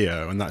Luna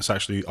here, and that's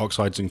actually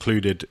Oxide's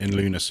included in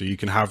Luna, so you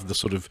can have the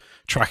sort of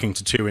tracking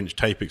to 2-inch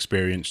tape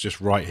experience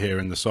just right here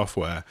in the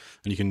software,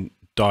 and you can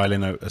dial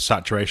in a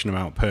saturation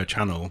amount per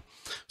channel.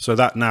 So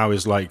that now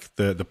is like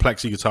the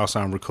Plexi guitar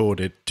sound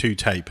recorded to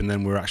tape, and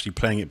then we're actually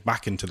playing it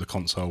back into the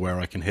console where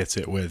I can hit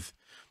it with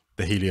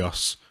the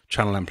Helios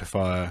channel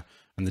amplifier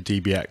and the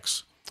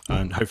DBX,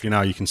 and hopefully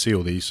now you can see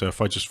all these. So if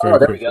I just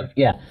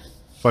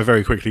if I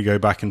very quickly go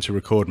back into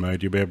record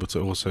mode, you'll be able to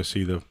also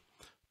see the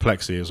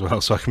Plexi as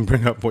well, so I can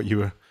bring up what you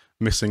were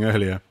missing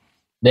earlier.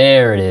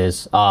 There it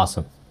is.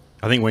 Awesome.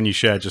 I think when you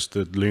share just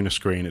the Luna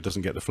screen, it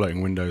doesn't get the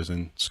floating windows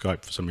in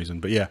Skype for some reason.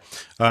 But yeah,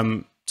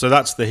 so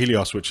that's the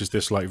Helios, which is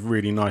this like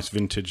really nice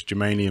vintage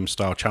germanium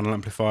style channel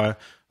amplifier.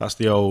 That's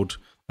the old,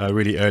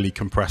 really early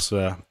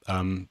compressor.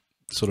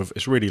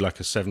 It's really like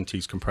a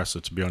 70s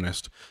compressor, to be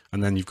honest.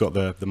 And then you've got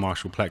the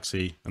Marshall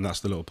Plexi, and that's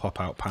the little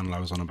pop-out panel I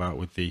was on about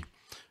with the,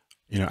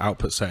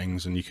 output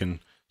settings, and you can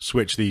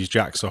switch these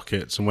jack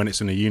sockets, and when it's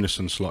in a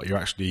unison slot, you're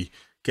actually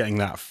getting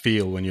that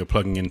feel when you're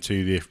plugging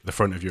into the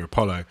front of your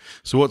Apollo.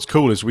 So what's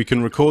cool is we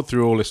can record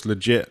through all this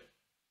legit,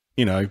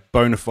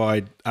 bona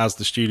fide, as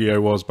the studio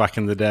was back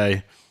in the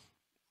day,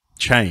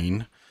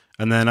 chain.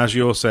 And then as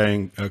you're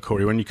saying,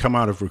 Corey, when you come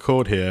out of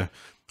record here,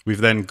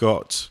 we've then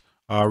got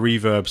our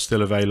reverb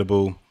still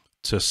available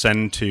to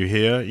send to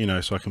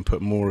here, so I can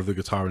put more of the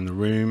guitar in the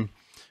room.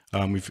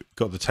 We've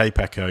got the tape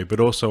echo,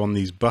 but also on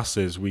these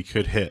buses, we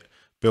could hit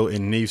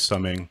built-in Neve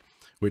summing,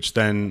 which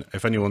then,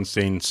 if anyone's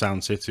seen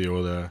Sound City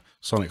or the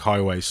Sonic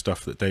Highway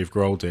stuff that Dave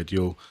Grohl did,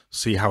 you'll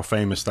see how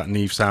famous that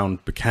Neve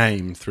sound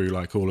became through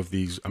like all of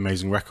these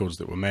amazing records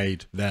that were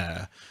made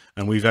there.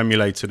 And we've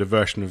emulated a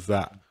version of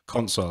that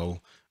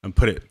console and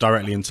put it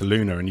directly into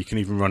Luna, and you can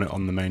even run it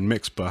on the main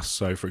mix bus.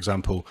 So for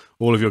example,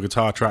 all of your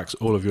guitar tracks,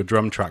 all of your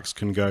drum tracks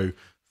can go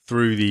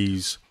through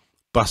these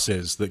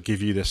buses that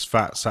give you this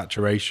fat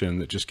saturation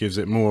that just gives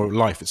it more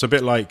life. It's a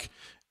bit like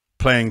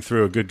playing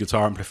through a good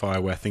guitar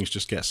amplifier where things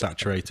just get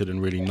saturated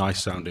and really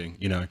nice sounding,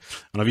 And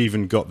I've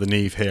even got the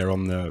Neve here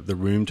on the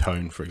room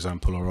tone, for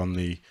example, or on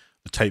the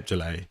tape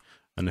delay.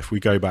 And if we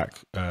go back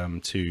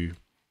to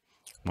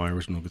my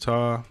original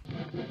guitar,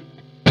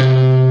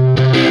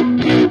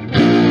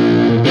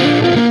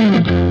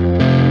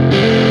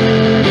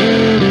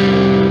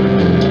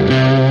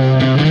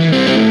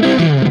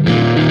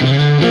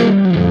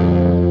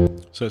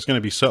 so it's going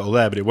to be subtle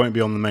there, but it won't be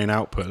on the main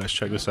output. Let's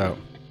check this out.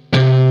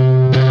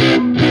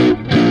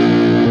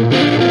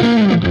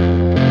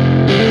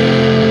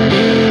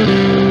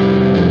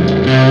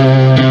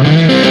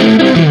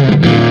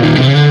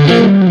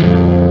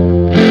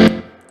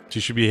 So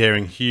you should be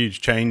hearing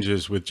huge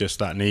changes with just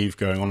that Neve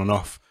going on and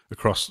off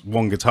across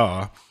one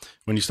guitar.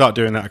 When you start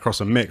doing that across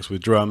a mix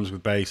with drums,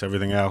 with bass,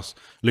 everything else,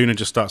 Luna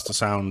just starts to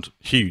sound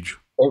huge.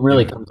 It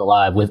really comes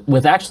alive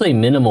with actually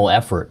minimal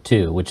effort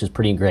too, which is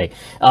pretty great.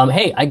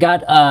 Hey, I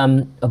got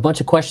a bunch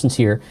of questions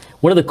here.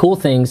 One of the cool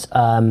things,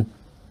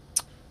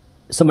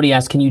 somebody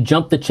asked, can you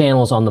jump the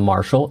channels on the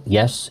Marshall?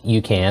 Yes,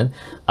 you can.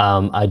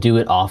 I do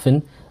it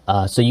often.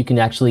 So you can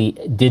actually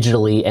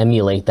digitally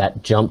emulate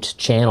that jumped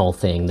channel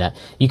thing. That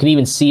you can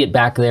even see it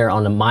back there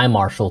on my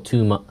Marshall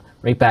too,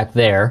 right back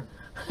there.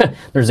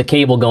 There's a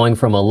cable going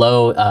from a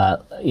low,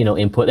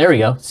 input. There we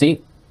go.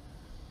 See,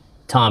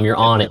 Tom, you're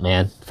on it,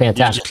 man.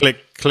 Fantastic. You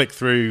just click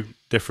through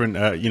different,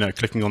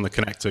 clicking on the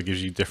connector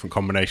gives you different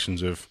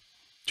combinations of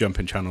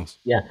jumping channels.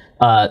 Yeah.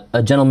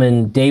 A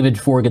gentleman, David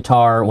for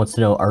Guitar, wants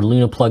to know, are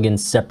Luna plugins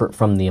separate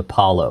from the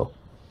Apollo?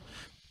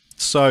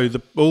 So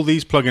all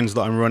these plugins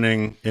that I'm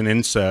running in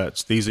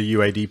inserts, these are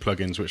UAD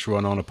plugins which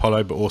run on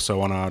Apollo, but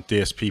also on our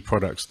DSP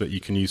products that you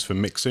can use for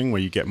mixing,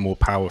 where you get more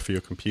power for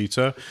your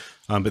computer.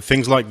 But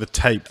things like the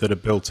tape that are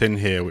built in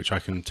here, which I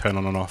can turn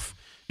on and off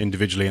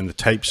individually in the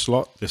tape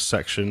slot, this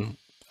section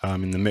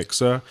in the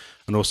mixer,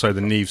 and also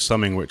the Neve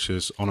summing, which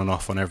is on and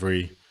off on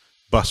every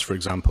bus, for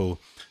example,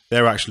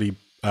 they're actually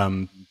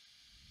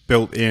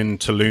built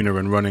into Luna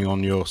and running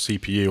on your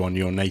CPU on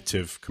your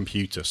native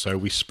computer. So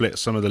we split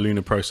some of the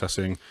Luna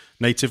processing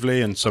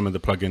natively and some of the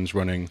plugins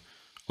running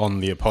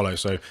on the Apollo.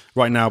 So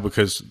right now,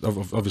 because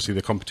obviously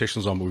the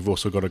competition's on, but we've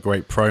also got a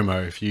great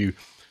promo. If you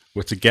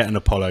were to get an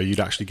Apollo,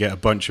 you'd actually get a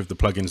bunch of the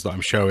plugins that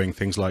I'm showing,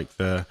 things like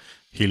the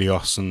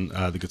Helios and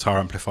the guitar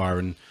amplifier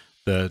and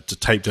the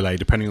tape delay.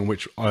 Depending on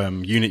which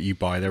unit you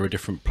buy, there are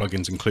different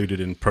plugins included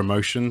in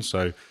promotion.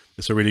 So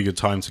it's a really good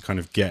time to kind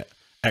of get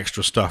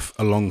extra stuff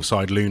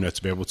alongside Luna to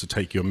be able to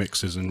take your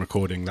mixes and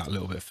recording that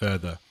little bit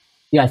further.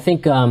 Yeah, I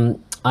think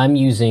I'm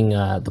using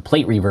the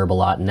plate reverb a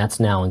lot, and that's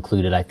now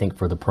included, I think,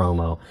 for the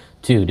promo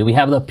too. Do we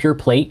have the pure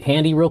plate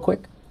handy real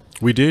quick?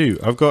 We do.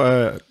 I've got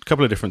a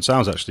couple of different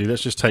sounds actually.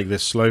 Let's just take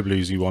this slow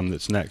bluesy one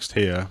that's next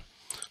here.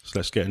 So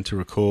let's get into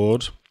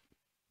record.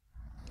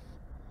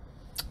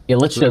 Yeah,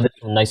 let's show this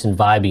one nice and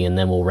vibey, and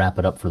then we'll wrap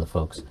it up for the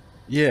folks.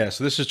 Yeah,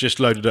 so this has just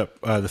loaded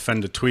up the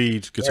Fender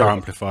Tweed guitar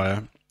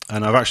amplifier.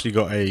 And I've actually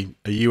got a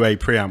UA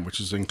preamp, which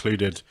is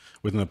included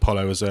with an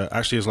Apollo as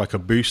like a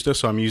booster.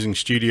 So I'm using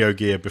studio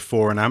gear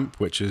before an amp,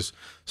 which is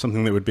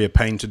something that would be a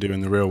pain to do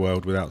in the real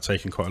world without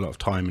taking quite a lot of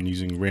time and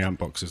using reamp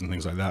boxes and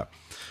things like that.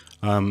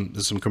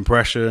 There's some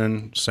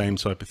compression, same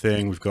type of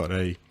thing. We've got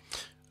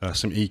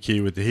some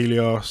EQ with the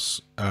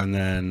Helios, and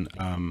then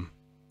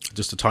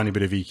just a tiny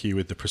bit of EQ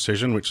with the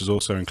Precision, which is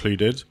also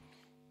included.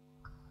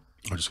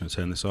 I'm just going to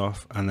turn this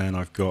off, and then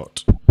I've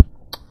got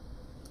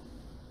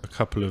a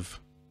couple of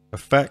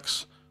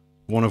effects,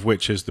 one of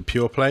which is the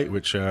Pure Plate,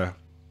 which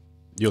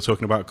you're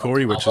talking about,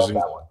 Corey, which is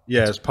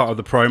as part of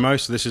the promo.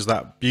 So this is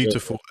that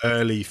beautiful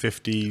early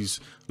 50s,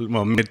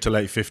 well, mid to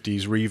late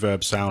 50s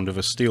reverb sound of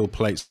a steel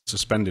plate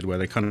suspended, where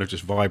they kind of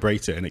just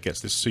vibrate it and it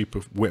gets this super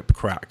whip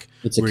crack.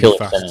 It's a really killer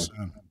fast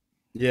sound.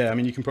 Yeah, I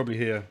mean, you can probably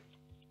hear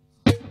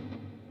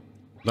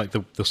like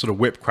the sort of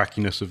whip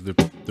crackiness of the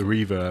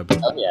reverb.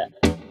 Oh yeah.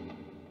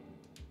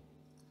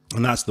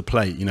 And that's the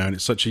plate, you know, and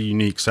it's such a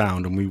unique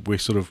sound. And we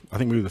sort of, I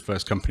think we were the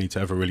first company to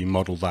ever really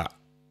model that.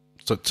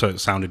 So it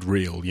sounded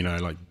real, you know,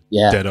 like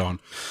dead on.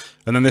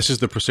 And then this is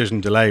the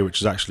Precision delay, which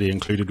is actually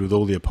included with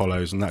all the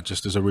Apollos. And that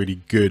just is a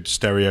really good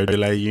stereo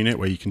delay unit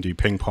where you can do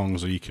ping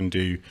pongs or you can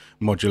do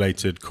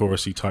modulated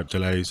chorusy type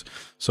delays.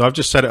 So I've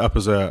just set it up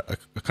as a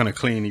kind of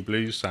cleany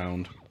blues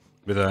sound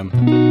with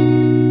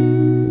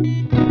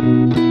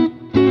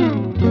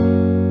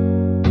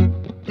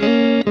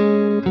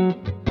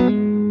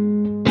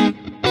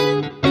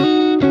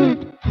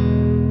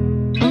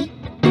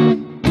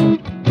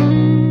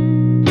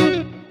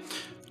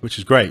which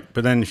is great.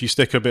 But then if you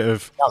stick a bit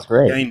of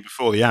gain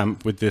before the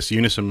amp with this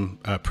Unison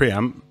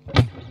preamp,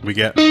 we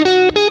get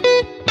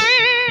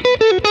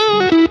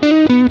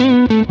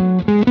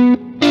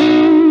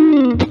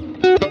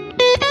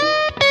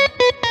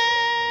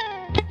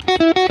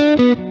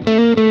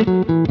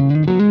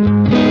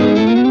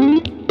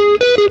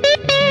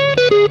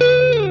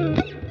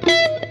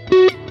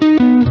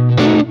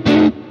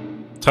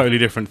totally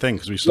different thing,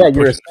 because we sort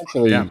you're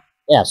essentially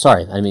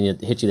sorry, I mean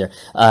it hit you there.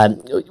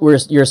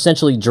 You're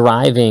essentially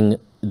driving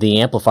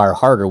the amplifier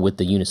harder with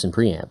the Unison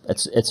preamp.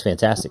 It's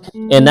fantastic,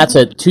 and that's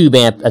a tube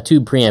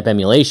preamp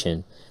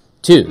emulation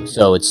too.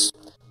 So it's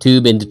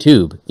tube into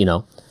tube, you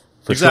know.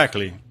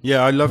 Exactly. Sure.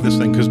 Yeah, I love this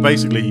thing because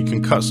basically you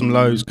can cut some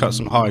lows, cut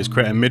some highs,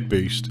 create a mid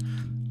boost,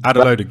 add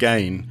a load of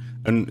gain.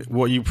 And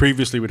what you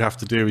previously would have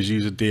to do is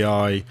use a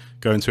DI,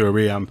 go into a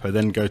reamper,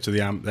 then go to the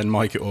amp, then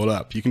mic it all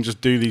up. You can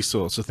just do these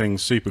sorts of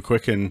things super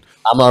quick. And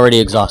I'm already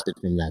exhausted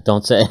from that.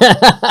 Don't say. Do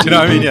you know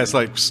what I mean? Yeah, it's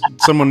like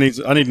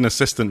I need an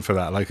assistant for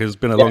that. Like, it's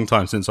been a long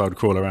time since I would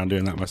crawl around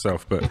doing that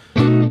myself. But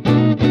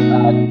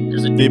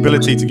the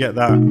ability to get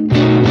that.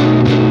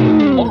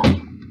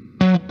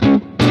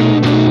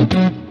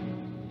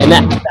 And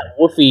that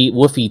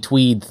woofy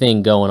tweed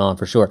thing going on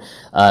for sure.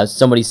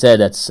 Somebody said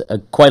that's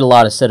quite a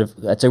lot of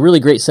that's a really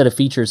great set of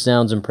features.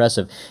 Sounds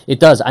impressive. It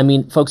does. I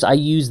mean, folks, I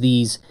use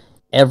these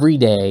every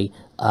day.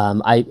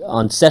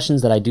 On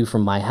sessions that I do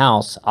from my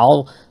house,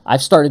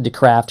 I've started to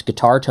craft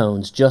guitar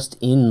tones just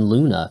in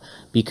Luna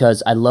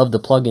because I love the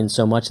plugin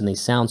so much and they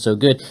sound so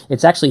good.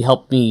 It's actually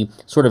helped me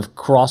sort of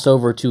cross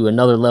over to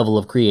another level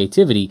of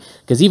creativity,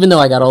 because even though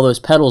I got all those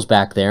pedals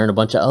back there and a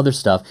bunch of other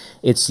stuff,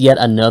 it's yet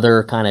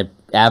another kind of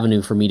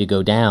avenue for me to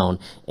go down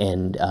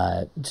and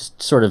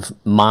just sort of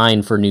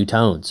mine for new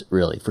tones,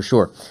 really, for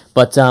sure.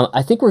 But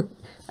I think we're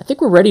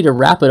ready to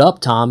wrap it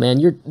up, Tom. Man,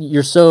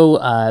 you're so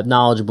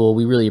knowledgeable.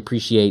 We really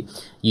appreciate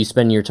you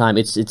spending your time.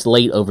 It's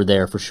late over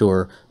there for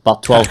sure.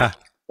 About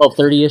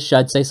 12:30ish,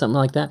 I'd say, something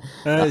like that.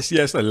 It's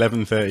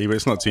 11:30, but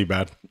it's not too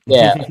bad.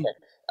 Yeah. Okay.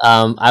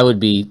 I would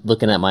be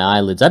looking at my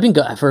eyelids.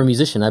 For a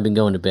musician, I've been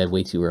going to bed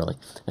way too early.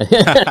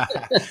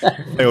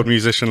 The old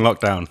musician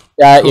lockdown.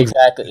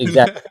 Exactly.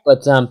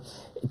 But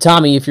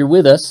Tommy, if you're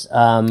with us,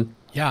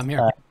 yeah, I'm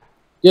here.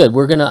 Good.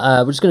 We're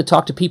just gonna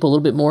talk to people a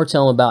little bit more,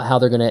 tell them about how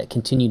they're gonna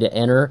continue to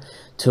enter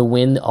to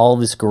win all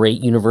this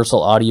great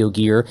Universal Audio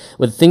gear.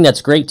 But the thing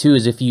that's great too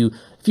is if you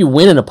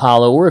win an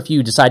Apollo, or if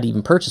you decide to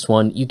even purchase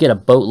one, you get a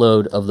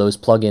boatload of those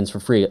plugins for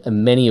free,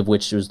 and many of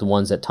which was the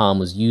ones that Tom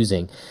was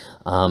using.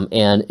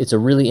 And it's a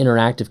really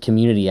interactive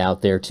community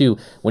out there too.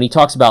 When he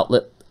talks about,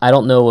 I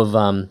don't know of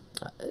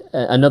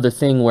another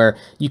thing where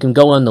you can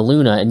go on the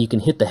Luna and you can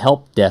hit the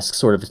help desk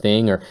sort of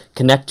thing, or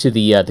connect to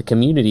the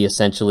community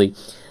essentially.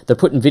 They're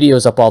putting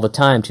videos up all the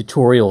time,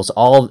 tutorials,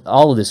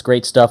 all of this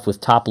great stuff with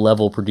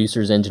top-level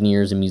producers,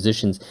 engineers, and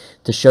musicians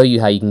to show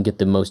you how you can get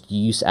the most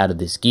use out of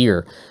this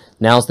gear.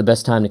 Now's the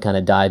best time to kind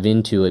of dive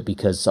into it,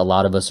 because a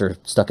lot of us are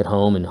stuck at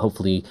home and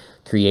hopefully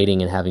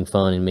creating and having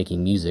fun and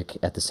making music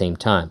at the same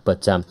time.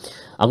 But I'm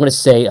going to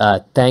say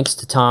thanks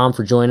to Tom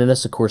for joining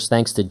us. Of course,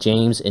 thanks to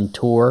James and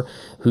Tor,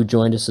 who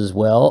joined us as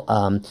well.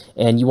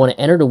 And you want to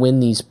enter to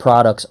win these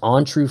products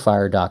on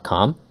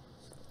TrueFire.com.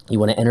 You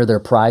want to enter their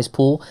prize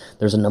pool.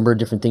 There's a number of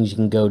different things you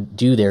can go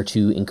do there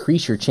to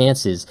increase your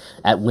chances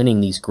at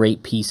winning these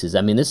great pieces.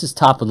 I mean, this is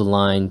top of the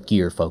line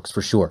gear, folks,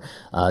 for sure.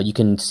 You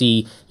can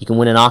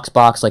win an aux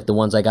box like the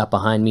ones I got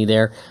behind me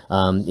there.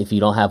 If you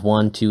don't have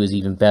one, 2 is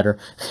even better.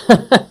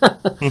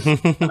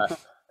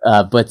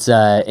 But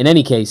in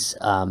any case,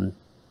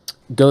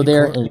 go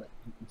there and.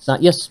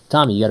 Yes,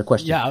 Tommy, you got a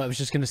question? Yeah, I was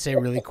just going to say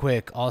really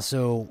quick.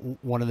 Also,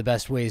 one of the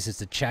best ways is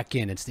to check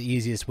in. It's the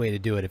easiest way to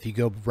do it. If you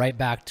go right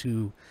back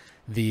to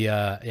the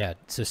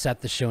so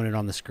set the show note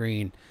on the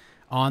screen.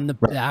 on the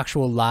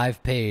actual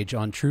live page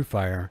on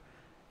TrueFire,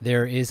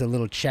 there is a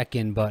little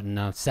check-in button.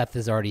 Now, Seth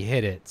has already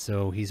hit it,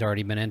 so he's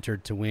already been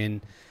entered to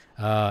win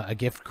a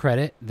gift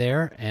credit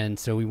there. And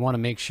so we want to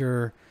make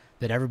sure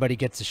that everybody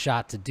gets a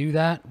shot to do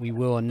that. We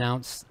will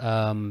announce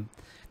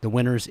the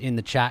winners in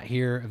the chat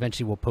here.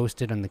 Eventually, we'll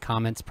post it in the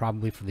comments,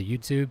 probably for the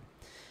YouTube.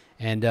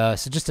 And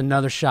so just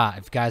another shot.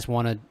 If you guys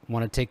want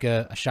to take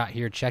a shot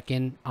here, check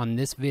in on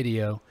this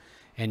video,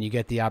 and you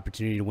get the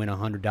opportunity to win a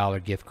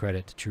 $100 gift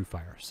credit to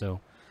TrueFire. So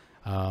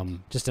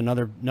just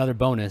another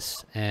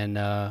bonus, and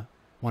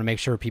want to make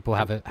sure people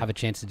have a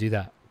chance to do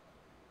that.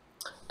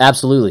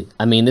 Absolutely.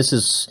 I mean, this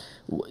is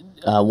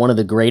one of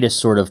the greatest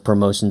sort of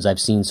promotions I've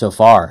seen so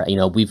far. You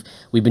know, we've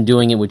been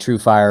doing it with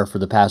TrueFire for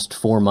the past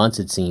 4 months,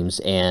 it seems,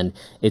 and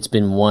it's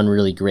been one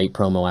really great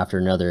promo after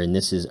another. And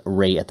this is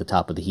right at the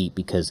top of the heap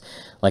because,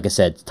 like I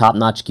said,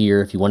 top-notch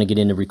gear. If you want to get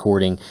into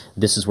recording,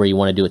 this is where you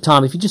want to do it.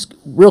 Tom, if you just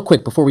real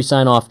quick before we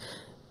sign off,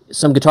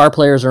 some guitar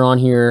players are on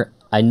here,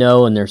 I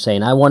know, and they're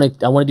saying, I want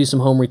to do some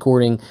home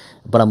recording,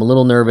 but I'm a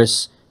little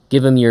nervous.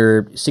 Give them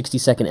your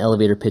 60-second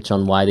elevator pitch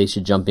on why they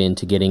should jump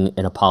into getting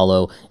an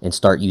Apollo and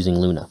start using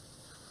Luna.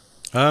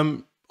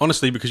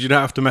 Honestly, because you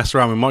don't have to mess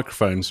around with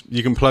microphones.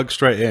 You can plug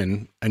straight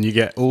in and you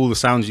get all the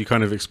sounds you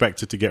kind of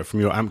expected to get from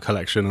your amp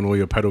collection and all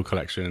your pedal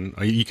collection.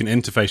 You can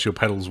interface your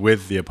pedals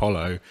with the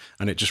Apollo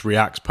and it just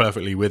reacts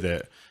perfectly with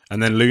it.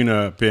 And then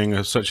Luna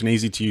being such an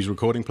easy to use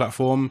recording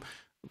platform,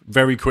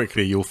 very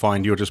quickly you'll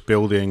find you're just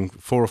building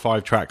 4 or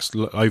 5 tracks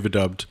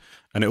overdubbed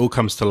and it all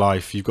comes to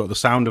life. You've got the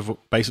sound of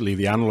basically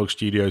the analog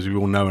studios we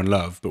all know and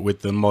love, but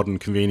with the modern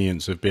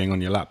convenience of being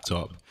on your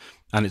laptop.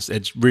 And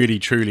it's really,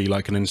 truly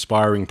like an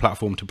inspiring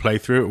platform to play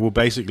through. It will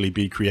basically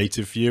be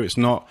creative for you. It's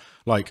not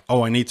like,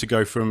 oh, I need to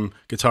go from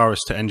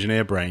guitarist to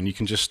engineer brain. You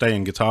can just stay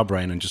in guitar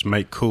brain and just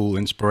make cool,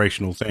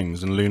 inspirational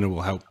things, and Luna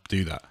will help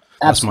do that.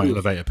 That's my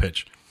elevator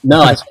pitch.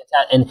 No,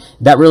 and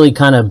that really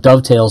kind of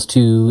dovetails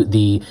to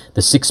the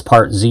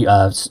 6-part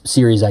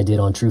series I did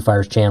on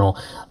TrueFire's channel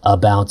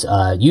about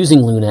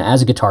using Luna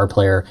as a guitar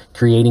player,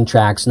 creating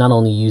tracks, not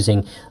only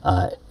using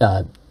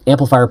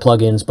amplifier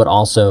plugins, but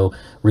also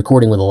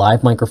recording with a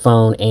live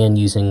microphone and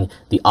using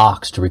the aux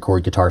to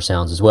record guitar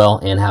sounds as well,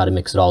 and how to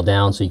mix it all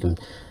down so you can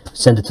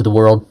send it to the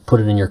world, put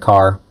it in your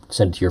car,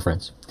 send it to your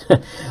friends.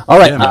 All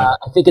right, I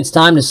think it's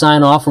time to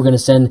sign off. We're going to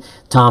send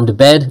Tom to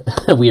bed.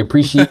 We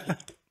appreciate it.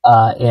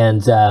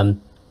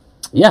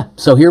 Yeah,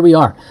 so here we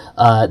are.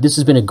 This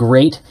has been a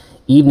great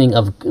evening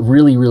of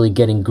really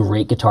getting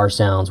great guitar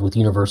sounds with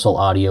Universal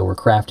Audio. We're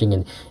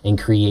crafting and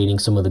creating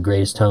some of the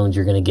greatest tones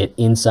you're going to get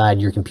inside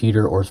your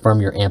computer or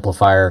from your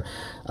amplifier.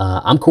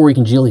 I'm Corey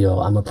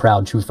Congilio. I'm a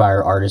proud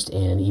TrueFire artist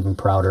and even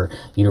prouder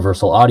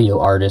Universal Audio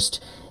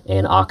artist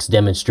and aux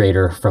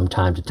demonstrator from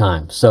time to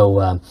time.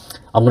 So I'm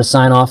going to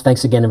sign off.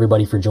 Thanks again,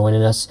 everybody, for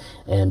joining us,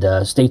 and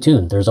stay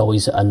tuned. There's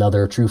always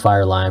another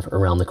TrueFire Live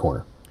around the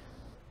corner.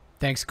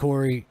 Thanks,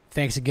 Corey.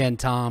 Thanks again,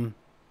 Tom.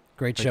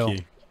 Great show.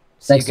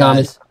 Thanks,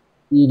 Tom. See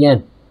you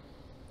again.